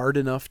tackles him hard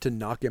enough to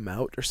knock him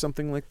out or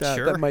something like that.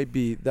 Sure. That might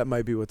be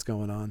what's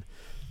going on.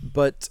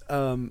 But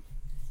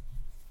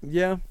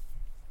yeah.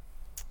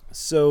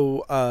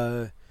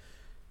 So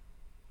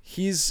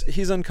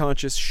he's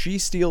unconscious. She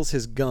steals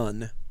his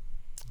gun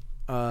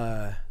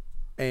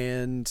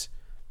and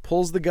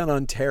pulls the gun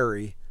on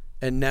Terry,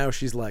 and now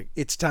she's like,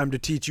 "It's time to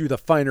teach you the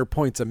finer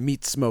points of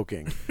meat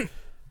smoking."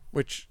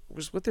 Which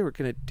was what they were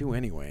going to do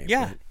anyway.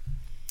 Yeah. But,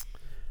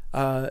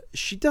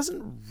 she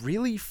doesn't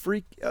really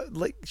freak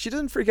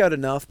out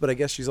enough, but I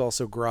guess she's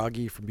also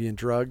groggy from being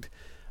drugged.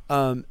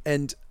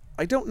 And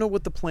I don't know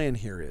what the plan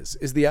here is.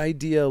 Is the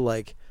idea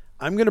like,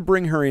 I'm going to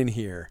bring her in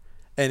here,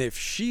 and if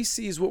she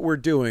sees what we're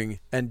doing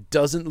and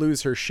doesn't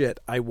lose her shit,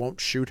 I won't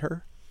shoot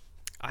her?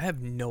 I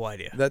have no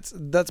idea.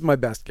 That's my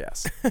best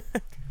guess.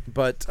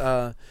 But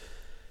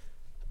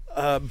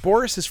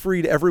Boris has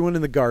freed everyone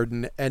in the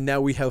garden, and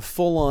now we have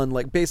full on,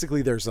 like,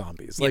 basically they're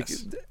zombies. Like,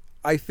 yes.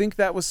 I think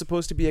that was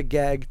supposed to be a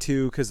gag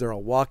too, because they're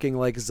all walking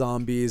like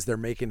zombies. They're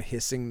making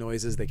hissing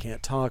noises. They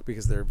can't talk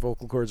because their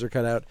vocal cords are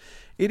cut out.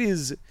 It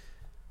is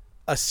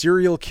a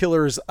serial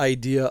killer's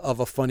idea of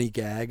a funny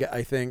gag,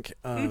 I think.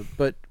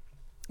 But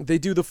they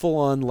do the full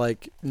on,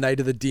 like,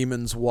 Night of the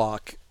Demons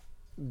walk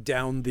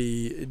down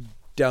the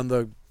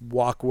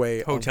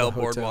walkway hotel of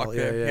the hotel. boardwalk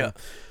there. Yeah.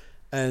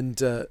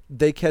 And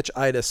they catch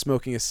Ida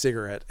smoking a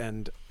cigarette,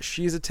 and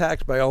she's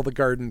attacked by all the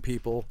garden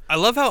people. I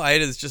love how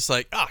Ida's just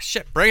like, oh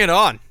shit, bring it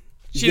on.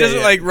 She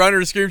doesn't like run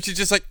or scream. She's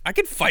just like, I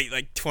could fight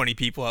like 20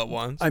 people at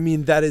once. I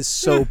mean, that is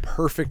so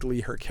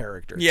perfectly her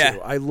character,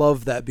 too. I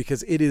love that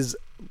because it is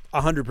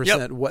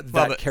 100% what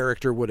that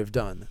character would have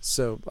done.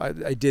 So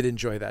I did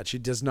enjoy that. She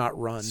does not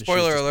run.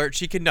 Spoiler alert,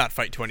 she could not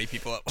fight 20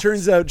 people at once.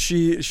 Turns out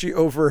she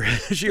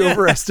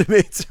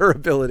overestimates her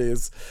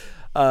abilities.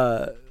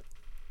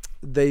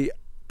 They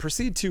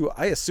proceed to,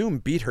 I assume,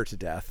 beat her to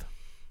death.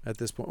 At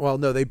this point, well,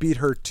 no, they beat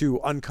her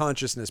to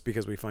unconsciousness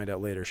because we find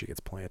out later she gets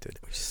planted.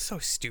 Which is so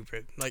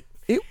stupid. Like,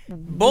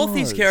 both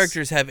these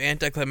characters have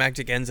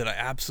anticlimactic ends that I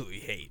absolutely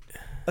hate.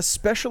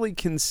 Especially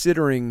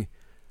considering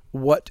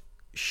what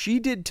she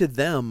did to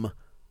them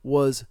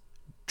was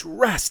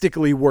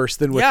drastically worse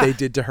than what they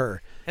did to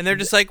her. And they're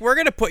just like, we're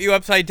going to put you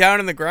upside down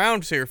in the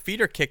ground so your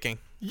feet are kicking.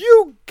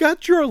 You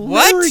got your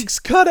larynx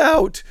cut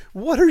out.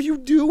 What are you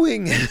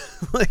doing?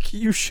 Like,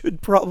 you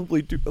should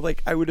probably do,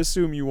 like, I would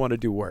assume you want to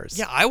do worse.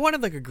 Yeah, I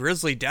wanted like a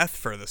grisly death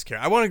for this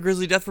character. I want a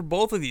grisly death for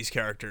both of these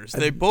characters.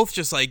 They both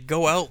just like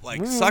go out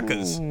like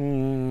suckers.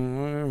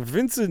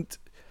 Vincent,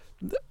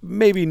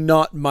 maybe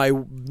not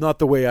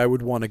the way I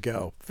would want to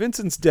go.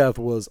 Vincent's death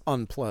was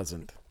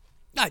unpleasant.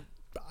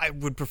 I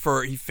would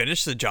prefer he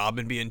finish the job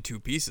and be in two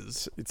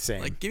pieces. It's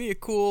same. Like, give me a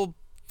cool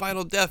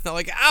final death, not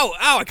like, ow,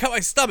 I cut my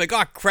stomach.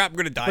 Oh, crap, I'm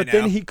going to die now. But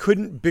then he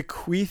couldn't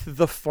bequeath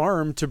the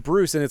farm to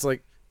Bruce, and it's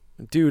like,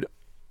 dude,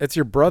 it's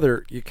your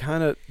brother. You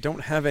kind of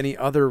don't have any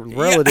other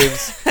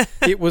relatives. Yeah.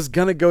 It was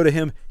going to go to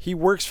him. He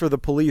works for the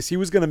police. He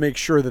was going to make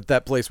sure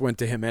that place went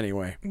to him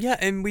anyway. Yeah,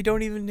 and we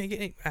don't even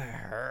get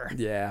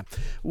Yeah,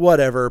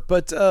 whatever.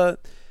 But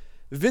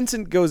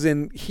Vincent goes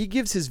in. He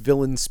gives his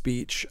villain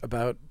speech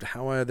about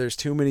how there's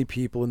too many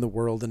people in the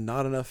world and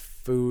not enough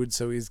food,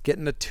 so he's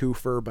getting a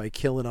twofer by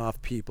killing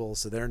off people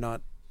so they're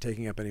not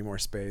taking up any more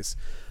space.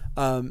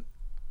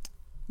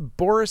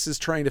 Boris is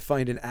trying to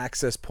find an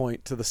access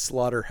point to the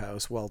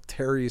slaughterhouse while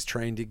Terry's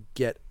trying to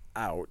get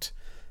out.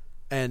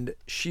 And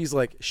she's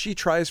like, she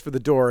tries for the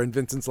door, and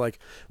Vincent's like,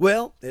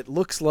 well, it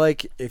looks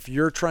like if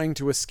you're trying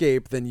to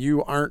escape, then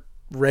you aren't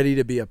ready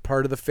to be a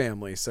part of the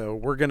family, so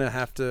we're going to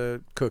have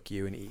to cook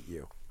you and eat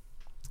you.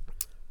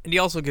 And he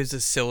also gives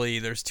this silly,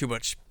 there's too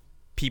much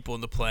people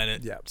in the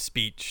planet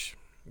speech.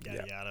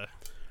 Yada, yada.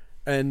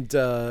 And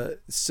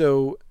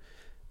so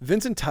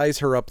Vincent ties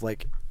her up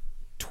like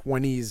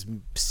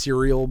 20s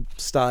serial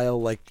style,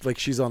 like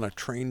she's on a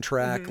train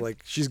track,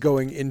 like she's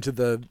going into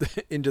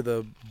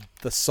the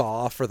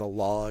saw for the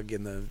log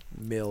in the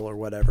mill or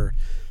whatever.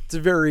 It's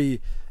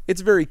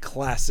very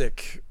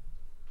classic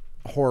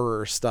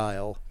horror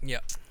style. Yeah.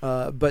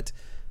 But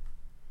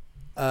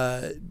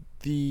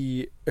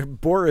the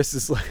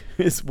Boris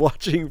is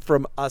watching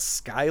from a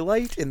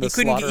skylight in the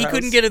slaughterhouse. He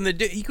couldn't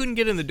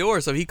get in the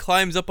door, so he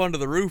climbs up onto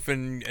the roof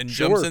and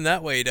jumps in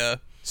that way to.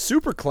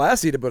 Super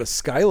classy to put a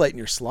skylight in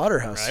your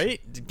slaughterhouse,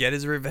 right? To get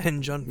his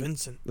revenge on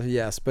Vincent.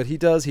 Yes, but he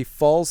does. He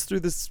falls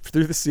through the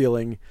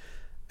ceiling,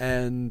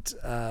 and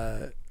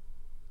and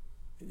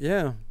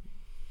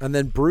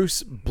then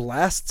Bruce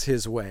blasts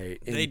his way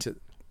into.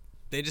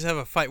 They just have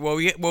a fight. Well,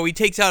 he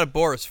takes out a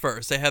Boris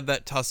first. They have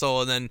that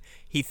tussle, and then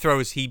he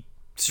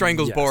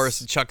strangles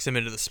Boris and chucks him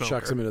into the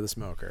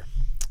smoker.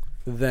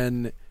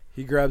 Then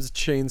he grabs a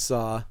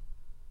chainsaw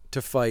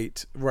to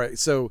fight. Right.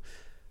 So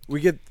we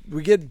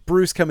get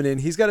Bruce coming in.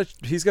 He's got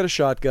a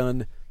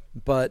shotgun,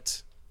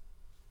 but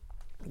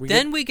we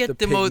get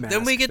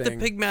the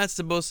pig mask,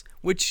 the most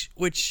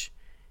which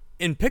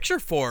in picture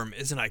form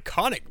is an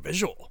iconic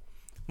visual.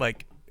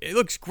 Like, it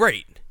looks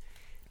great.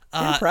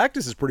 In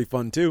practice is pretty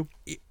fun too.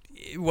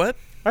 What?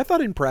 I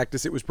thought in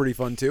practice it was pretty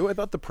fun too. I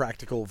thought the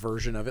practical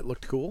version of it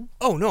looked cool.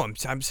 Oh no,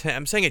 I'm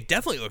saying it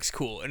definitely looks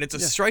cool, and it's a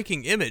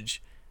striking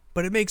image,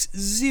 but it makes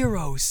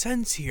zero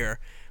sense here.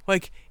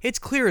 Like, it's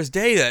clear as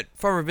day that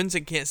Farmer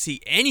Vincent can't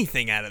see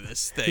anything out of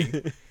this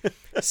thing.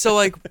 So,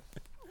 like,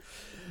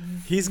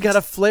 he's got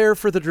a flair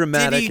for the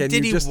dramatic.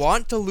 Did he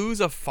want to lose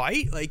a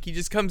fight? Like, he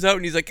just comes out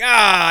and he's like,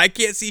 I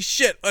can't see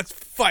shit. Let's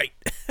fight.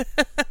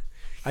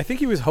 I think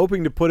he was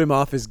hoping to put him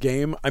off his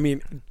game. I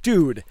mean,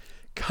 dude,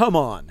 come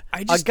on.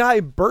 A guy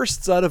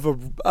bursts out of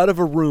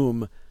a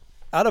room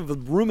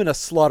in a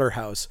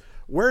slaughterhouse,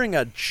 wearing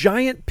a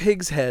giant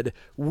pig's head,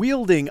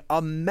 wielding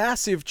a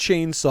massive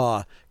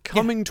chainsaw,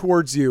 coming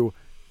towards you.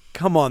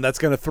 Come on, that's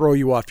going to throw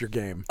you off your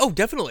game. Oh,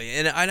 definitely.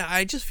 And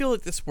I just feel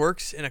like this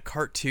works in a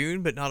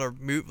cartoon, but not a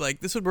movie. Like,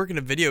 this would work in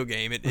a video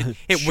game. It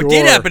Sure.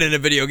 did happen in a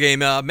video game,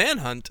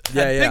 Manhunt.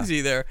 Had Yeah.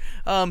 Pigsy there.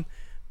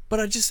 But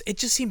it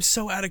just seems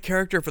so out of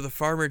character for the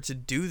farmer to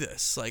do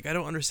this. Like, I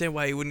don't understand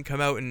why he wouldn't come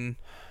out and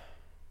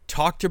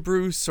talk to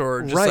Bruce,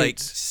 or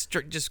just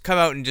just come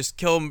out and just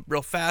kill him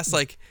real fast.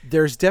 Like,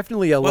 there's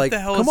definitely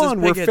come on,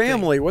 we're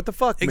family. What the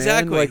fuck, man?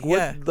 Exactly. Like,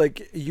 what?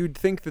 Like, you'd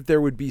think that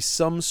there would be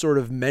some sort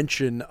of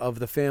mention of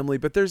the family,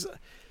 but there's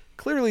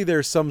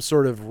some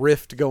sort of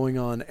rift going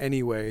on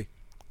anyway.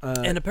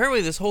 And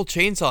apparently this whole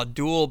chainsaw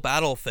duel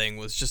battle thing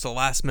was just a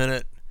last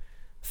minute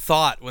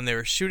thought when they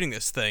were shooting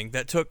this thing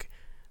that took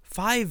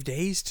 5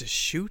 days to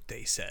shoot,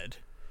 they said.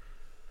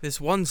 This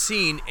one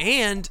scene,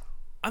 and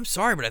I'm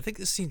sorry, but I think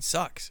this scene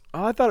sucks.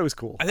 Oh, I thought it was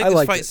cool. I think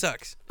this fight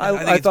sucks.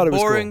 I thought it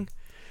was boring.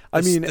 Cool.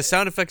 I mean, the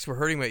sound effects were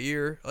hurting my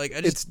ear. Like,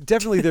 it's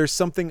definitely, there's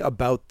something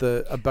about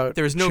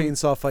there's no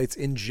chainsaw fights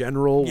in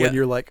general when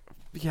you're like,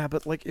 yeah,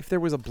 but like if there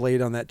was a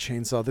blade on that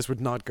chainsaw, this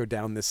would not go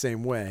down the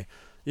same way.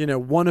 You know,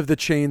 one of the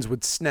chains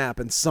would snap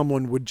and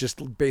someone would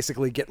just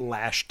basically get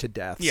lashed to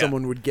death. Yeah.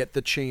 Someone would get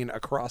the chain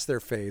across their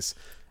face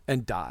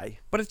and die.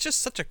 But it's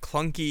just such a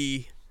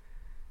clunky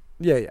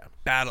yeah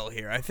battle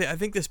here. I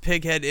think this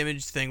pig head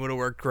image thing would have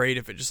worked great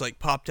if it just like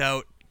popped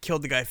out,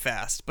 killed the guy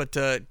fast. But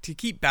to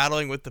keep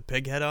battling with the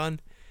pig head on,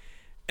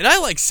 and I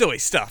like silly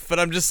stuff, but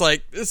I'm just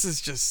like, this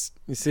is just.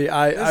 You see,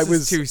 I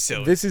was too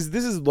silly. This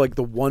is like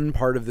the one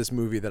part of this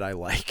movie that I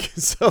like.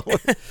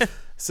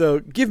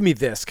 So give me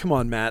this. Come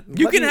on, Matt.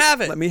 You can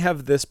have it. Let me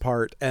have this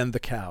part and the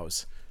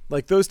cows.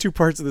 Like those two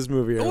parts of this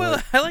movie are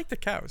well, I like the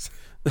cows.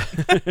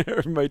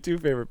 are my two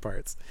favorite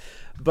parts.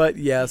 But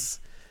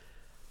yes.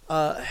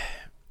 Yeah.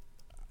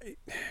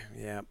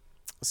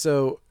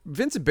 So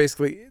Vincent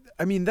basically,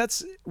 I mean,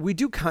 we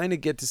do kind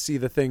of get to see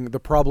the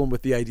problem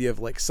with the idea of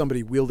like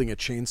somebody wielding a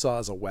chainsaw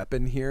as a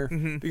weapon here,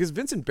 because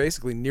Vincent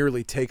basically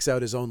nearly takes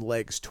out his own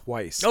legs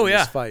twice in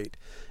this fight.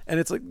 And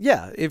it's like,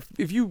 yeah,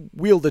 if you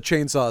wield a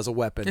chainsaw as a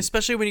weapon,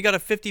 especially when you got a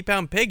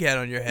 50-pound pig head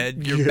on your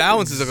head, your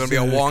balances are going to be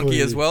all wonky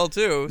as well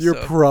too. You're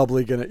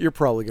probably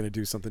gonna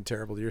do something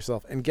terrible to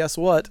yourself. And guess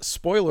what?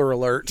 Spoiler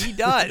alert. He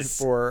does.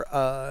 For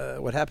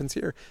what happens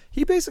here.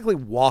 He basically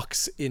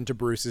walks into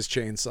Bruce's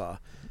chainsaw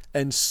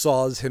and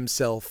saws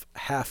himself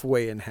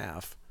halfway in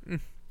half.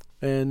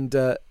 And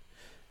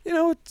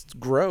it's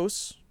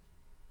gross.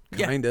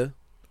 Kinda.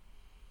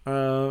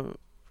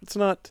 It's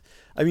not,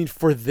 I mean,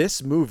 for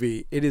this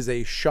movie, it is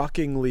a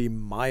shockingly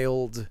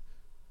mild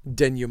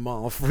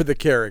denouement for the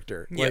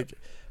character. Yep. Like,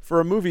 for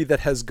a movie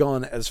that has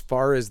gone as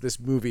far as this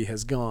movie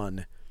has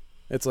gone,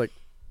 it's like,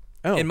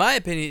 oh. In my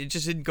opinion, it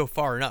just didn't go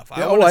far enough.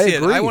 I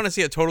agree. I want to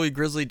see a totally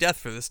grisly death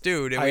for this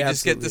dude, and we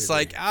just get this agree.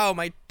 like, ow,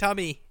 my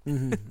tummy.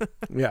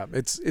 Yeah,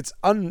 it's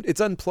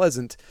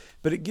unpleasant,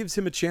 but it gives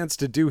him a chance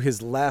to do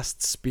his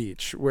last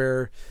speech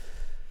where...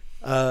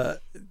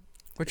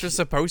 which was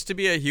supposed to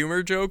be a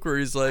humor joke where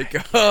he's like,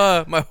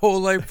 my whole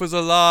life was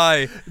a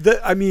lie.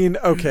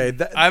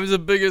 I was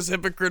the biggest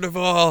hypocrite of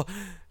all.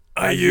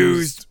 I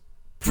used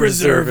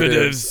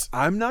preservatives.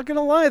 I'm not going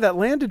to lie. That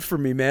landed for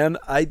me, man.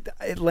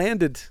 It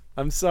landed.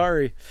 I'm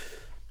sorry.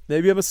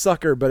 Maybe I'm a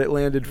sucker, but it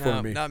landed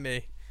for me. Not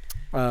me.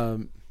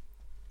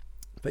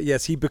 But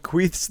yes, he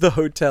bequeaths the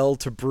hotel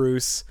to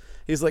Bruce.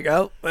 He's like,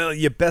 oh, well,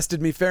 you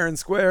bested me fair and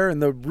square,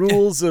 and the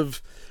rules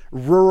of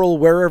rural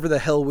wherever the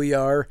hell we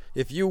are,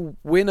 if you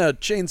win a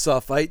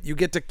chainsaw fight, you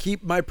get to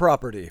keep my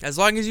property. As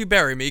long as you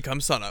bury me come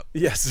sunup.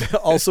 Yes,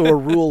 also a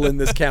rule in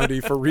this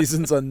county for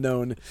reasons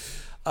unknown.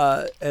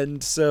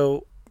 And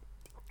so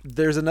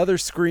there's another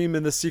scream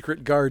in the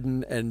secret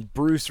garden, and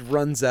Bruce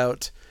runs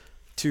out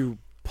to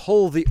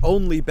pull the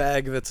only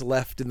bag that's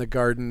left in the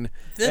garden,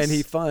 and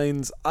he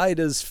finds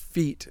Ida's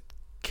feet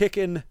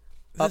kicking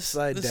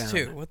upside down.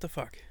 Too. What the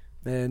fuck?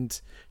 And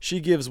she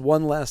gives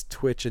one last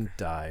twitch and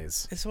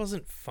dies. This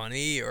wasn't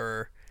funny,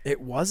 or... It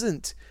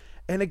wasn't.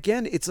 And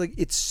again, it's like,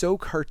 it's so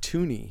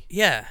cartoony.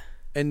 Yeah.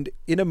 And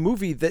in a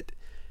movie that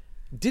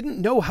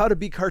didn't know how to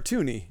be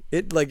cartoony.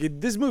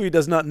 This movie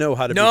does not know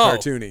how to be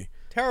cartoony.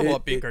 Terrible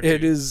at being cartoony.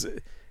 It is,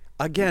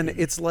 again,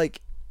 it's like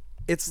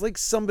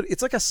somebody,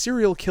 it's like a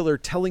serial killer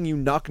telling you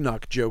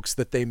knock-knock jokes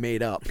that they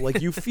made up.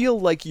 Like, you feel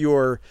like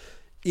you're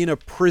in a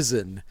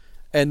prison,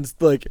 and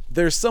like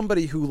there's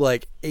somebody who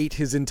like ate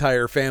his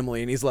entire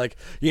family, and he's like,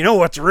 you know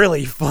what's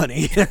really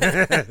funny?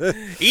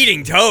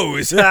 Eating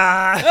toes.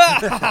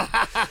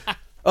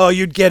 Oh,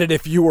 you'd get it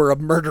if you were a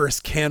murderous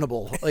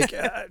cannibal. Like,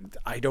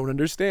 I don't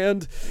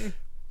understand.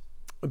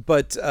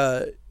 But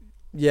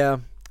yeah,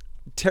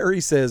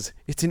 Terry says,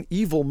 it's an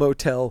evil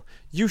motel.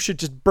 You should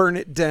just burn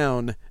it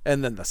down.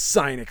 And then the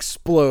sign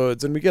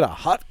explodes, and we get a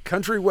hot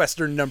country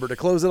western number to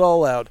close it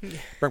all out.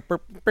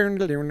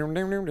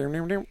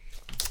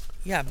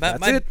 Yeah,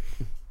 that's it.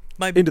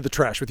 Into the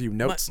trash with you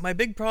notes. My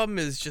big problem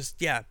is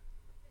just,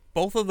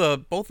 both of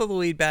the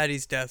lead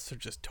baddies' deaths are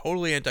just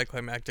totally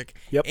anticlimactic.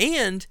 Yep.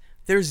 And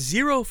there's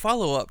zero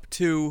follow-up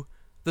to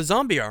the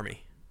zombie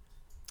army.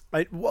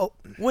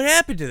 What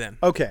happened to them?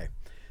 Okay.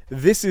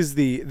 This is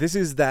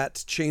that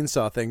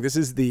chainsaw thing. This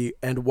is the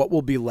and what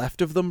will be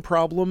left of them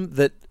problem,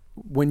 that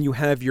when you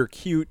have your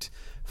cute,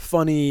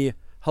 funny,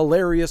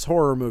 hilarious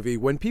horror movie,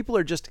 when people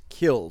are just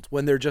killed,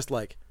 when they're just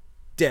like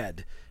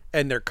dead,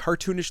 and they're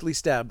cartoonishly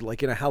stabbed,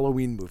 like in a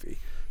Halloween movie,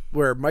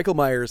 where Michael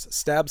Myers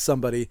stabs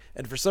somebody,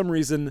 and for some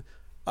reason,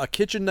 a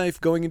kitchen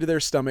knife going into their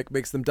stomach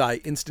makes them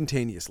die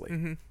instantaneously.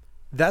 Mm-hmm.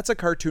 That's a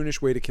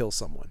cartoonish way to kill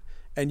someone.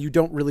 And you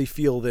don't really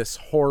feel this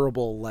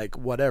horrible, like,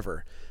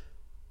 whatever.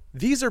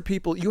 These are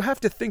people you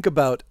have to think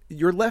about.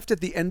 You're left at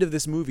the end of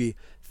this movie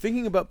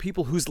thinking about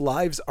people whose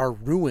lives are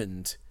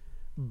ruined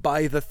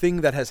by the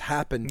thing that has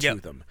happened to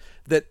them.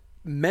 That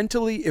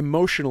mentally,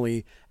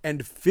 emotionally,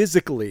 and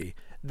physically,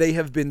 they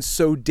have been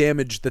so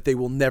damaged that they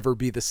will never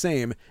be the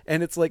same.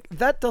 And it's like,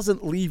 that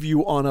doesn't leave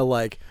you on a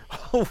like,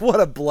 oh, what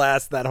a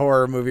blast that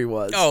horror movie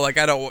was. Oh, like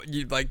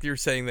you're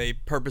saying they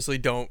purposely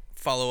don't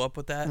follow up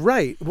with that?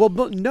 Right. Well,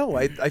 no,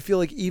 I feel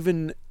like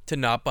even to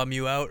not bum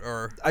you out,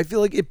 or I feel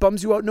like it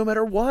bums you out no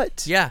matter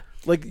what. Yeah.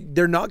 Like,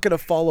 they're not going to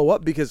follow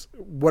up because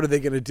what are they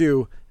going to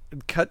do?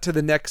 Cut to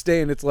the next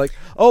day and it's like,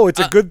 oh, it's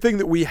a good thing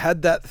that we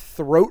had that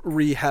throat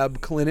rehab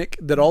clinic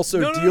that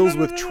also deals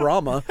with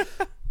trauma.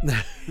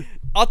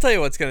 I'll tell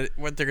you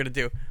what they're gonna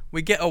do.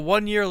 We get a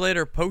 1 year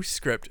later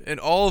postscript, and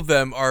all of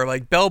them are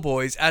like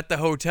bellboys at the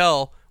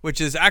hotel,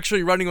 which is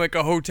actually running like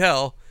a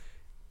hotel,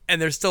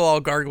 and they're still all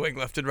gargling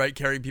left and right,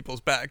 carrying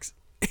people's bags,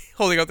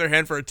 holding out their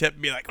hand for a tip,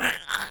 and be like,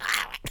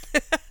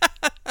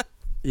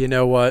 you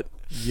know what?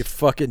 You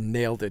fucking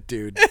nailed it,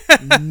 dude.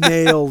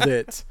 Nailed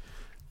it.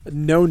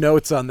 No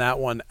notes on that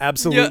one.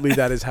 Absolutely,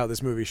 that is how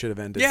this movie should have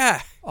ended.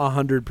 Yeah,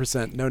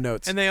 100%. No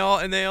notes. And they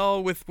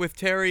all with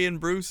Terry and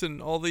Bruce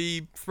and all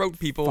the throat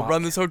people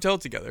run this hotel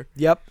together.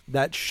 Yep,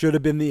 that should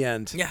have been the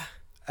end. Yeah,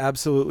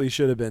 absolutely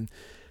should have been.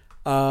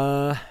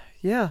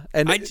 Yeah,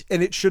 and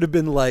it should have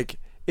been like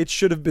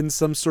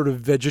some sort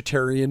of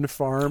vegetarian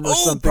farm or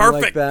something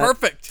like that.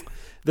 Perfect.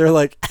 They're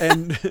like,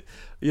 and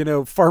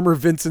Farmer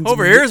Vincent's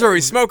over here's where we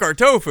smoke our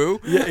tofu.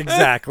 Yeah,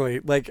 exactly.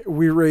 Like,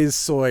 we raise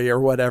soy or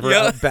whatever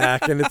out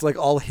back, and it's like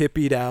all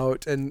hippied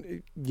out,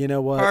 and you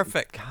know what?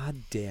 Perfect.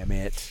 God damn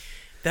it.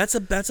 That's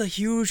a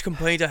huge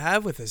complaint I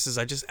have with this. Is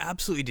I just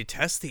absolutely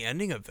detest the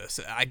ending of this.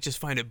 I just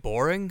find it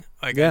boring.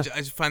 Like, I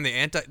just find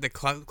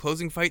the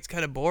closing fights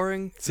kind of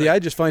boring. See, I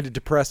just find it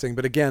depressing.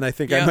 But again, I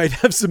think I might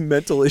have some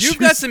mental issues. You've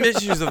got some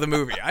issues of the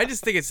movie. I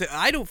just think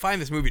I don't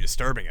find this movie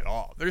disturbing at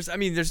all. There's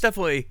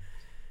definitely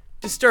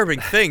disturbing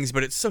things,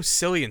 but it's so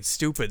silly and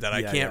stupid that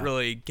I can't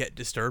really get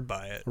disturbed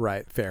by it.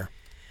 Right, fair.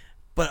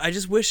 But I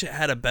just wish it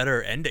had a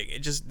better ending. It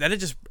just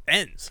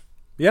ends.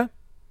 Yeah.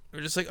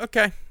 We're just like,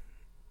 okay.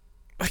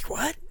 Like,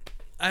 what?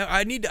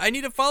 I need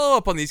a follow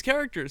up on these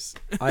characters.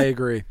 I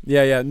agree.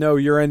 Yeah. No,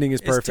 your ending is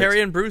perfect. Is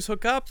Terry and Bruce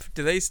hook up?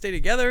 Do they stay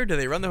together? Do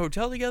they run the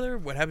hotel together?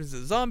 What happens to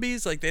the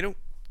zombies? Like, they don't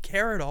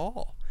care at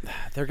all.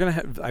 They're gonna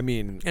have. I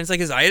mean, and it's like,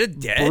 is Ida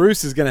dead?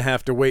 Bruce is gonna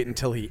have to wait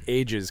until he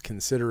ages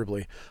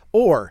considerably,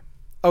 or.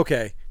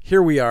 Okay,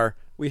 here we are.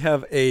 We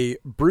have a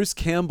Bruce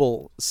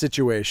Campbell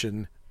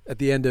situation at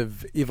the end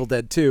of Evil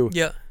Dead 2.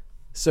 Yeah.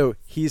 So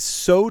he's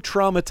so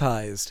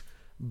traumatized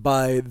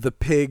by the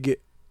pig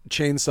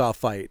chainsaw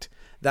fight.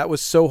 That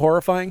was so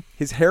horrifying.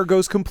 His hair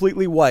goes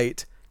completely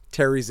white.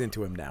 Terry's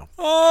into him now.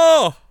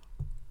 Oh!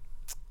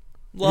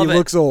 Love it. He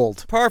looks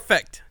old.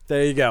 Perfect.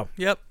 There you go.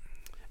 Yep.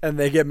 And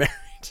they get married.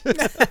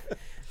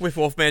 With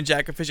Wolfman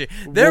Jack officiating.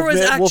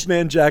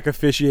 Wolfman Jack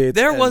officiates.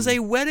 There was a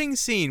wedding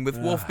scene with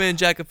Wolfman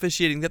Jack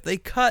officiating that they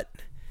cut.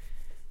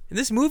 And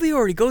this movie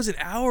already goes an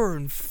hour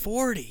and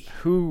 40.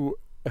 Oh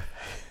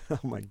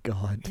my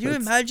God. Can you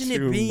imagine it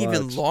being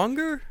even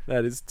longer?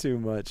 That is too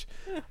much.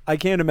 I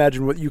can't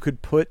imagine what you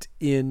could put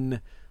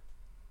in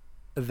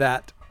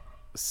that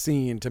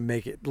scene to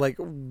make it like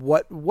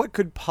what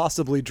could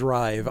possibly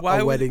drive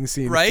a wedding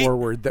scene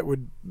forward that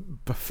would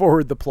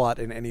forward the plot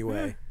in any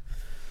way.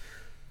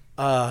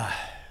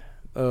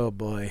 Oh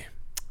boy.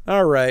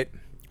 All right.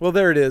 Well,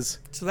 there it is.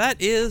 So that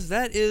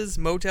is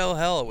Motel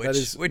Hell,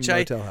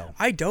 Hell.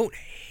 I don't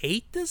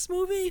hate this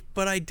movie,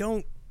 but I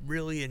don't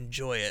really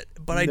enjoy it.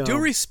 But I do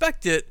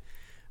respect it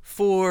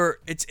for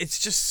it's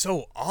just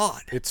so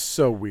odd. It's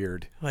so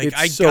weird. Like,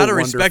 I gotta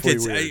respect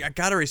it. I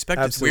gotta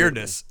respect its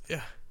weirdness.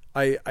 Yeah.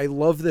 I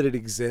love that it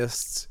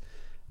exists.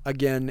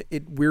 Again,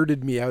 it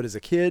weirded me out as a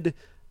kid,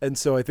 and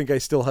so I think I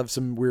still have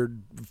some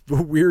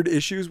weird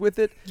issues with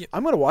it. Yep.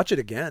 I'm gonna watch it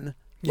again.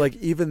 Yeah. Like,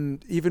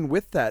 even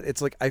with that,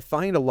 it's like I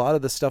find a lot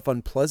of the stuff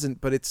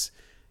unpleasant, but it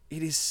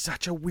is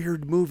such a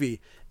weird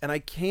movie, and I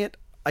can't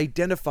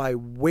identify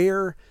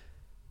where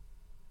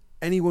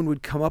anyone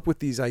would come up with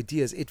these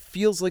ideas. It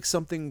feels like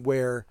something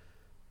where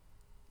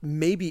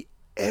maybe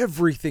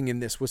everything in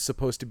this was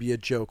supposed to be a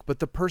joke, but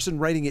the person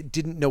writing it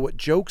didn't know what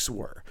jokes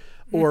were,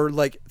 or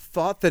like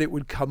thought that it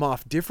would come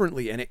off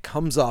differently, and it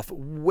comes off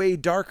way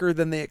darker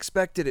than they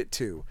expected it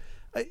to.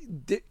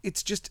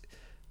 It's just,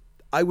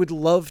 I would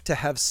love to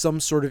have some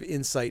sort of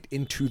insight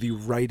into the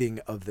writing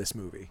of this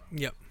movie.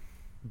 Yep.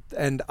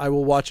 And I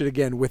will watch it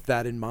again with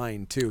that in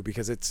mind too,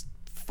 because it's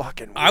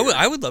fucking weird.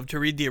 I would love to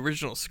read the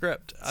original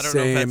script. I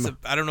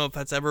don't know if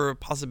that's ever a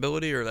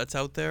possibility or that's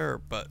out there,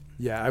 but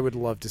yeah, I would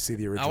love to see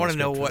the original. I want to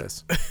know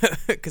what,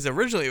 because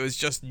originally it was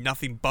just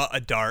nothing but a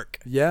dark,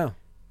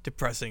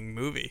 depressing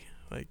movie.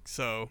 Like,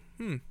 so,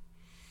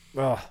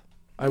 I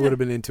would have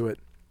been into it.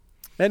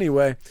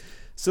 Anyway,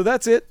 so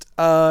that's it.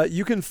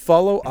 You can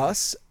follow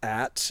us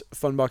at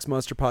Funbox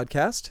Monster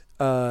Podcast,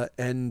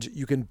 and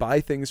you can buy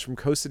things from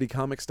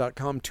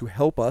coastcitycomics.com to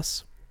help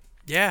us.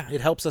 Yeah.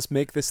 It helps us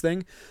make this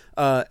thing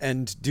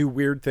and do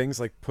weird things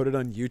like put it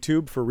on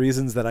YouTube for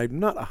reasons that I'm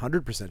not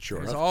 100% sure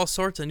There's of. all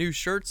sorts of new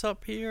shirts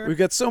up here. We've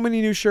got so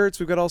many new shirts.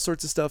 We've got all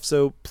sorts of stuff.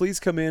 So please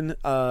come in.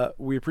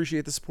 We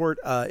appreciate the support.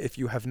 If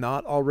you have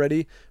not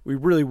already, we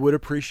really would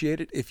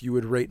appreciate it if you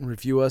would rate and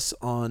review us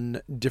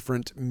on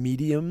different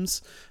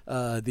mediums,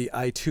 the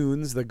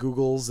iTunes, the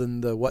Googles,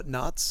 and the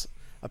whatnots.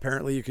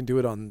 Apparently, you can do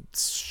it on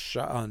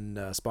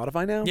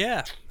Spotify now.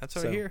 Yeah, that's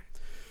what I hear.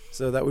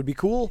 So that would be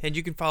cool. And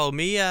you can follow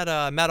me at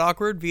Matt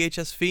Awkward,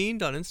 VHS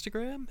Fiend on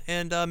Instagram.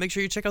 And make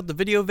sure you check out the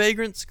Video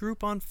Vagrants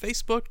group on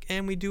Facebook.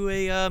 And we do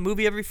a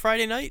movie every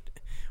Friday night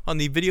on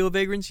the Video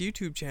Vagrants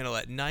YouTube channel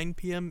at 9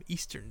 p.m.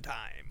 Eastern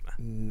Time.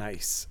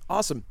 Nice.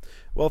 Awesome.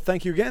 Well,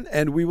 thank you again.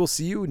 And we will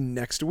see you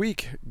next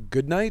week.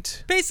 Good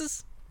night.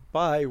 Peace.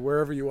 Bye,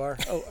 wherever you are.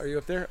 Oh, are you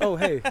up there? Oh,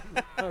 hey.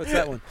 Oh, it's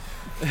that one.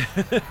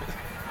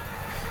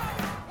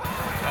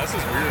 This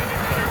is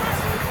weird.